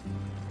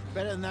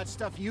 Better than that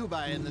stuff you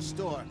buy in the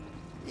store.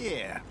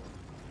 Yeah,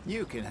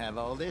 you can have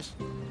all this.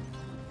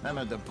 I'm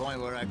at the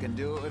point where I can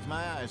do it with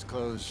my eyes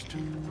closed.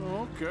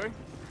 Okay,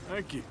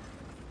 thank you.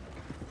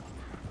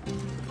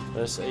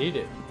 Let's eat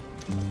it.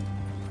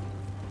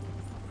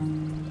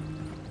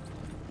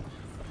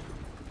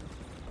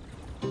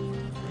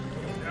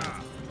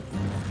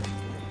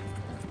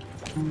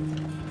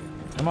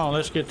 Come on,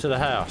 let's get to the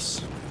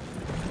house.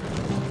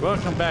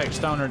 Welcome back,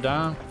 Stoner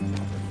Don.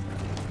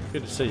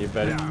 Good to see you,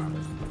 buddy.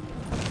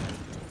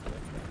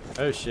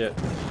 Oh shit.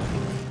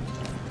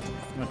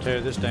 I'm gonna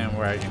tear this damn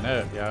wagon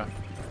up, y'all.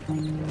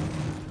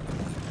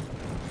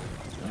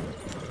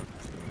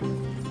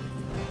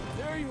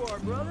 There you are,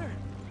 brother.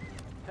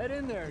 Head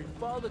in there and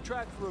follow the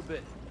track for a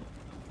bit.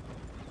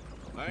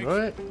 Thanks.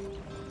 What?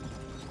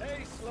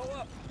 Hey, slow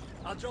up.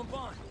 I'll jump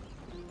on.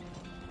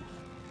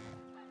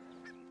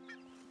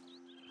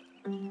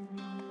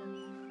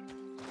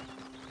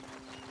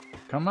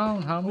 Come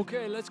on, homie.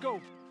 Okay, let's go.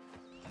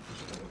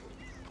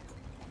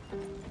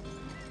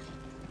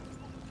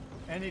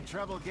 Any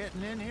trouble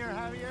getting in here,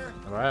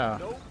 Javier? Wow.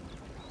 Nope.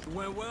 It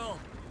went well.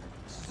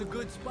 This is a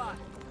good spot.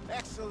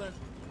 Excellent.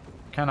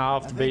 Kind of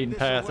off the beaten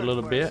path a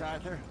little bit.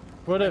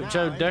 What up,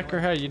 Joe Decker?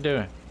 How you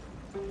doing?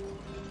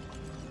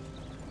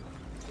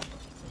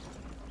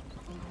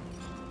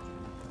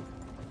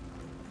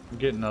 I'm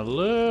getting a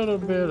little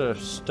bit of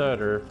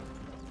stutter.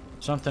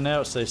 Something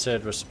else they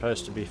said was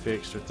supposed to be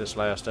fixed with this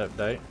last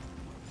update.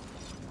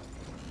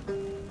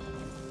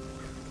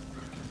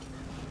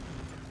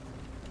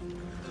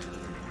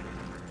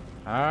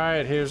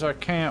 Alright, here's our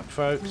camp,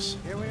 folks.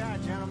 Here we are,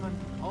 gentlemen.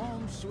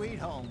 Home sweet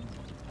home.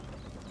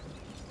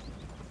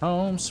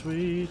 Home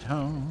sweet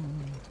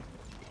home.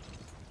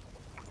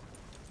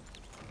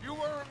 You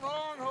weren't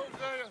wrong,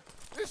 Hosea.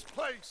 This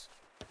place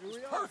is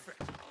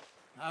perfect.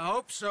 I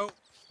hope so.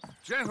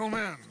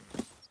 Gentlemen,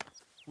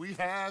 we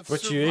have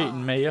What you survived.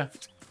 eating, Mia?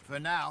 For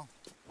now.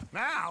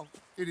 Now,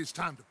 it is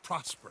time to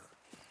prosper.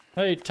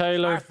 Hey,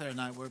 Taylor. Arthur and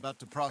I were about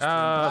to prosper in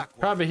Blackwater.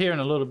 Probably here in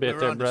a little bit We're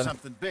there, onto brother.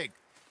 something big.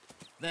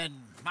 Then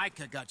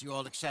Micah got you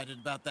all excited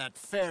about that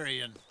ferry,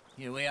 and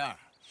here we are.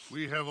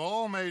 We have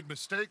all made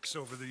mistakes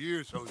over the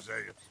years,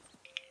 Hosea.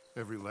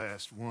 Every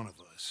last one of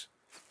us.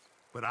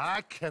 But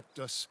I kept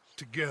us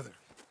together.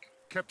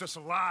 Kept us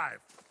alive.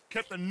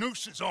 Kept the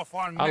nooses off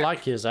our neck. I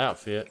like his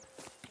outfit.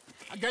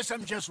 I guess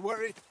I'm just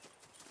worried.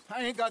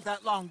 I ain't got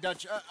that long,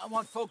 Dutch. I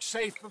want folks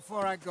safe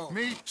before I go.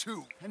 Me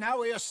too. And now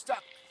we are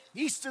stuck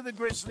east of the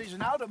Grizzlies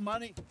and out of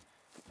money.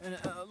 And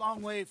a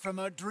long way from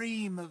our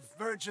dream of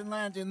virgin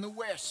land in the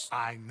west.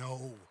 I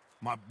know,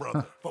 my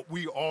brother. But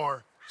we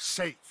are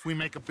safe. We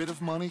make a bit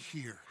of money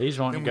here. He's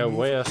wanting to go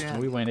west,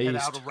 and we went head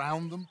east. Out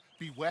around them,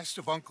 be west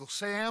of Uncle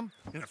Sam.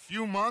 In a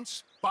few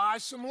months, buy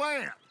some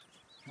land.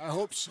 I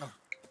hope so.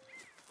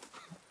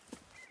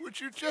 Would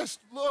you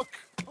just look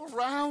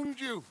around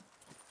you?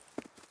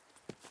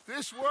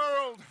 This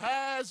world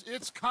has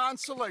its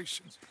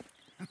consolations.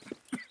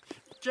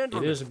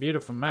 Gentlemen, It is a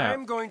beautiful map.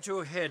 I'm going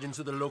to head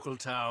into the local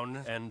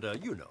town and,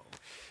 you know,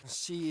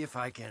 see if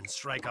I can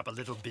strike up a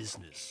little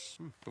business.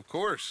 Of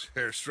course,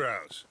 Herr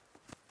Strauss.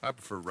 I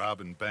prefer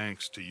robbing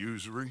banks to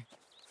usury.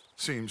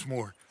 Seems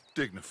more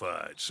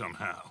dignified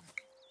somehow.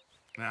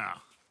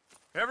 Now,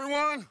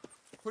 everyone,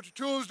 put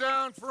your tools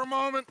down for a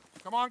moment.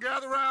 Come on,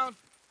 gather round.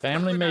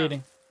 Family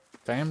meeting.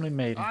 Family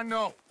meeting. I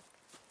know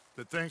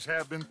that things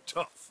have been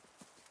tough,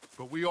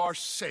 but we are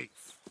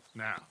safe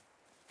now,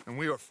 and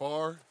we are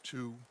far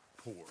too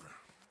poor.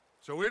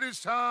 So it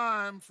is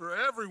time for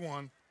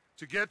everyone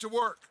to get to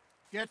work.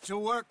 Get to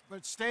work,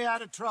 but stay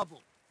out of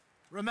trouble.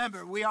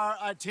 Remember, we are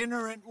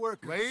itinerant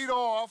workers. Laid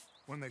off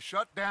when they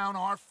shut down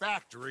our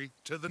factory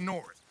to the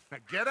north. Now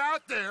get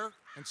out there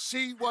and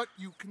see what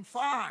you can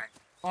find.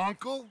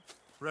 Uncle,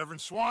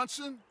 Reverend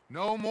Swanson,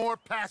 no more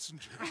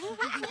passengers.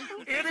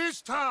 It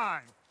is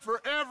time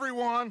for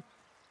everyone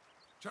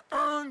to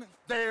earn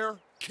their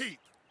keep.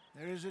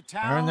 There is a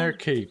town Earn their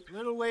keep.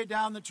 little way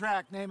down the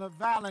track named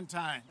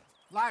Valentine.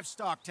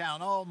 Livestock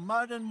town, all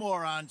mud and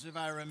morons, if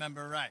I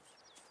remember right.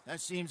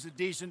 That seems a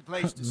decent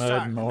place to Mud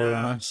start.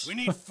 morons. We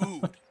need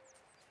food.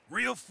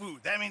 Real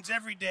food. That means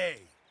every day.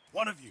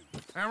 One of you.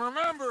 And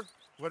remember,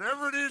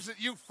 whatever it is that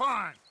you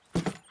find,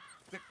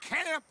 the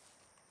camp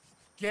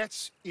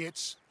gets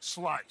its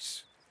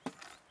slice.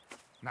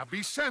 Now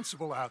be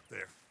sensible out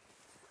there.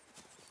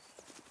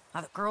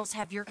 The girls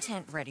have your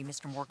tent ready,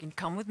 Mr. Morgan.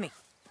 Come with me.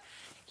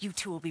 You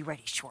two will be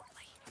ready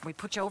shortly. We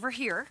put you over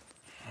here.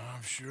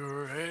 I'm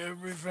sure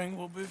everything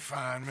will be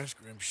fine, Miss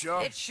Grimshaw.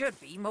 It should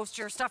be. Most of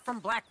your stuff from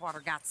Blackwater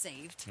got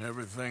saved.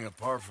 Everything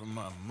apart from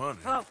my money.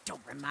 Oh,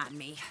 don't remind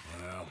me.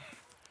 Well,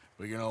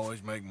 we can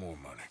always make more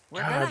money.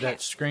 God,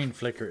 that screen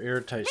flicker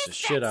irritates the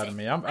shit out of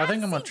me. I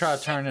think I'm going to try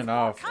turning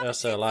off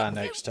SLI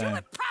next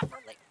time.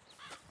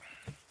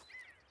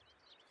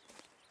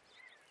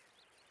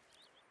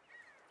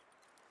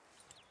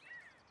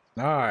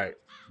 Alright,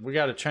 we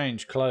got to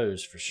change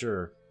clothes for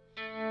sure.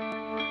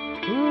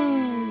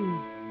 Woo.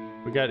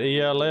 We got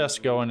ELS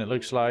going, it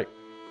looks like.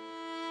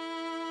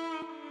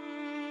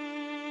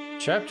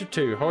 Chapter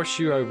 2,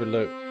 Horseshoe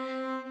Overlook.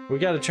 We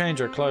got to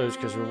change our clothes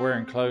because we're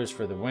wearing clothes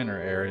for the winter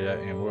area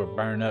and we'll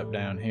burn up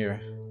down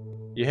here.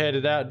 You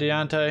headed out,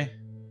 Deontay?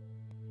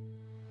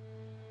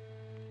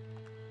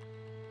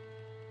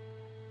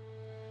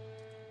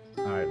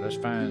 Alright, let's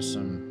find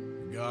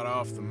some Got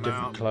off the different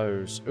mountain.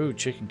 clothes. Ooh,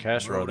 chicken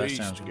casserole, Rode that east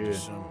sounds into good.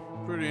 some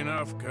pretty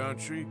enough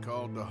country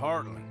called the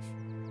Heartlands.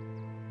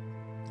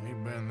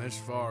 Ain't been this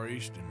far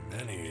east in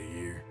many a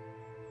year.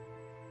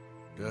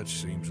 Dutch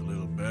seems a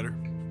little better.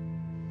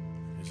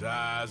 His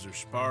eyes are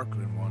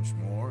sparkling once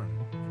more,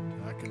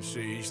 and I can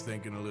see he's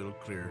thinking a little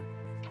clearer.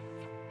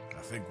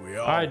 I think we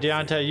all. Alright,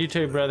 Deontay, you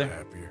too, brother.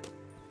 Happier,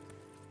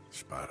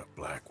 despite of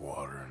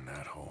Blackwater and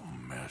that whole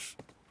mess.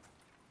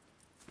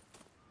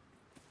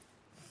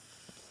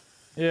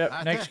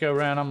 Yep, next go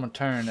round I'm going to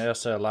turn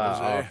SLI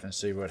off and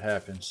see what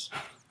happens.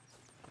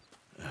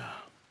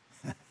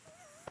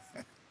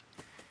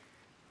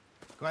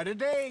 Quite a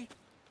day.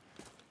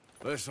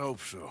 Let's hope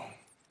so.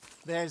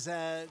 There's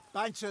a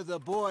bunch of the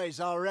boys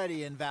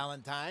already in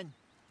Valentine.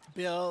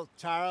 Bill,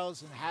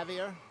 Charles, and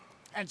Javier.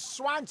 And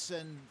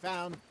Swanson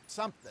found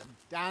something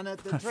down at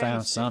the train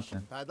Found station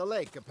something. by the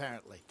lake,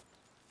 apparently.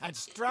 And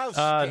Strauss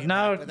came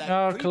no, back with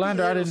that creepy Calandra, I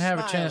little didn't have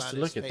a smile chance on to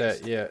his look at face.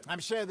 that yet. I'm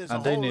sure there's I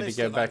a do whole need to list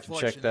go of back and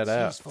check that unfortunates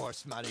out. he's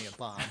forced money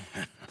upon.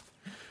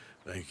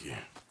 Thank you.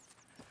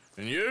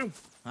 And you?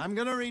 I'm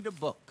gonna read a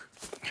book.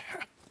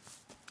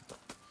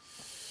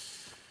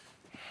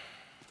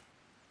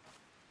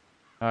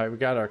 Alright, we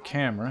got our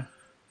camera.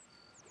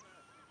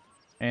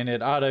 And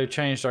it auto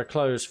changed our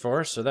clothes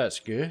for us, so that's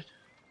good.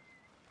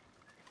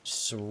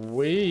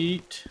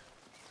 Sweet.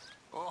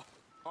 Oh,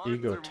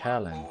 Ego Arthur,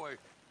 Talon. my boy,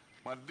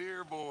 my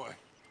dear boy.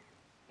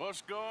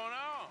 What's going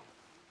on?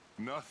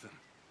 Nothing.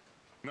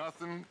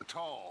 Nothing at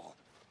all.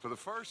 For the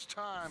first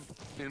time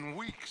in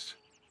weeks.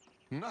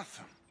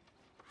 Nothing.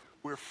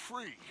 We're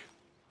free.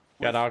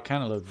 Got all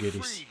kind of little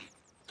goodies. Free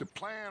to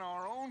plan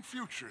our own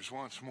futures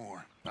once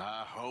more.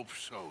 I hope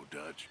so,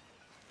 Dutch.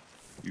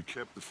 You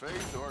kept the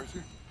faith,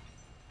 Arthur.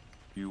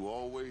 You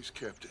always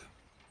kept it.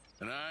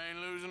 And I ain't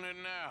losing it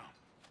now.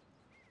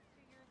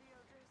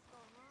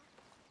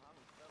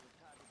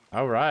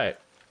 All right.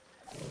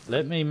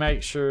 Let me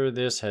make sure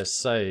this has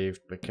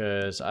saved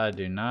because I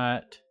do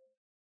not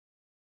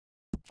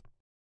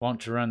want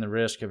to run the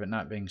risk of it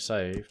not being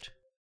saved.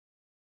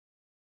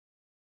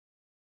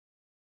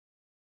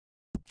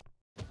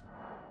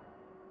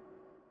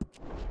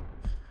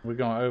 We're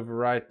going to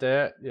overwrite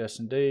that. Yes,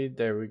 indeed.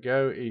 There we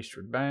go.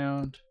 Eastward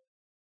bound.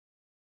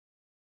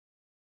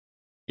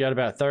 Got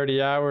about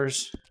 30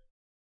 hours.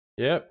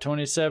 Yep,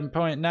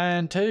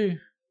 27.92.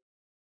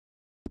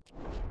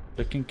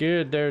 Looking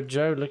good there,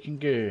 Joe. Looking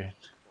good.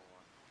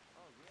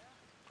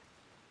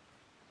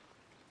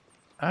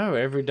 Oh,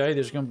 every day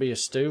there's going to be a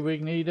stew we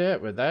can eat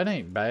at? But that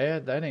ain't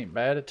bad. That ain't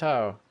bad at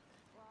all.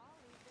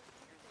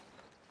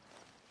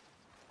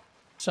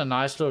 It's a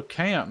nice little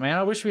camp, man.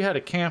 I wish we had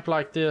a camp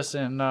like this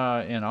in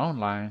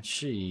online.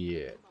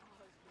 Shit.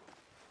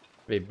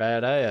 Be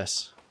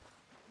badass.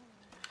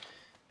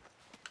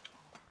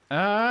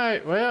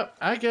 Alright, well,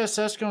 I guess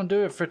that's going to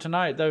do it for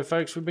tonight, though,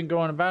 folks. We've been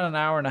going about an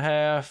hour and a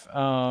half.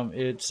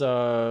 It's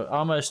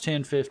almost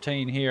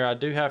 10:15 here. I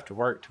do have to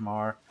work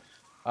tomorrow.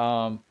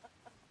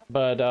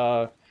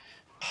 But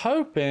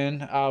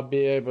hoping I'll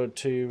be able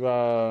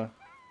to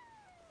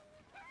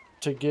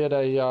get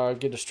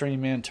a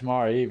stream in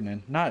tomorrow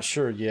evening. Not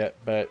sure yet,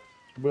 but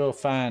we'll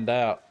find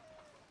out.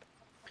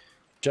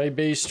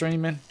 JB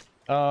streaming.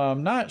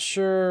 Not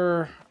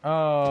sure.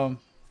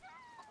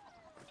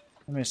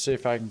 Let me see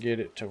if I can get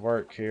it to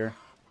work here.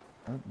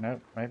 Oh,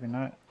 nope, maybe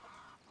not.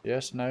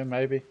 Yes, no,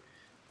 maybe.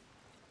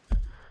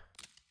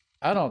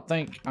 I don't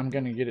think I'm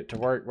gonna get it to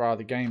work while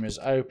the game is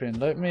open.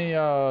 Let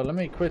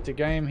me quit the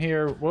game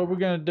here. What we're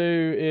gonna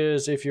do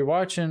is, if you're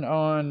watching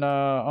on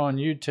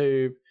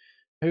YouTube,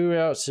 who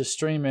else is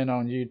streaming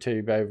on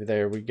YouTube over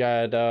there? We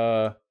got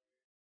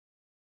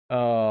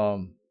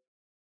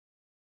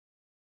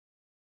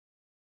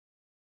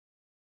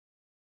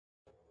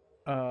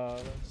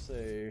let's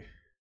see.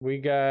 We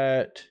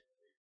got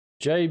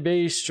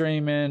JB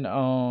streaming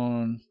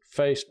on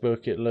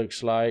Facebook, it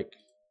looks like.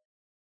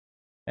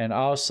 And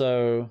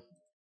also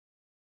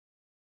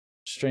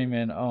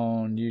streaming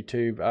on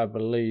YouTube, I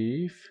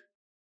believe.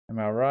 Am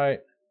I right?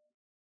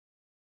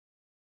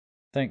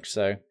 Think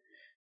so.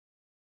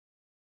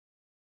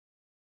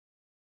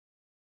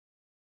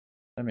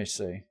 Let me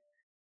see.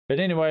 But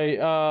anyway,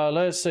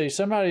 let's see.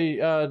 Somebody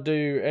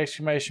do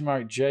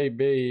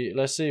 !JB.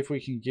 Let's see if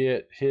we can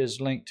get his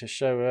link to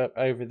show up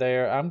over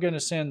there. I'm going to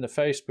send the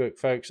Facebook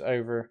folks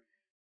over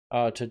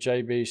to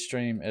JB's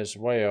stream as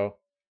well.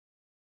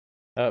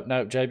 Oh,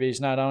 nope, JB's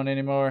not on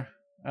anymore.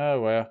 Oh,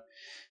 well.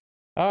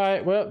 All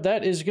right, well,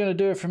 that is going to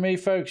do it for me,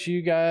 folks.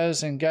 You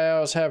guys and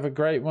gals have a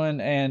great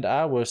one, and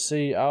I will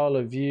see all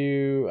of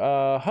you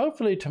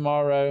hopefully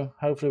tomorrow.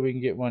 Hopefully we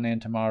can get one in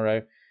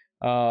tomorrow.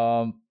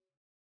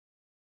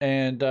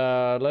 And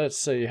let's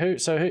see.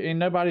 Ain't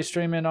nobody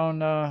streaming on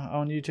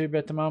YouTube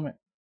at the moment?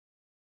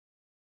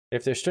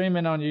 If they're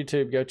streaming on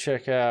YouTube, go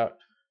check out.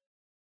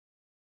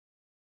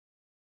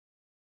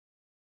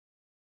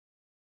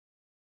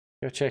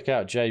 Go check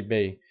out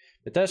JB.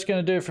 But that's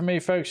going to do it for me,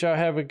 folks. Y'all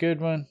have a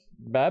good one.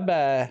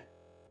 Bye-bye.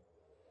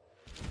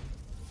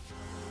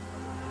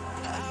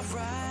 I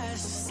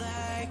rise just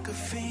like a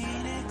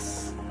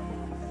phoenix,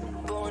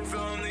 born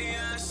from the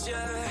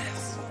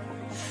ashes.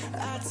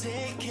 I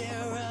take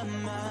care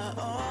of my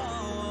own.